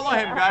 don't follow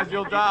him, guys.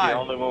 You'll die. The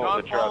only one Don't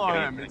with a truck, follow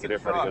and him. he's It's a taking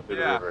everybody truck. through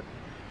the Yeah. river.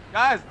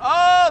 Guys,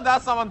 oh,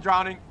 that's someone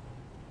drowning.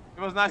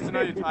 It was nice to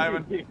know you,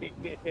 Ivan.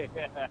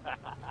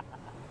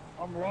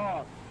 I'm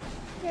lost.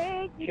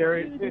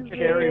 Cherry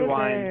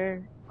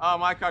wine. Oh,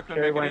 my car couldn't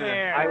Cherry make it wine.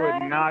 either. I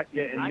would not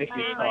get in I Mickey's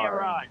can't car.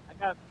 ride. I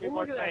got two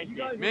more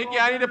spaces. Mickey,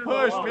 I need to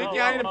push. Mickey,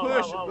 I need to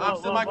push. I'm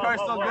still, my car's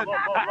still good.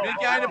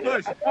 Mickey, I need to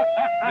push.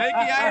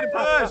 Mickey, I need to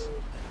push.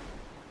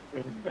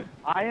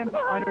 I am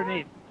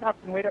underneath.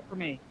 Captain, wait up for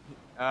me.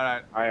 All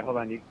right. All right, hold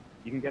on. You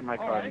can get in my Oh,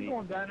 car. I ain't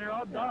going down there.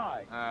 I'll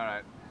die. All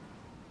right.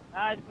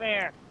 That's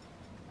fair.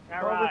 All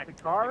Oh, right. with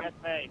the car? I got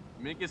space.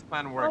 Mickey's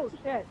plan Oh, worked.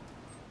 shit.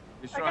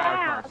 Destroy I got our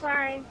out. cars.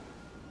 Sorry.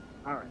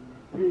 All right.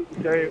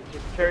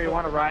 Cherry, you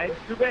want to ride?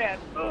 Too bad.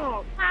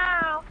 Ow,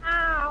 ow,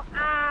 ow,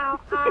 ow.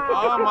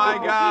 Oh my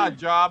God,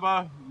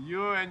 Jabba,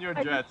 you and your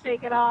I jets. just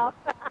take it off.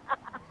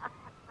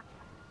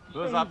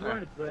 Who's up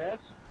there?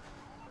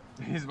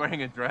 He's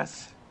wearing a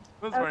dress.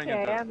 Who's wearing a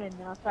Okay, dress? I'm in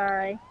now.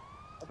 Sorry.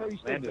 I thought you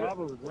said Landed it.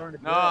 Java was learning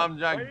to No, drive. I'm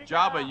like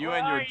Jabba, you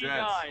and your Where are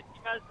jets.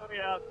 You guys put me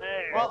out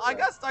there. Well, I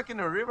got stuck in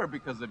the river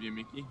because of you,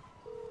 Mickey.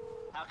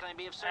 How can I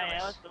be of Hey,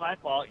 service? that's my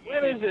fault.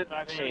 What is it?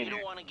 So you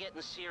don't want to get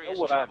in serious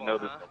What I've trouble,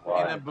 noticed huh?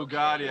 a In lot a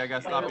Bugatti, I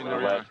got stuck in the over the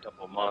river. last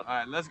couple of months. All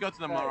right, let's go to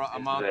the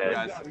mountain, that-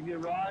 guys. You get a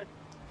ride?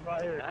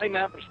 Right here.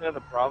 99% of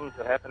the problems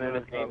that happen in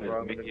this game is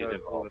Mickey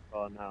involved.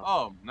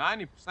 Oh,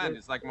 90%.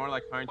 It's like more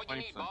like What you 120%.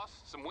 need, boss?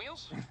 Some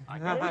wheels? I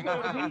like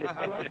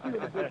you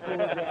with a good full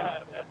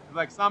guy. It's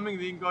like something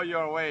didn't go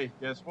your way.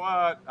 Guess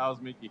what? That was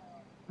Mickey.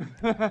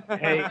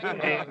 Hey,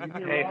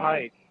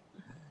 Hike.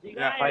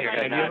 Yeah, Hike,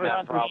 have you ever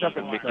That pushed up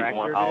problem, a Mickey tractor,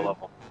 won dude? all of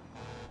them.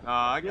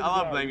 I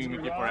love blaming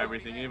Mickey for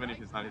everything, even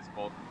if it's not his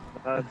fault.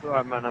 That's what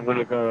I meant. I'm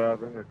gonna go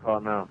bring a call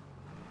now.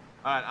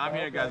 All right, I'm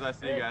here, guys. I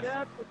see you Hey, guys.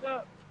 Jeff, what's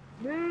up?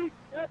 Me?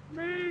 That's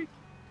me.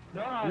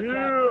 No,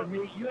 Yeah. that's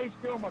me. You ain't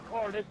stealing my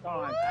car this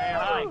time. Hey,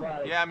 hi.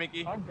 Right. Yeah,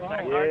 Mickey. I'm My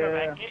gone. car Yeah. to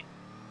make it.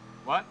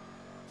 What?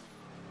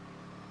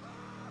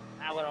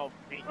 That little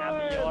beat Oh,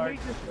 up me yours.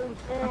 just stole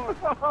the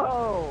car.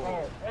 Oh.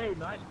 Oh, hey,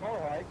 nice car,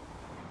 Hike.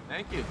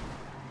 Thank you.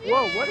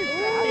 Whoa, what is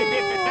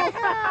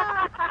that?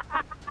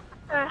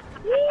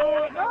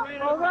 Well,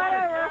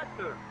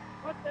 whatever.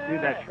 What the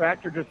Dude, that heck?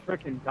 tractor just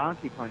freaking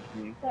donkey punched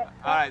me. All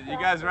right, you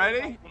guys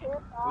ready?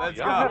 Let's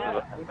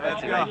go.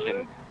 Let's go.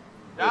 Mission.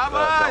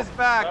 Jabba is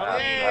back. Oh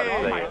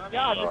Yay! my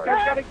God, this Sorry.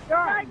 guy's got a I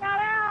gun. got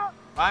out.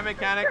 Bye,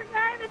 mechanic. The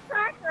guy in the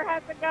tractor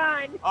has a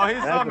gun. Oh, he's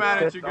so That's a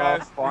mad at you pissed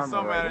guys. off He's farmer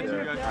so mad right at you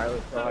there. guys. All right,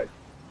 let's go. All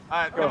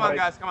right, Go, come on, Mike.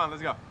 guys. Come on,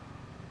 let's go.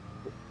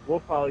 We'll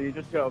follow you.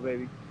 Just go,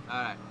 baby.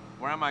 All right,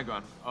 where am I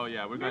going? Oh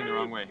yeah, we're going the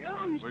wrong way.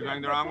 We're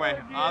going the wrong way.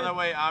 Other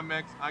way, I'm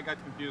mixed. I got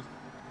confused.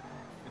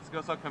 It's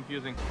still so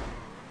confusing.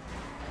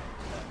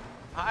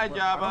 Hi, I don't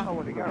know Jabba.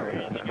 what he got. I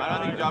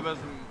don't think Jabba is.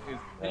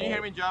 Can you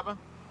hear me, Jabba?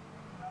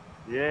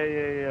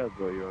 Yeah,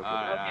 bro. You're All okay. right, all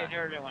Okay, right.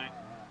 there it went. All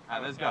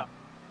right, let's go.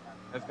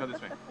 Let's go this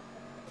way.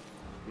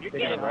 You Taking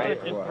can't it right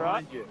push this or what?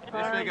 truck. This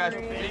way, guys.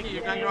 Mickey,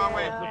 you're going the wrong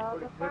way. I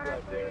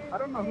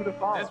don't know who to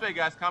follow. This way,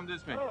 guys. Come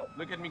this way.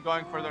 Look at me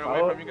going further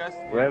away from you guys.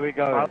 Where we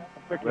going?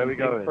 Freaking Where we big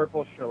going?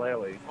 Purple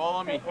shillelagh.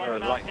 Follow me. What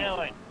am I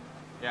doing?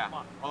 Yeah,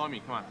 follow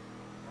me. Come on.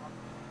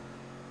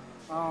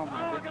 Oh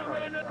my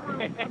God.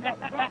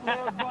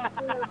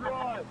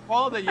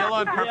 Follow the yellow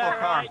and purple Yeah,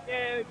 car. right,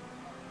 dude.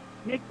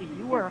 Nikki,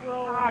 you were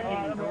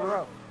hogging the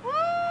road.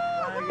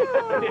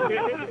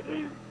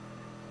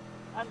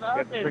 I love Got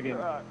the this friggin'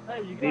 truck.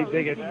 Hey, you The gotta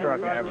biggest leave truck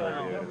me right ever,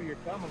 now. dude. Know where you're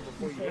coming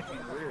before you hit me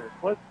in the rear.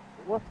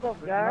 What's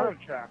up, guys?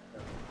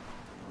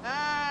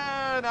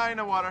 And now in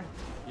the water.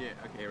 Yeah,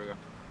 okay, here we go.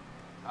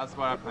 That's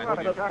what I plan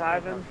What's to up, do.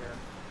 Ivan?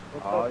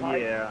 Oh,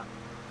 yeah.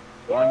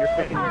 On your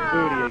picking your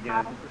booty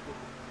again.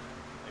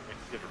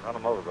 You can run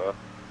them over, bro.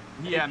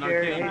 Yeah, no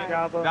Jerry, kidding. hey,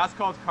 Jabba. That's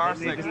called car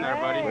sex there,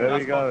 buddy. Where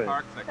That's we called going?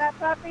 car sex. That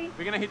puppy?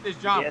 We're gonna hit this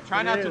jump. Yes,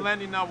 Try it not to is.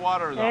 land in that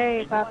water though.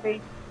 Hey,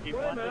 puppy. He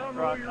wants to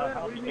truck.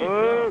 Help me.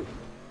 Woo!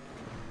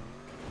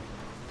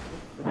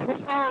 No, no,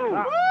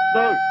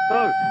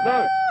 no,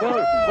 no.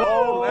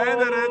 Oh,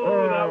 landed it.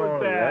 Oh, that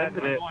was bad.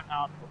 Landed it. Going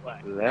out the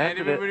way.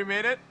 Landed it. Anybody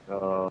made it?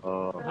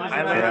 Oh. Who's I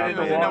in landed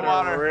the in the water?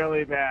 water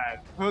really bad.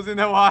 Who's in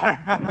the water?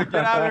 Get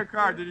out of your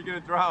car, dude. You're gonna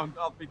drown.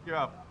 I'll pick you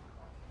up.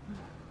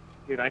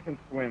 Dude, I can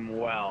swim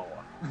well.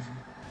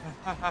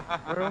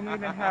 We only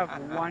even have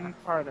one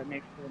car that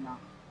makes it enough.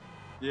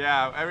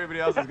 Yeah, everybody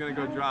else is gonna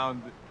go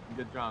drown.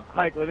 Get drowned.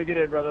 Hike, let me get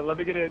in, brother. Let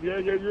me get in. Yeah.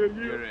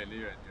 You're in.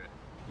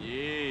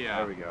 Yeah.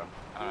 There we go.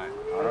 Alright.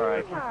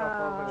 Alright.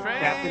 Train!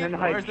 Captain and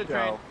Hike Where's the show.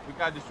 train? We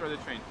gotta destroy the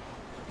train.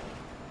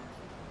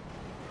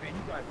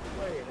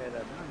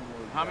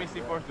 How many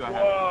C4s do I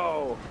have?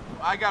 Whoa!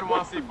 I got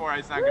one C4.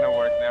 It's not gonna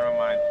work. Never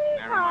mind.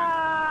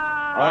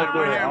 I'll do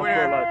we're it. here, I'll we're do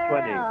here. like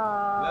 20.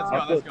 Let's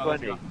I'll go, let's put go,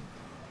 let's 20.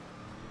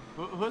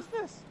 go. Who's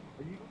this?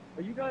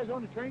 Are you guys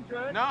on the train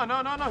track? No.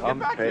 Get I'm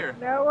back okay. here.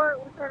 No, we're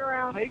turn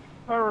around. Hike's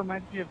car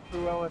reminds me of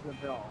Cruella de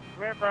Vil. Come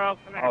here, bro.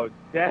 Come here. Oh,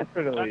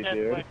 definitely, Run this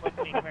dude. way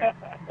quickly. Come here.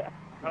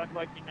 Run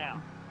quickly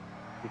now.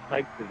 Just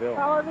Hike the Ville.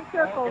 Follow the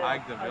circle.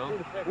 Hike the bill.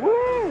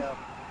 Woo! Yeah.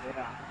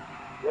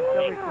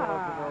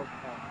 Yeah.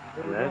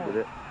 Landed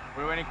it.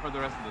 We're waiting for the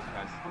rest of those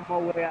guys. I'm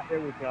on my way out. There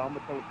we go. I'm a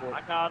teleport.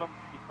 I got him.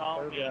 He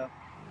followed me.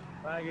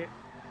 Bag it.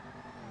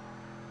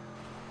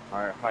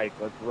 Alright, Hike,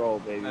 let's roll,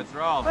 baby. Let's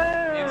roll. In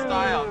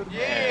style.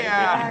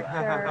 Yeah!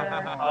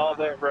 Actor. All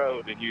that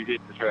road and you hit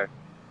the track.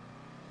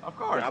 Of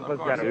course, of Jabba's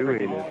course. got a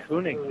freaking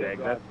Koenigsegg.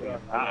 That's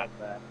hot.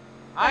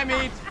 I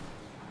meet.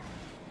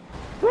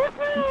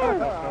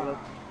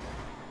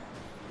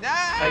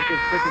 Hike is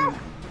freaking.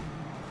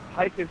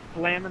 Hike is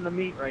slamming the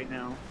meat right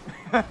now.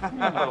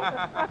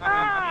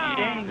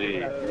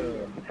 Easy.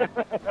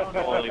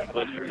 Only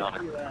blistered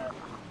on it.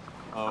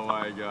 Oh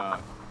my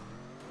god.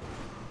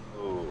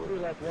 Ooh.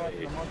 That's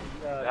watching a monkey.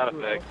 That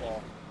effect.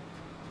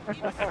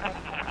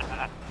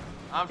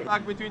 I'm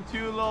stuck between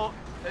two little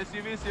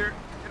SUVs here.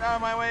 Get out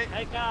of my way.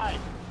 Hey, guys.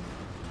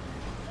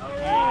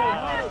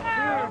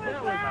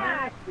 That was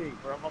nasty.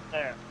 We're almost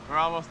there. We're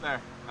almost there.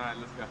 Alright,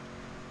 let's go.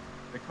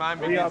 The climb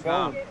Where y'all begins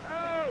now.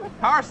 going?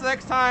 Car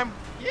sex time!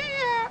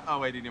 Yeah! Oh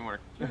wait, it didn't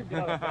work.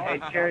 Hey,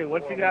 Cherry,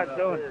 what you got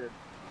doing?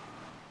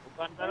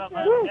 We're gonna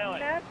Woo, do it.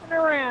 messing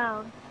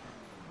around.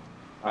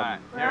 Alright,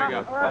 here we go.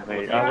 I went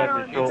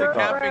the It's a shortcut.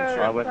 camping trip.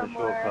 I went the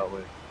shortcut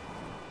way.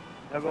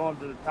 Y'all going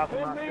to the top of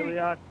Mount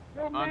Chiliad?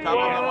 On top of the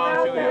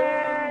Mount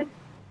Juliet.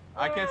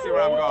 I can't see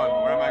where I'm going.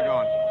 Where am I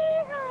going?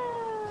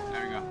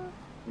 There we go.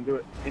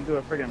 Into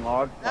a friggin'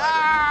 log slide.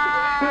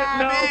 Ah!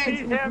 No, Meat!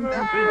 he's hammered. No.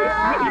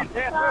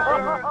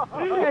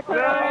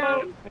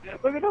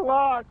 Look at the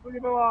log. Look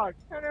at the log.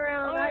 Turn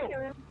around. I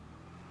can.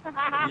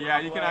 Yeah,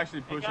 you can actually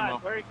Hey, push him guys,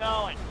 off. where are you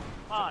going?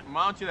 Come on.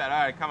 Mount you that.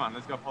 Alright, come on,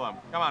 let's go follow him.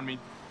 Come on, me.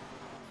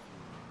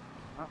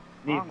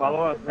 Neat,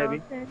 follow us,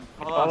 baby.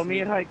 Follow me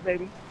and Hike,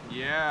 baby.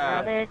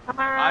 Yeah. Come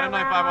I don't know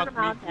if I want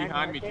around meat the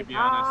behind me, to be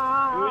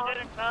mountain. Who's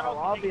in a tunnel?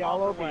 I'll be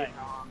all over you.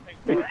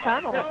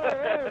 Tunnel.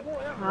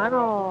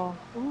 Tunnel.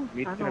 Ooh,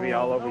 Meat's tunnel. gonna be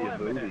all over your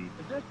booty.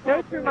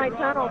 Go through my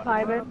tunnel,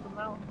 Tybin.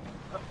 Go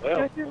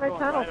Well, through my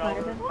tunnel,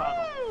 Tybin.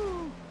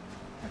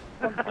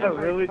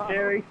 Really,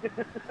 Cherry?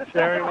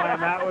 Cherry, man,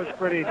 that was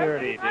pretty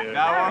dirty, dude.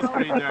 That was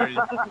pretty dirty.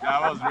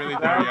 That was really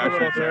dirty, That was a actually.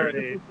 little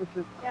dirty.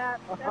 Yeah,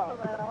 just a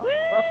little.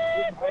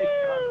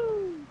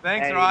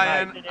 Thanks, Hey,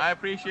 Ryan. nice. I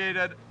appreciate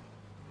it.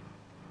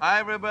 Hi,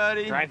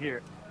 everybody. Drive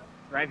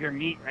your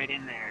meat right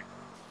in there.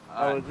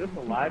 Uh, Is this a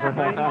live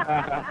thing?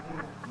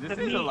 This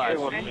is a live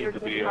everyone stream. needs to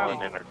be on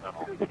an inner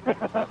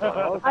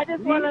tunnel. I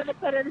just wanted to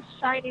put a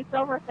shiny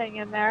silver thing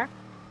in there.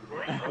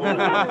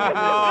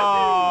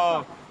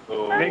 Oh,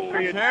 So, Make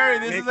sure you Cherry,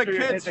 this make is a sure you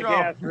kid's hit the show.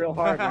 gas real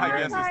hard when I you're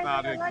guess in it's the-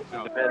 not a kid's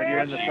show. When you're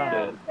in the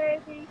tunnel.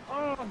 Baby.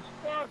 Oh, I'm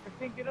stuck. I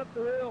can't get up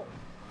the hill.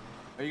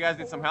 Oh, you guys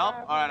need some help?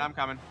 All right, I'm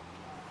coming.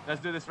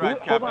 Let's do this right,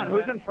 Hold on, Captain.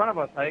 who's in front of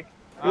us, Hike?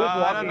 Who's I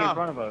walking don't in know.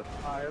 front of us?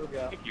 All right, here we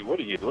go. Mickey, what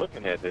are you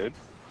looking at, dude?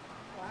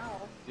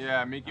 Wow.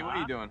 Yeah, Mickey, what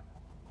are you doing?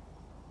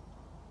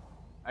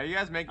 Are you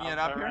guys making it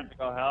up here? To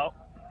go help.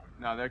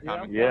 No, they're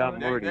coming. Yeah, I'm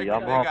They- ready. they-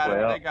 I'm they got halfway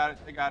it. up. They got it.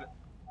 They got it.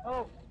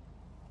 Oh,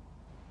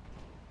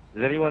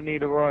 Does anyone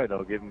need a ride?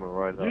 I'll give him a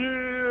ride up.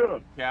 Yeah!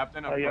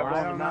 Captain, of Oh, yeah, course.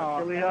 I don't know.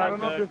 I don't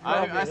know if this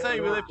I say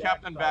we leave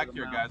Captain back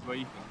here, guys. What do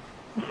you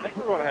think? I think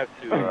we're gonna have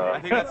to.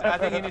 I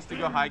think he needs to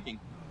go hiking.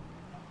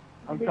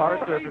 I'm car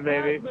surfing,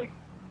 baby.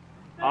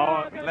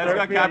 Oh, Let's go,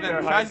 surf me Captain. up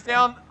there, Try Hike. to stay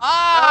on.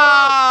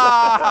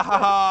 Ah!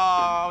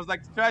 I was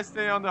like, try to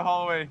stay on the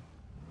hallway.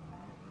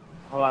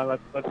 Hold on,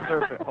 let's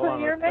surf it. Hold on,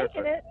 You're let's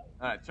surf making it. it.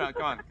 All right, try,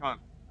 come on.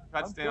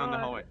 Try to stay on the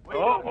hallway. Wait,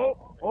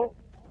 Oh!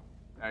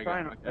 there you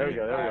Trying go. to- Okay. There we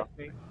go.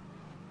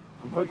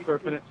 I'm hook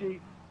surfing it.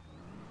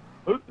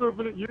 Hook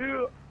surfing it,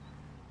 yeah!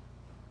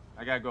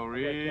 I gotta go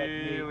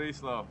really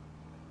slow.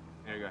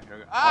 Here we go. Here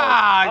we go.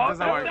 Ah, it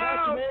doesn't work.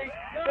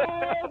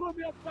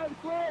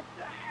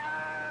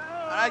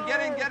 Alright,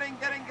 get in.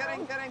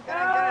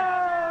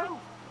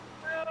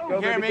 Go,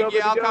 Here, baby, go, Mickey,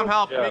 baby, I'll go. come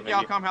help. Yeah, Mickey,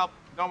 I'll Mickey. come help.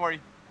 Don't worry.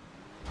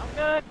 I'm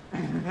good.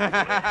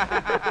 Better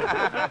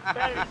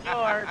than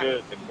yours.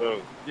 Good and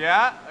boom.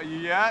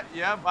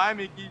 Yeah. Bye,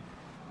 Mickey.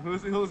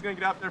 Who's gonna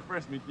get up there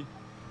first, Mickey?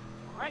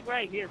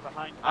 Right here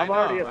behind you. I know,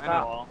 already at I the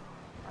know. Wall.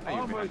 I know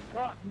you're behind. Almost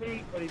caught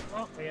me, but he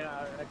bumped me, and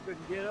I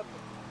couldn't get up.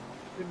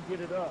 Couldn't get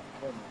it up.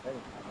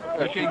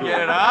 You can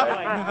get it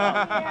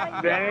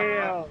up?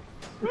 Damn.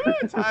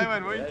 Woo,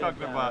 Timon, what are you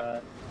talking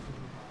about?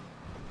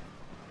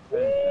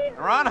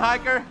 Run,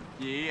 hiker.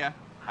 Yeah,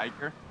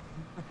 hiker.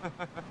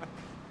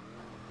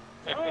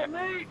 Oh,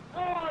 me!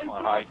 Oh, Come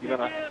on, hike. You're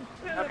gonna.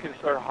 How can you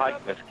start a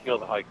hike? Let's kill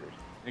the hikers.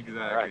 Exactly.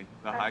 Right.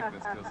 The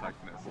hikeness kills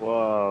hikeness.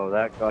 Whoa,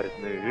 that guy is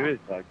new. Who is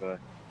that guy?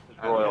 It's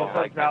royal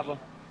hike. Let's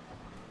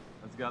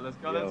go.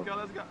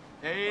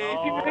 Hey,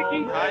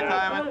 Oh, hi,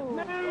 Timon.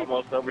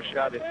 Almost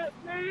overshot it.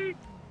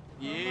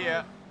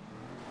 Yeah.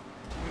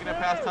 We're gonna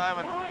pass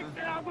Timon.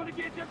 I'm gonna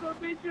get you, I'm gonna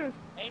beat you.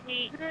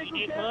 Amy, you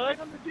need food?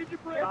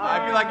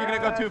 I feel like you're gonna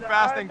go too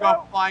fast and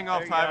go flying off,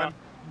 There you Timon.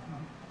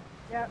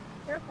 Yep,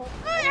 careful.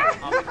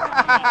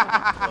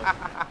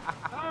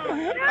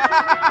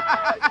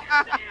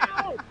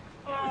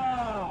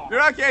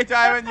 You're okay,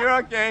 Timon. You're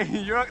okay.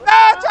 You're okay.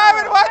 No,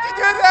 Timon, why'd you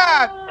do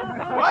that?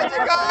 Why'd you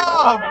go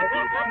off?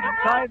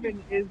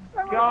 Timon is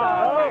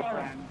gone, my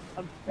friend.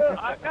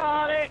 I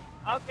got it.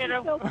 I'll get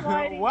him. Still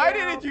sliding Why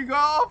down. didn't you go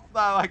off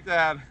like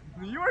that?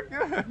 You were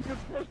good. You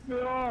pushed me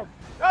off.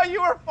 No,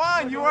 you were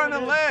fine. You were on the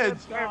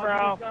ledge. Here,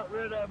 bro. Got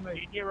rid of me.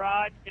 Need your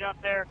ride? Get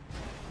up there.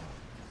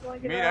 You wanna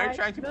get Mate, a are you ride?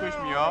 trying to push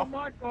me No, off?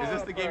 my Is this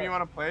car. the game you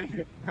want to play?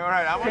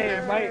 Alright, I want Hey,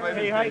 to Mike, play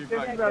hey, this Mike, game. this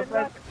Fuck. is our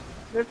friend.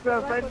 This is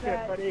our Good luck with friendship,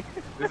 that. buddy.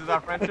 This is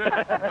our friendship?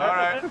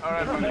 Alright,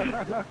 buddy.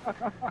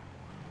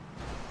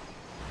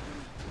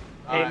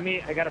 Hey, Alright,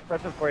 me, I got a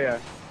present for you.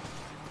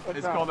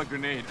 it's called a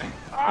grenade.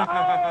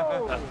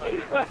 Oh!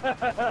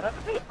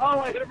 Oh,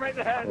 I hit him right in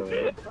the head.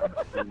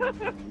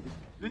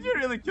 Did you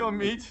really kill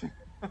Meat?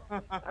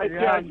 I hit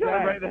him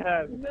right in the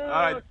head. No,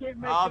 Alright, I can't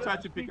make I'll it try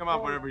up to pick the him up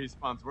steep wherever he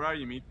spawns. Where are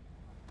you, Meat?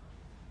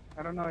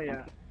 I don't know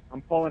yet.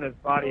 I'm pulling his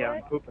body out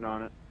and pooping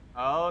on it.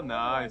 Oh,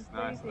 nice.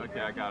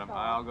 Okay, I got him.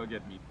 I'll go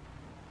get Meat.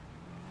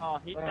 Oh,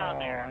 he's down I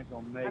there. ain't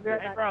gonna make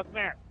Hey, it. bro, come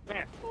here. Come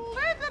here.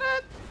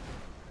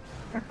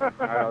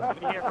 Alright,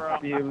 Come here, bro.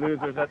 I'll see you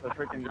losers at the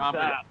freaking Jump it.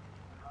 top.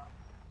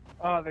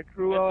 Oh, the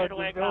crew Get of it the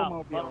away now.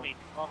 Follow Mobile. me.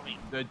 Follow me.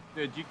 The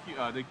GQ,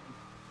 the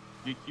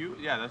GQ?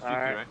 Yeah, that's GQ,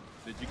 Alright. right?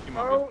 The GQ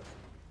mobile. Oh,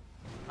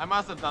 I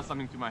must have done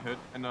something to my hood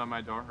and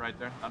my door right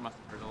there. That must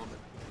have hurt a little bit.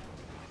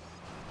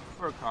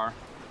 For a car.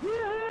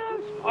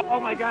 oh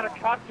my god, a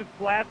cop just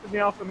blasted me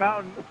off the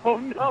mountain. Oh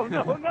no,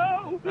 no,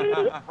 no!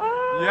 You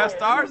have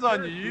stars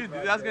on you.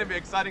 That's gonna be an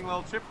exciting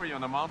little trip for you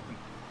on the mountain.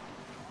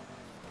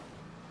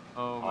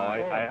 Oh Oh, my.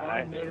 I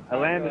landed it. I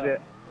landed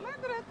it.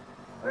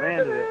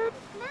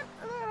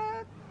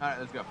 Alright,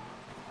 let's go.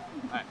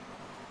 Alright.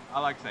 I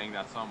like saying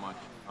that so much.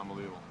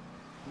 Unbelievable.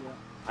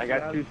 I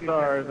got 2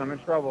 stars. I'm in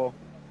trouble.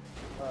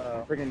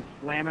 I'm freaking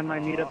slamming my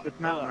meat up this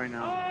mountain right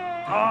now.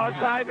 Oh,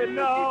 Simon,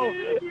 no!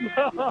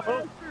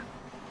 No!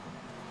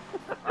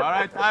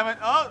 Alright, Timon.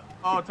 Oh,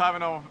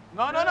 Timon. No.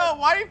 No.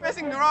 Why are you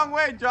facing the wrong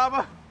way,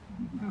 Jabba?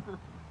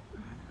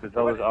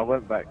 Because I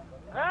went back.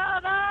 Oh,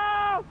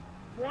 no!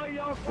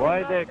 Why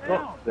are there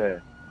cops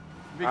there?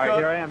 Alright, here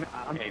Because, I am.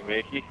 Hey,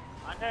 Mickey.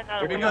 I don't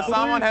know. because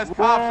someone has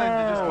cops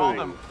and they just called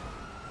them.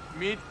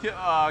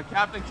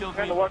 Captain killed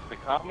Trying me. to watch the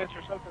comments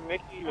or something,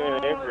 Mickey?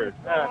 Whatever.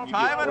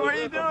 Timon, what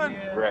are you doing?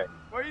 Right.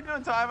 What are you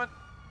doing, Timon?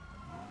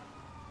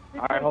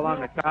 Alright, hold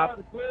on. The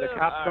cops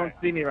don't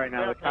see me right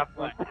now. The cops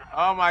don't.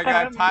 Oh my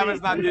god,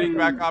 Timon's not getting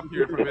back up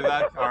here from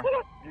that car.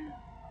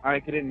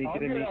 Alright, get in me, I'll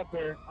get in get me. up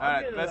there.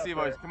 Alright, let's see,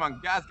 boys. Come on.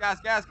 Gas. Come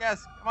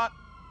on.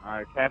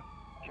 Alright,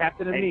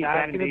 Captain and me,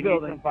 back in the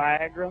building.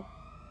 Viagra?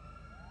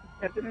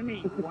 Captain and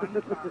me,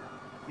 1 car.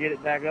 Get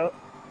it back up.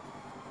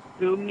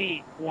 2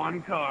 meat,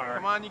 1 car.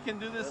 Come on, you can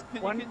do this.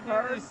 You 1 can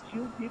car, do this.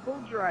 2 people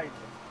driving.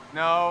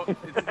 No,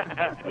 it's,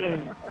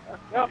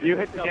 You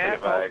hit the gas,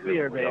 all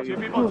clear, 2 baby.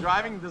 people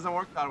driving doesn't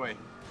work that way.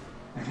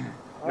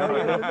 Oh,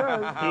 yes, it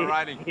does.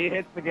 Riding. He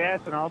hits the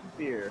gas and all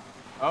steer.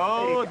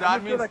 Oh, Hey, that how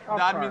much means did that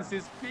car?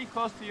 he's pretty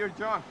close to your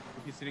junk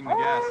if he's hitting the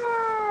gas.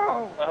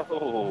 Oh!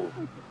 Oh.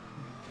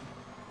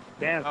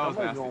 Damn, That was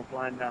somebody's nasty. going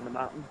flying down the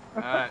mountain.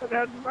 Alright.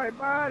 That's my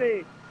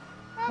body.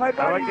 My How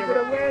do I body's get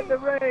gonna win the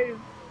race.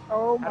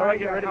 Oh How do my I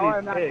get god! rid of Oh, these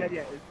I'm not pigs? dead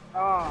yet. Oh.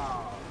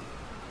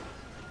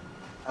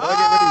 How do I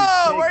get rid of these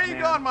Oh, pigs, where are you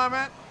man? going, my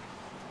man?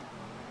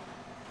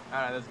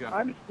 Alright, let's go.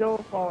 I'm still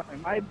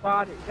falling. My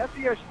body. That's what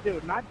you guys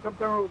should do. Not jump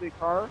down with the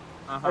car.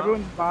 Uh-huh.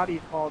 Everyone's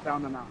bodies fall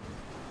down the mountain.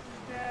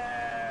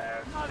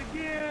 Not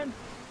again.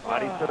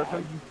 Body surfing?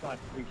 You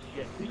fucking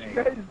shit. You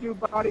guys do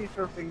body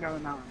surfing down the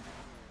mountain.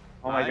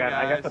 Oh my Hi, god,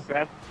 I got the guys.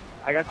 best.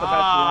 I got the best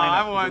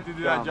Ah, lineup. I wanted to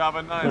do that job,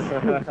 but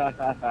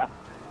nice.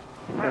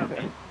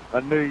 I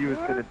knew you was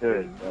gonna do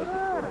it.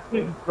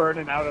 He's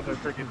burning out of their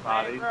freaking Hey,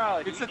 bodies. bro,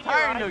 It's you a need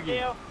tire ride noogie.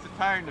 still? It's a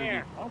tire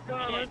Here. noogie. I'm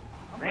coming.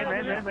 I'm Alright,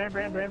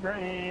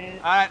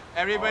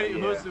 everybody,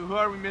 who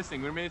are we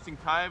missing? We're missing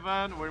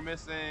Tyvan, we're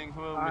missing,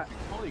 who are we missing?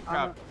 Holy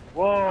crap.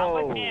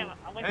 Whoa.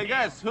 Hey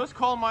guys, who's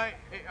called my,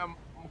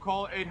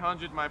 call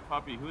 800 my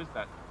puppy? Who is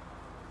that?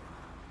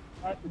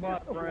 That's my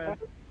friend.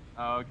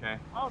 Oh, okay.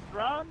 Oh,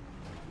 Drone?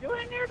 You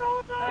in here the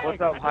whole time?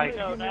 What's up, I Hike?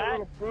 didn't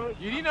know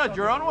that. You didn't know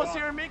Jerome was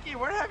here, Mickey?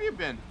 Where have you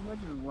been?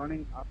 Imagine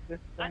running up this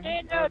thing. I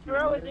didn't know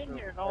Drone was in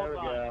here the whole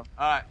time.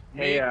 Alright,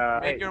 Hey,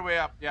 make your way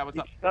up. Yeah, what's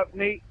up? What's up,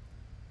 Nate?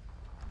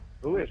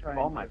 Who is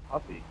called my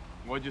puppy?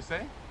 What'd you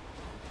say?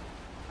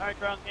 Alright,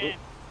 Drone, game.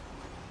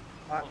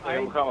 I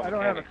don't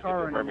have a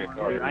car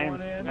anymore. I am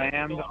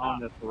slammed on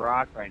this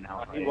rock right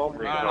now. He won't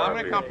bring Alright, it I'm over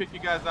gonna come here. pick you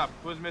guys up.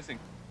 Who's missing?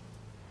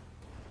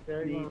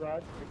 There you go,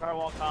 Rod. Your car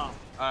won't come.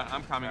 Alright,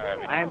 I'm coming.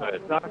 I am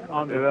stuck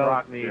on this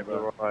rock, Nate.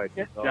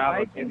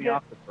 Java, get me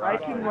off this I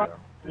rock. can run.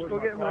 Just go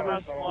get my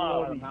Run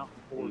slow.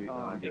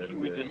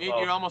 Meet,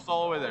 you're almost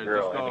all over there.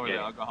 Just go over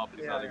there. I'll go help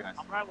these other guys.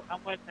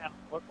 I'm with them.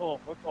 We're cool.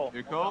 We're cool.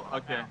 You're cool?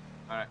 Okay.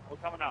 Alright. We're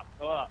coming up.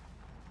 Go up.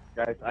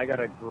 Guys, I got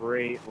a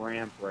great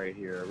ramp right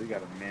here. We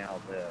got to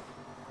nail this.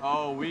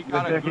 Oh, we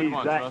got a good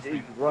one, trust me.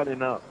 He's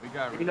running up. We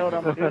got You know what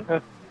I'm gonna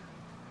do?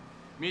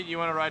 Meet, you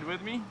wanna ride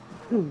with me?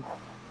 I'm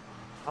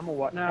gonna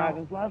watch No.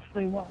 Tyvan's last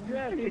stream.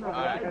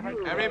 Alright.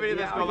 Everybody,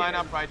 let's go line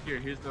up right here.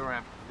 Here's the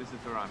ramp. This is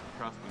the ramp.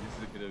 Trust me, this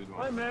is a good Wait a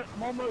one. minute,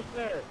 I'm almost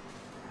there.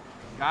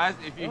 Guys,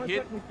 if you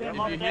hit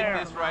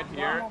this right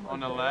here on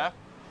the left,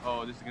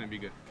 oh, this is gonna be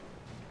good.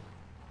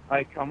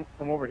 Hey, come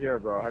over here,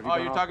 bro. Have you Oh,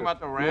 gone you're off talking the- about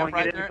the You ramp wanna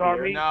right get in the there? car,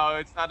 Meat? No,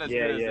 it's not as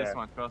Yeah, good as yeah. this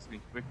one. Trust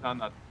me, we've done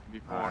that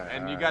before, Alright,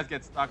 and you alright. guys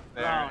get stuck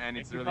there, Drone, and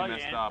it's if you really go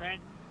messed your up.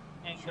 entrance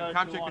and go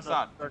Come to check one this of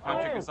out. those Come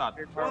check this out.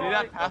 circles, See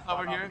that path go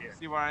over up here?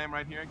 See where I am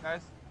right here,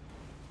 guys?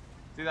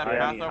 See that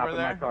Alright, path Meat, hop over in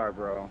my there? car,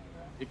 bro.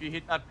 If you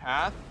hit that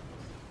path,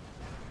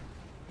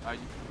 you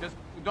just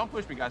don't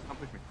push me, guys. Don't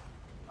push me.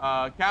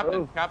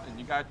 Captain, Captain,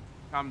 you guys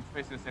come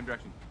facing the same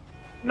direction.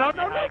 No.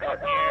 Hey,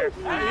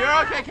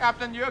 you're okay,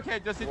 Captain. You're okay.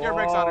 Just hit your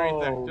brakes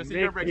underneath there. Just hit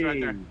your brakes right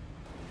there.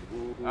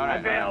 All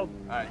right. All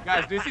right,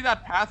 guys. Do you see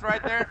that path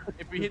right there?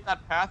 If we hit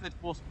that path at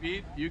full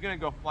speed, you're gonna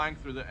go flying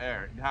through the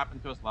air. It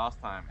happened to us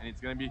last time, and it's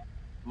gonna be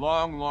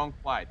long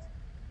flights.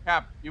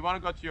 Cap, you want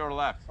to go to your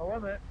left? Oh, wait a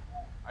minute.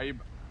 Are you?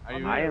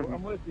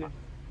 I'm with you.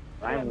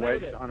 I'm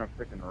wedged on a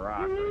freaking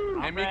rock.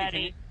 Hey, Mickey,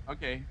 ready.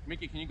 okay,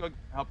 Mickey, can you go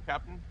help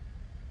Captain?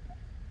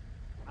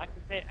 I can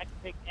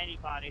take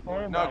anybody.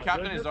 Oh, No, my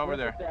Captain goodness, is over look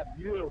there. at that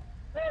view.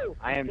 Woo,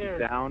 I am there.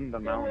 down the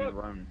mountain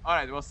run. All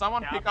right. Well,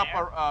 someone Down pick up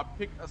there? our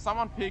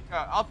someone pick.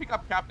 I'll pick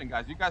up Captain,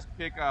 guys. You guys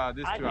pick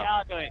this two up.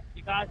 I'll do it.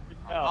 You guys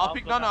just go. I'll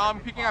pick. No, I'm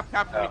picking up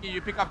Captain. Mickey,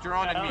 you pick up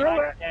Jerome and me.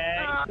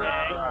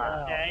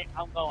 Okay,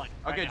 I'm going.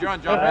 Okay, right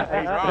Jerome, jump in.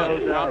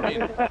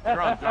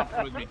 Jerome,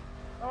 jump with me.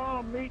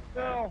 Oh, meat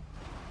fell.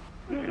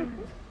 I'm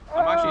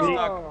actually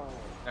stuck.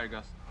 There it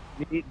goes.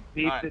 Beat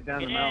Alright. it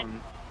down the Get in.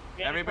 mountain.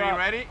 Get in Everybody front.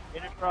 ready?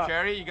 Get in front.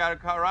 Cherry, you got a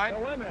car right? No,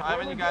 wait a minute.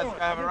 Tyvan, you guys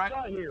have it right?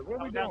 Here. What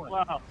are we Go doing?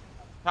 slow.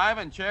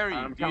 Tyvan, Cherry,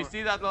 I'm do you coming.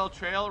 see that little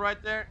trail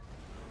right there?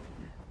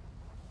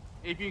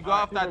 If you go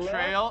off to that the left?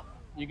 trail,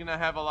 you're gonna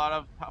have a lot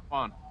of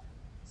fun.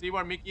 See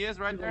where Mickey is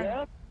right To the there?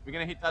 left? We're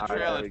gonna hit that Alright,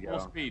 trail there at we full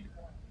go. speed.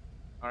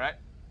 All right.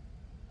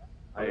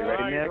 Are you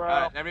ready, Nick? All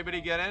right. Everybody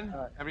get in.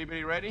 Alright.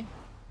 Everybody ready?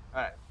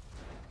 All right.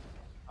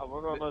 Oh,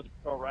 we're going to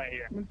go right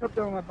here. I'm gonna jump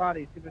down with my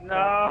body. See if it's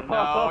No.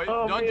 No,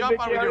 don't me jump and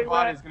on with your Jerry body.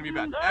 went. It's gonna be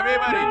bad.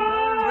 Everybody,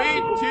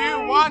 3,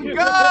 2, 1, go!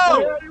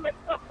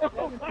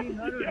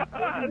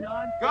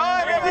 1749. Go,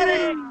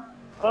 everybody!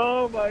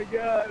 Oh my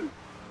god.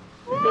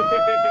 Holy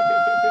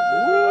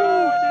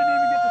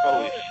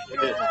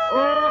shit. Oh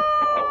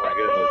my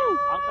goodness.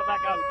 I'll come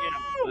back out and get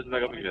him. This is not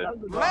gonna be good.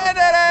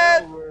 Landed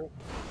it!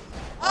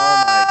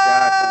 Oh my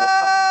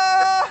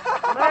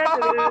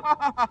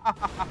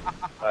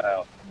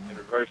Wow. In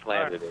reverse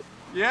landed it.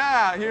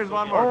 Yeah, here's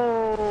one more.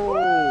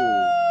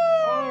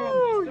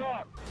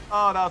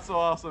 Oh, that's so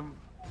awesome.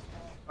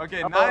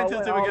 Okay,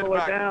 90 till we get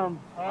back. Down.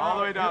 All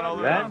the way down, all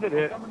the way down. Landed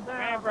it. Come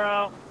here,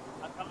 bro.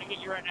 I'm coming to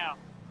get you right now.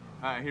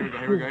 All right, here we go.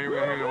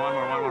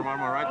 One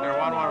more, right there.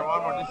 One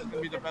more. This is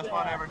gonna be the best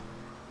one ever.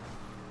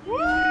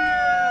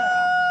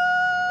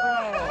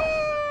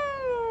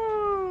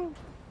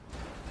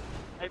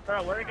 Hey,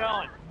 bro, where are you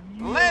going?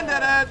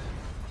 Landed it!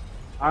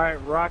 All right,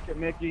 rocket,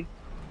 Mickey.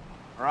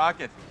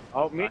 Rocket.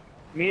 Oh, me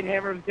and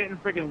Hammer was getting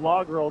freaking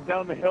log rolled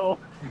down the hill.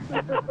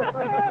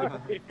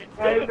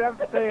 Hey, I'm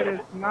saying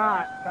it's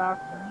not.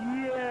 Stop.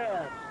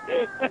 Yes.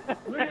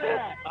 Look at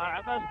that. All right,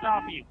 I'm going to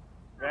stop you.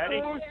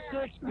 Ready?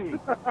 460.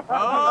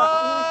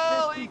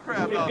 Holy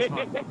crap, that was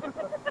fun.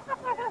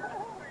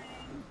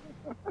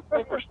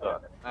 We're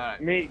stuck. All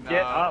right. Me, No,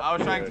 get up. I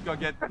was trying to go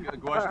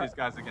watch these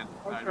guys again.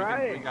 All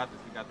right, we got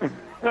this.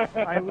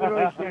 I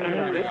literally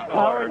can't.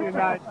 How are you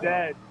not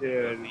dead,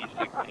 dude?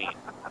 B16.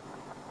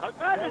 I'm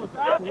trying to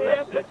stop you.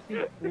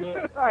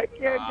 I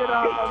can't get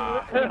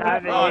up.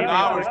 Oh,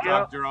 now we're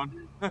stuck, Jerome.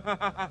 You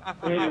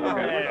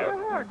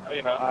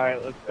know, All right,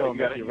 let's go, You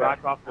got it, Mickey. you got Rock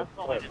it. off this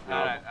cliff. All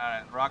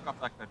right. Rock off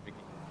that cliff, Mickey.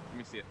 Let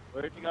me see it.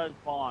 Where'd you guys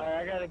spawn?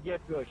 I gotta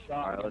get to a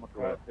shop. All right, let's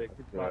do it.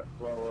 It's about to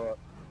blow up.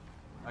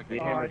 Okay.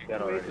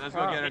 Let's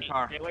go get a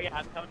car. Stay where you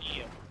I'm coming to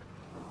you.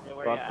 Stay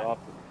where Cross you at. off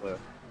the cliff.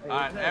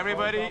 Alright,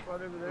 everybody,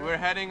 we're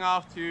heading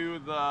off to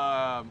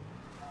the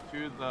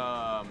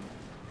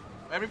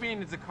everybody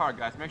needs a car,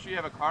 guys. Make sure you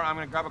have a car. I'm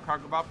gonna grab a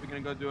cargo bob. We're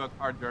gonna go do a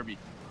car derby.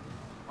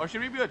 Or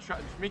should we do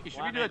Mickey,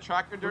 should we do a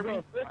tractor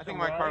derby? I think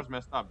my car's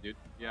messed up, dude.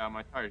 Yeah,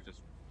 my tire's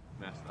just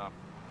messed up.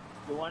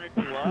 You want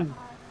to do what?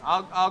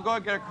 I'll go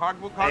get a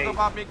cargo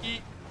bob,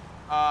 Mickey.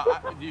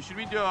 Should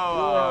we do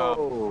a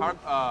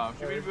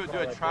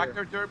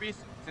tractor derby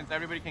since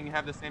everybody can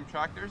have the same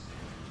tractors?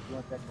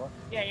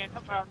 Yeah,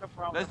 no problem.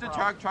 Let's do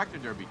tractor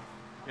derby.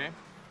 Okay.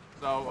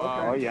 So.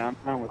 Oh yeah, I'm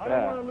fine with I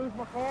that. don't want to lose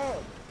my car.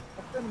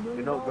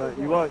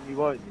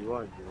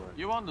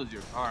 You won't lose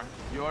your car.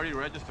 You already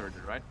registered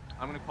it, right?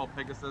 I'm gonna call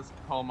Pegasus,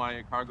 call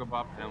my cargo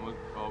bob, and we'll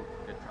go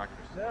get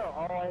tractors. No,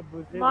 all I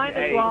was Mine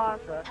is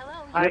lost.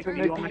 Hi,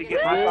 you want me to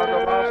get my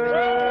cargo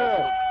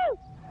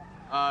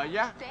bob?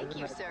 Yeah. Thank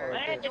you, sir.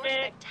 Your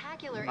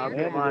spectacular I'll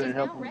get mine and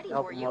help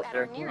him up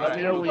there. Let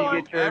me know when you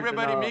get yours.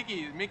 Everybody,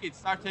 Mickey,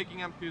 start taking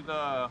him to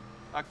the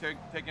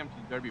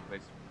derby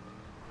place.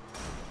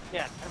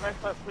 Yeah,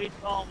 everybody please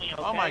call me,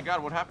 okay? Oh my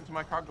god, what happened to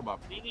my cargo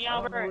bob? See me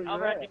over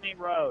at the main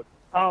road.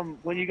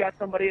 When you got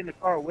somebody in the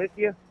car with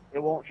you, it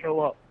won't show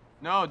up.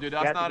 No, dude,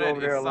 that's not it.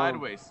 It's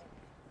sideways.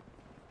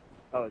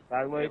 Oh, it's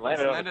sideways? It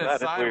landed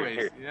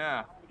sideways,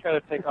 yeah. Try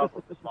to take off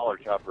with the smaller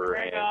chopper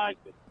and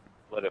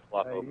let it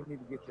flop over. You need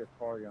to get your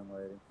car, young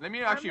lady. Let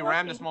me actually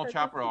ram the small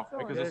chopper off,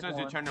 because as soon as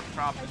you turn the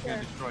props, it's going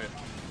to destroy it.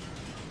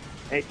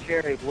 Hey,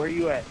 Cherry, where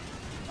you at?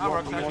 That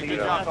works. Good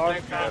job.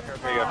 Thanks, man.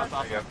 There you go. That's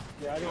awesome.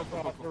 Yeah, I just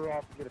dropped her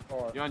off to get a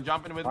car. You want to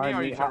jump in with me, or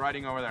are you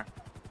riding over there?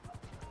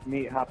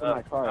 Me, hop in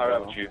my car. I'll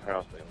ride with you.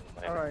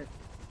 All right.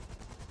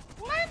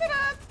 Land it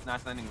up!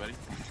 Nice landing, buddy.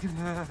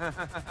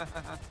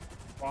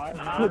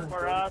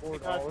 For us to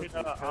go to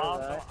the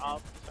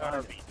also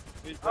derby.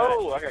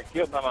 Oh, I got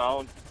killed by my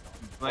own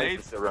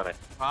blades. To run it.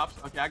 Pops.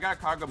 Okay, I got a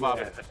cargo bob.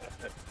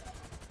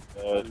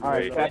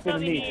 Alright, back to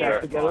me.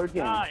 Back together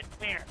again.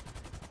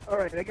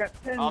 Alright, I got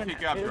 10 I'll minutes.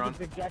 pick you up, Here's drone. a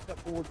big jacked up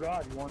four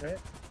drive. You want it?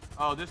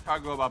 Oh, this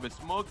cargo bob is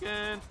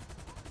smoking.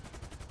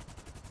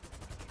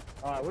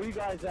 Alright, where you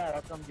guys at?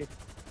 I'll come get you.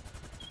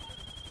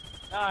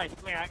 Nice,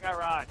 come here, I got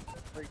Rod.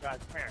 Three guys,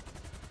 come here.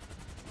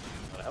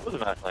 That was a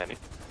nice landing.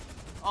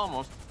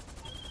 Almost.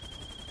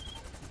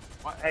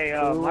 What? Hey,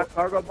 my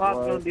cargo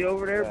bob's gonna be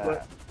over there,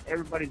 but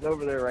everybody's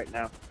over there right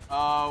now.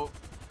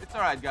 It's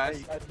alright, guys.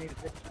 Hey, you guys need to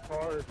fix the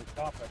car or the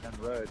top right down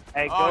the road.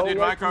 Hey, oh, go dude,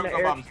 away my from the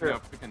cargo bob's gonna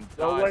airstrip. freaking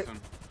Go die away. soon.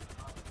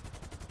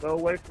 Go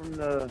away from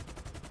the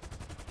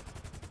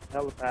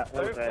helipad.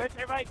 Where's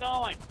everybody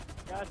going?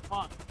 Guys, come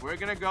on. We're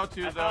gonna go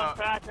to I the. found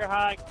tractor,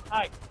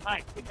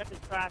 Hike, pick up this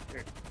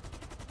tractor.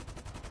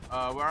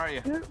 Where are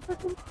you? Hey,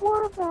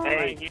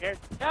 Right here.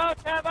 No,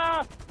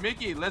 Trevor!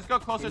 Mickey, let's go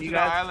closer to the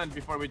island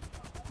before we.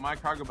 My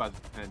cargo bob's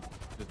gonna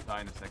just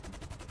die in a second.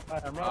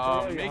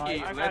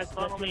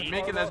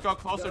 Mickey, let's go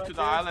closer to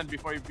the island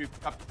before you pick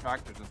up the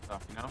tractors and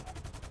stuff, you know?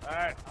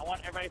 Alright, I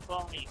want everybody to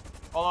follow me.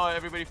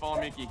 Everybody follow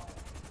Mickey.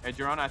 Hey,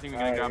 Jerome, I think we're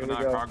gonna grab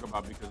another cargo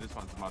bob because this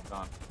one's about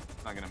done.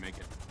 It's not gonna make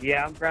it.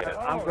 Yeah, I'm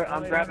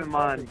grabbing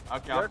mine.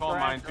 Okay, I'll follow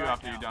mine too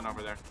after you're done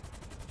over there.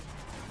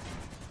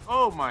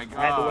 Oh my god.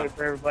 I had to wait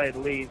for everybody to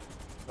leave.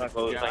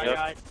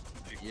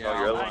 Yeah,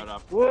 I'll blow it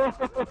up. Whoa!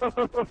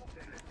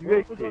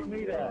 You forgot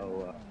me that.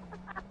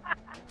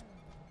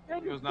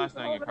 It was nice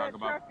knowing you, cargo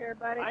bob.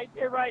 I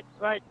did right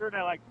through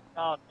there like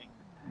nothing.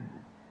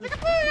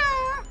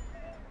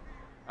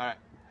 Alright.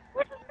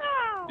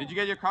 Did you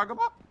get your cargo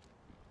bob?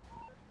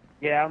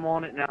 Yeah, I'm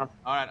on it now.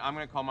 Alright, I'm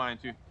gonna call mine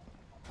too.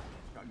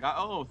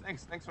 Oh,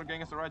 thanks for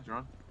getting us a ride,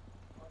 Jerome.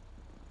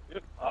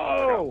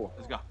 Oh!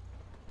 Let's go.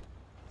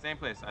 Same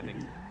place, I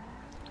think.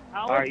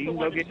 Alright, you can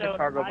go get your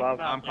cargo bob.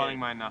 I'm calling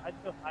mine now. I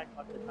still hike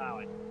up the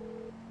highway.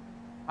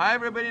 Hi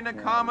everybody in the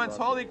comments.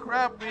 Holy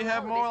crap, we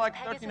have more like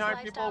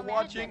 1,300 people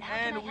watching,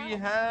 and we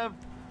have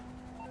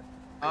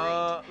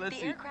let's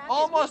see,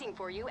 almost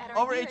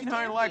over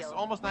 1,800 likes,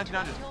 almost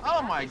 1,900.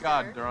 Oh my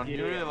god, Duran,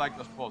 you really like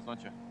those polls,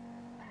 don't you?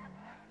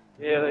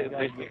 Yeah,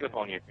 they sneak up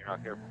on you if you're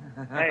not careful.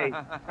 Hey,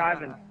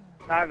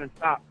 Simon,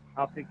 stop.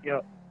 I'll pick you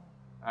up.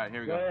 Alright,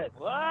 here we go.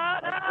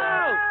 What?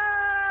 No!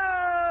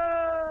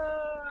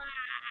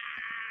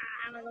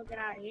 I'm looking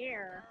out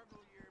here.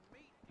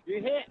 You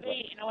hit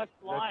me, you know what's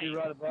flying. You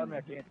right above me,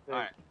 I can't see.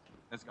 Alright,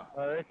 let's go.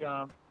 Oh, there they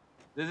come.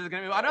 This is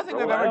gonna be. I don't think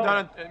we've ever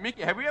done a.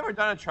 Mickey, have we ever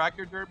done a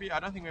tractor derby? I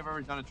don't think we've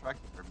ever done a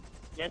tractor derby.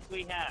 Yes,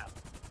 we have.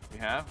 We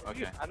have?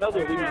 Okay. I know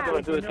that we were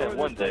going to do it that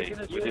one day.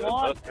 We did a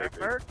bus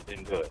derby.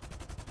 Didn't do it.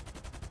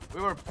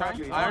 We were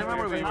trying. I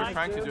remember we were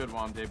trying to do it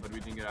one day, but we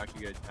didn't actually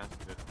get a chance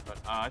to do it. But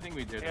I think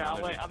we did. Yeah,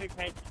 I'll be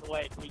patient to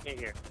wait until you get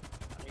here.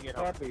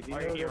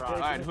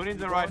 Alright, who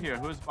needs a ride here?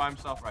 Who's by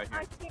himself right here?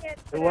 I can't.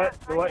 The what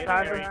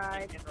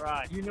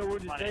time? You know where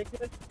to take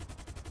it?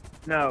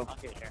 No. I'll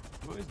get here.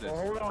 Who is this?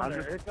 Well, hold on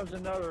there. Here comes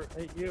another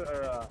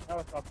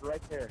helicopter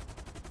right there.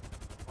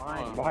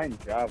 Oh. Behind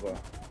Java.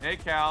 Hey,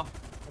 Cal.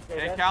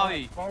 Okay, Hey,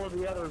 Callie. Follow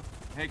the other.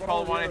 Hey,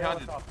 call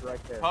 1-800.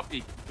 Right there.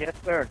 Puppy. Yes,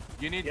 sir.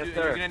 You need Yes, to.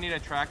 sir. You're gonna need a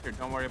tractor.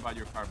 Don't worry about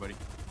your car, buddy.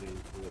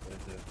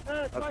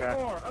 It's my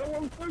car. I don't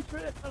want to lose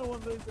it. I don't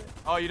want to lose it.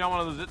 Oh, you don't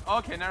want to lose it?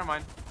 Okay, never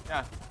mind.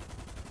 Yeah.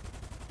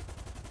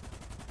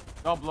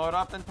 Don't blow it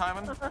up then,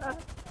 Timon?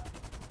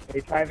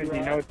 Hey, Tyvin,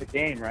 you know it's a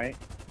game, right?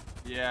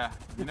 Yeah.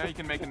 You know you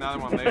can make another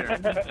one later.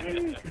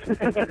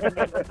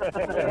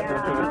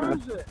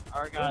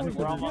 Alright guys,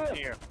 we're almost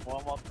here. We're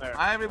almost there.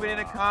 Hi everybody in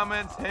the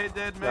comments. Hey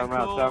Dead Man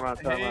Cool.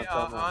 Hey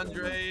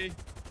Andre.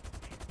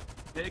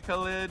 Hey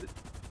Khalid.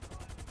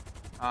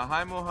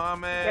 Hi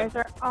Mohammed. You guys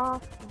are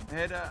awesome.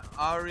 Hey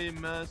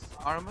Aramis.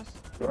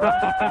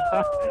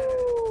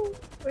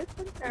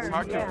 It's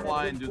hard to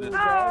fly and do this.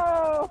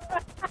 Oh!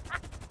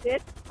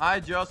 Hi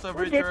Joseph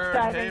We're Richard.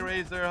 excited. Hey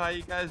Razor. How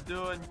you guys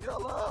doing?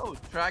 YOLO.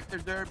 Tractor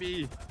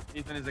Derby.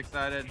 Ethan is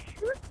excited.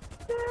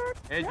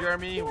 Hey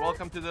Jeremy.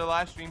 Welcome to the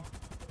live stream.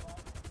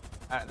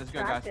 Alright, let's go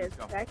guys. Let's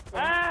go.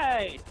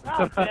 Hey!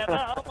 Stop,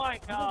 Emma. Oh my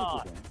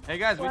god. Hey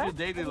guys, we do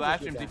daily live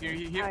streams. If you're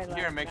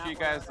here, make sure you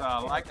guys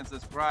like and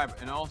subscribe.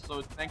 And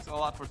also, thanks a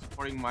lot for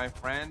supporting my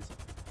friends.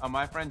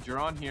 My friend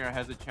Jeron here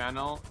has a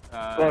channel.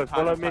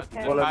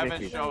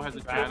 Tyvin Show has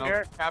a channel.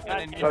 Captain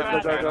and me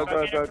have a channel.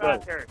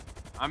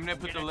 I'm gonna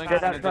put the links in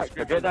the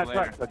description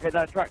later. Get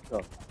that tractor.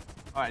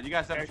 Alright, you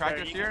guys have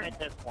tractors here?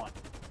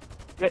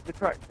 Get the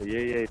tractor.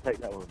 Yeah, take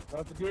that one.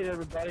 Don't forget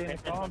everybody in the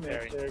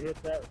comments to hit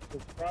that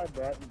subscribe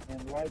button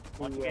and like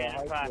to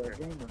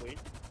Hikethegamer.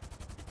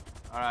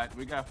 Alright,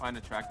 we gotta find the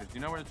tractors. Do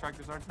you know where the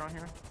tractors are around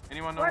here?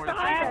 Anyone know Where's where the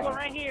the tractors tractor? are?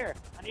 Right here.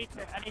 I need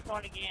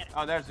one again.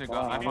 Oh, there's the go.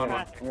 I found one.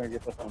 I'm gonna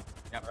get this one.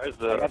 Yep. There's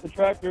I got the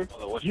tractor.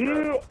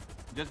 Yeah.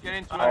 Just get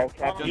into Oh, it.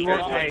 Captain, Just you get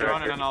want into it, my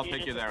Jeron, and then I'll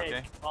take you there,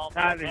 okay?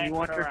 Tyvin, you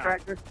want your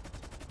tractor?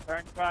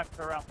 Turn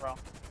tractor around, bro.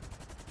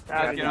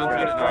 Just get onto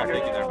it and I'll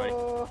take you there, buddy.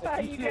 Oh,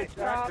 you get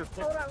dropped.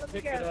 Hold on, let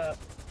me go.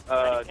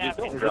 Just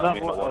don't drop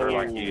me in the water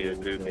like you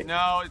do me.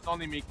 No, it's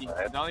only Mickey.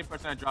 The only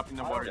person I dropped in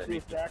the water is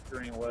Mickey. Tractor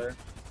anywhere.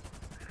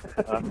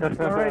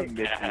 Alright,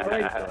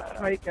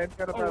 Mike, I've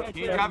got about... Can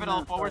you drive it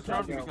all forward,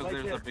 Jeron? Because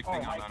there's a big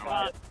thing on that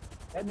one.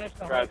 That next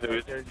time Try to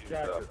there's a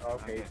tractor.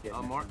 Okay,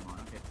 Oh, more?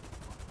 Okay.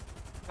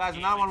 Guys,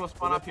 another one will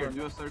spawn up here.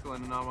 Do a circle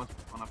and another one will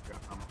spawn up here.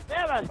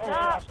 Emma,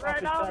 stop!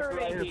 Right over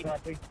me!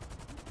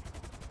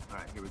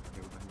 Alright, here we go.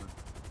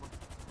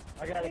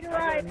 I gotta Need a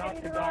ride, knock I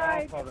need the a guy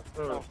ride. off of it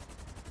first.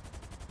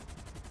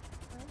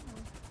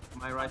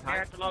 Am I right Here height?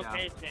 at the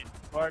location.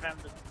 For them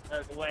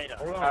the way to.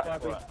 Hold on,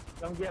 Puppy.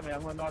 Don't get me.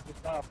 I'm gonna knock this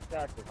guy off the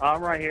tractor.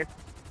 I'm right here.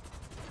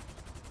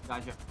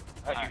 Gotcha. You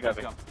Alright, got let's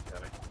me. go.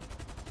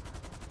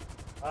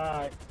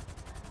 Alright.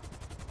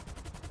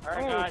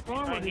 Alright guys,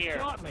 he's right he here.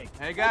 shot me.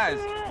 Hey guys,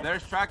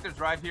 there's tractors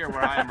right here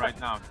where I am right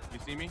now. You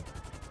see me?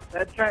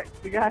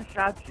 The guy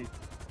shot you.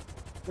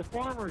 The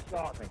farmer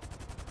shot me.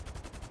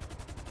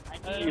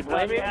 You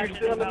blame me? You're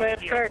still the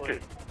man's tractor.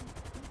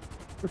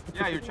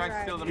 Yeah, you're trying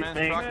to steal the man's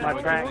Think truck.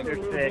 my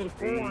tractor's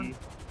sexy.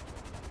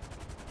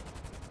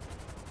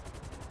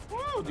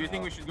 Woo, do you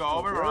think we should go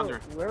over or under?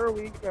 Where are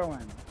we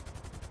going?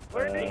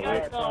 Where are you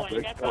guys going?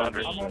 You guys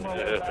Under. going I'm on my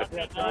way back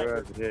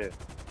there.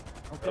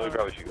 We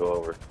probably should go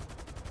over.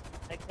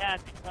 Hey,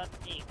 Captain, come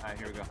to me. Alright,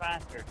 here we go.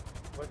 Faster.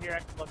 We're here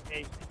at the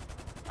location.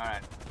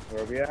 Alright.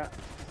 Where are we at?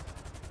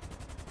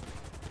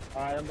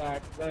 Alright, I'm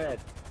back. Go ahead.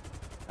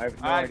 I have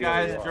no Alright idea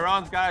guys, where we are.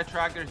 Jeron's got a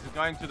tractor. He's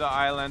going to the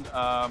island.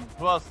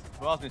 Who else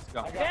needs to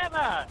go?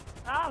 Emma!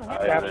 I'll hit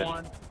Island. that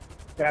one.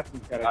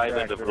 Captain's got a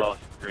Island tractor. of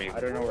Lost Dreams. I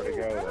don't know where to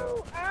go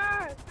though.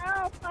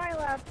 My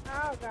left.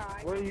 Oh,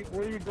 God.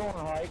 Where you going,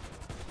 Hike?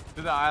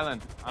 To the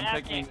island. I'm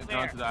Captain, taking come Jeron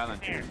here. to the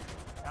island. Come here.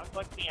 Come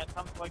quick me.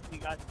 Come quick me,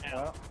 guys now.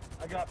 Well,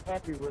 I got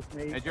Puppy with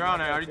me. Hey Jeron,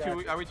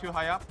 are we too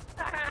high up?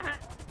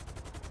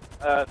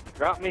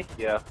 Drop me?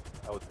 Yeah,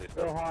 I would say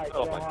so. Go hike,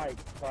 Oh, go my-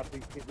 hike.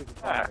 Puppy, get with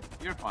the Ah. fire.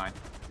 You're fine.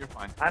 You're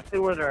fine. I see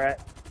where they're at.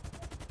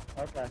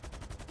 Okay.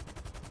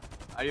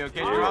 Are you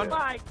okay, Oh Jeron?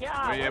 my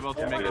God! Were you able to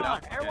what's make it going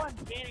up? on?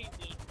 Everyone's getting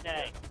me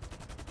today.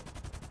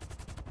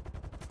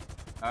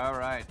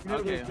 Alright. You know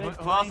Okay. those Who big else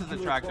is planes a you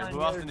were tractor? flying Who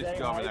the else other needs to day,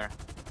 go over Hike? there?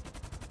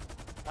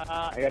 I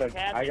got a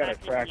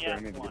Captain, tractor. I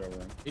think need to he get has over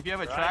there. If you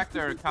have a Right.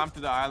 tractor, come to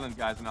the island,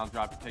 guys, and I'll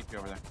take you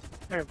over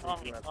there. Call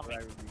me.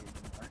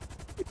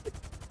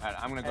 Alright,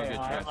 I'm gonna go Hey, get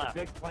Hike, you the guys.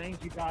 big planes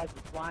you guys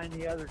were flying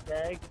the other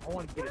day, I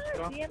want to get a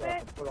stump Damn truck it.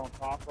 and put on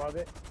top of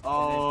it.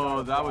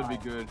 Oh, that would be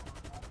good.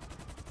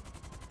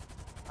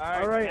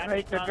 Alright,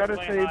 Mike, I've got to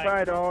say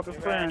bye to all the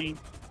friends.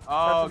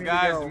 Oh, Stephanie,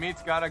 guys, go.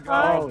 Meat's gotta go.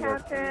 Bye, Oh.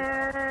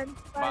 Captain.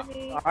 Bye,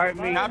 me. Alright,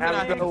 Meat, Captain, I have a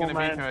think good it's one, gonna be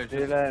man. her. See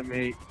you later,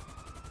 mate.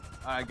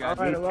 Alright, guys. Alright,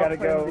 I Meat's love gotta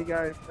playing go. with you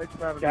guys. Thanks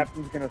for having me.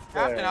 Captain's gonna stay.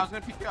 Captain, I was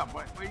gonna pick you up.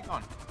 Where are you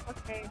going?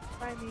 Okay,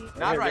 bye, me.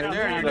 Not right yeah,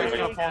 there. yeah, You're next to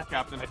yeah. a pole,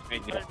 Captain. Nice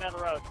meeting you. Put it down the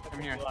road. Come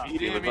here. It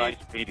See you, was Meat. nice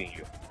meeting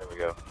you. There we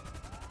go.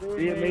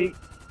 See you, mate.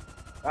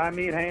 Bye,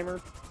 meat hammer.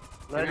 Come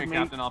Let here, me.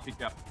 Captain. I'll pick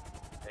you up.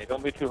 Hey,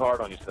 don't be too hard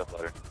on yourself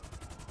later.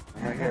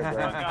 I'm right here, Oh,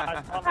 bro.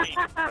 God, call me.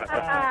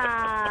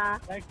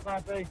 Thanks,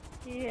 Puppy.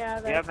 Yeah,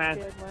 that's Yeah, man.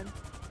 a good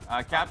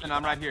one. Captain,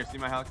 I'm right here. See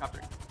my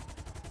helicopter?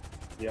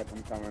 Yep,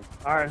 I'm coming.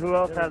 Alright, who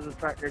else has a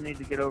tractor need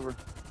to get over?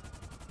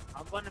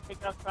 I'm going to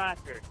pick up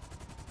tractor.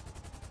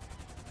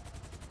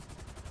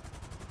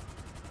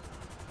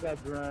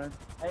 That's run.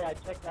 Hey, I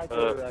checked out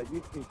your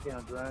YouTube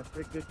channel, Brian.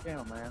 Pretty good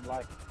channel, man.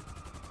 Like,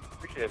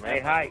 Appreciate it, man. Hey,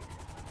 Hike.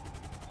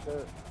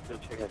 sure. Go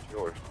check out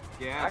yours.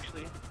 Yeah.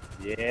 Actually,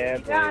 Yeah,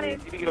 You got baby.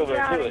 him. you can get over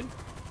there and do it.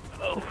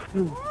 Oh.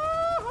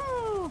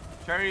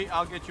 Woohoo! Cherry,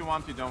 I'll get you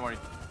one too. Don't worry.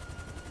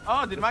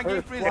 Oh, did my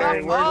game freeze up?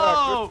 Cherry, where's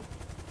Oh,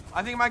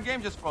 I think my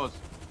game just froze.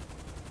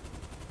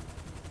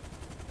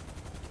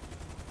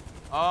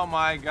 Oh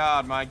my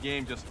God, my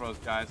game just froze,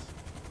 guys.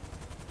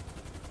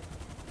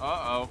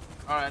 Uh-oh.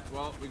 All right,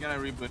 well, we're gonna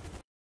reboot.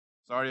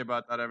 Sorry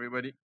about that,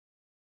 everybody.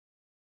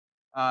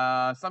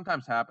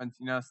 Sometimes happens,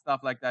 you know,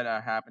 stuff like that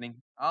are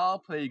happening. I'll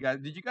play you guys.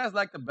 Did you guys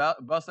like the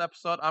bus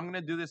episode? I'm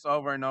gonna do this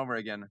over and over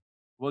again.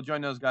 We'll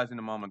join those guys in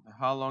a moment.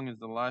 How long is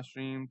the live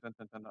stream? An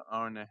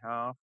hour and a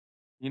half.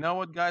 You know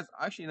what, guys?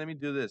 Actually, let me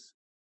do this.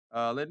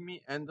 Let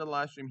me end the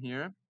live stream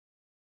here.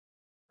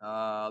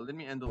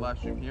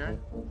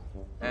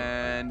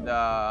 And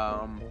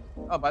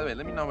oh, by the way,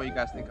 let me know what you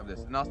guys think of this,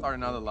 and I'll start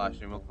another live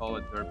stream. We'll call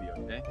it Derby,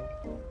 okay?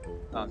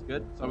 Sounds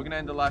good. So we're gonna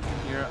end the live stream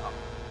here.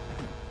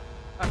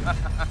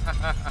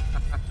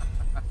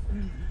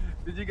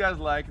 Did you guys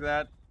like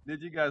that?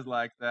 Did you guys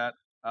like that?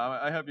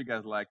 I hope you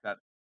guys like that.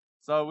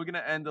 So we're gonna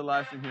end the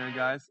live stream here,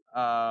 guys.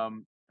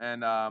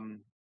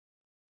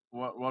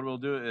 What we'll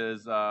do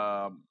is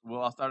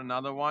I'll start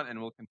another one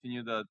and we'll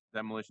continue the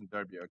demolition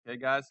derby. Okay,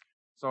 guys.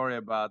 Sorry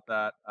about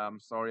that.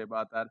 Sorry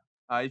about that.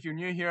 If you're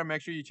new here,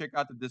 make sure you check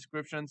out the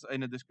descriptions.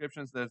 In the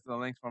descriptions, there's the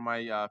links for my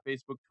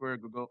Facebook, Twitter,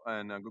 Google,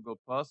 and Google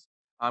Plus.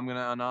 I'm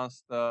gonna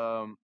announce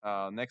the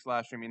next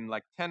live stream in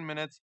like 10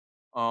 minutes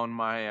on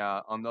my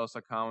on those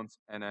accounts,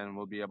 and then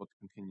we'll be able to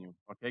continue.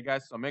 Okay,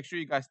 guys. So make sure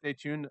you guys stay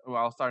tuned.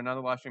 I'll start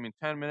another live stream in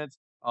 10 minutes.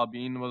 I'll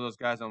be in with those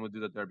guys and we'll do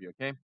the derby.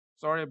 Okay.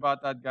 Sorry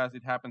about that, guys.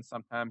 It happens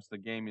sometimes. The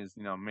game is,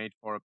 you know, made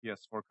for a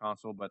PS4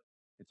 console, but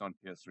it's on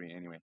PS3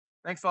 anyway.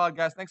 Thanks a lot,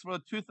 guys. Thanks for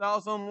the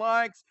 2,000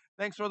 likes.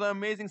 Thanks for the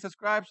amazing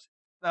subscribes.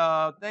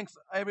 Thanks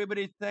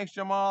everybody. Thanks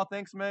Jamal.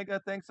 Thanks Mega.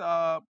 Thanks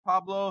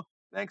Pablo.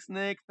 Thanks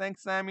Nick.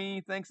 Thanks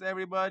Sammy. Thanks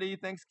everybody.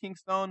 Thanks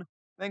Kingstone.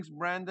 Thanks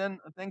Brandon.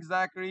 Thanks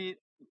Zachary.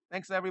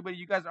 Thanks everybody.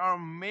 You guys are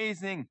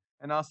amazing.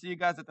 And I'll see you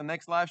guys at the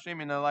next live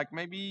stream in like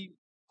maybe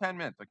 10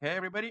 minutes. Okay,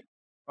 everybody?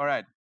 All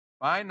right.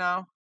 Bye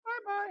now. Bye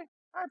bye.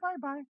 Bye bye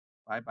bye.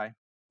 Bye bye.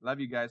 Love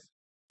you guys.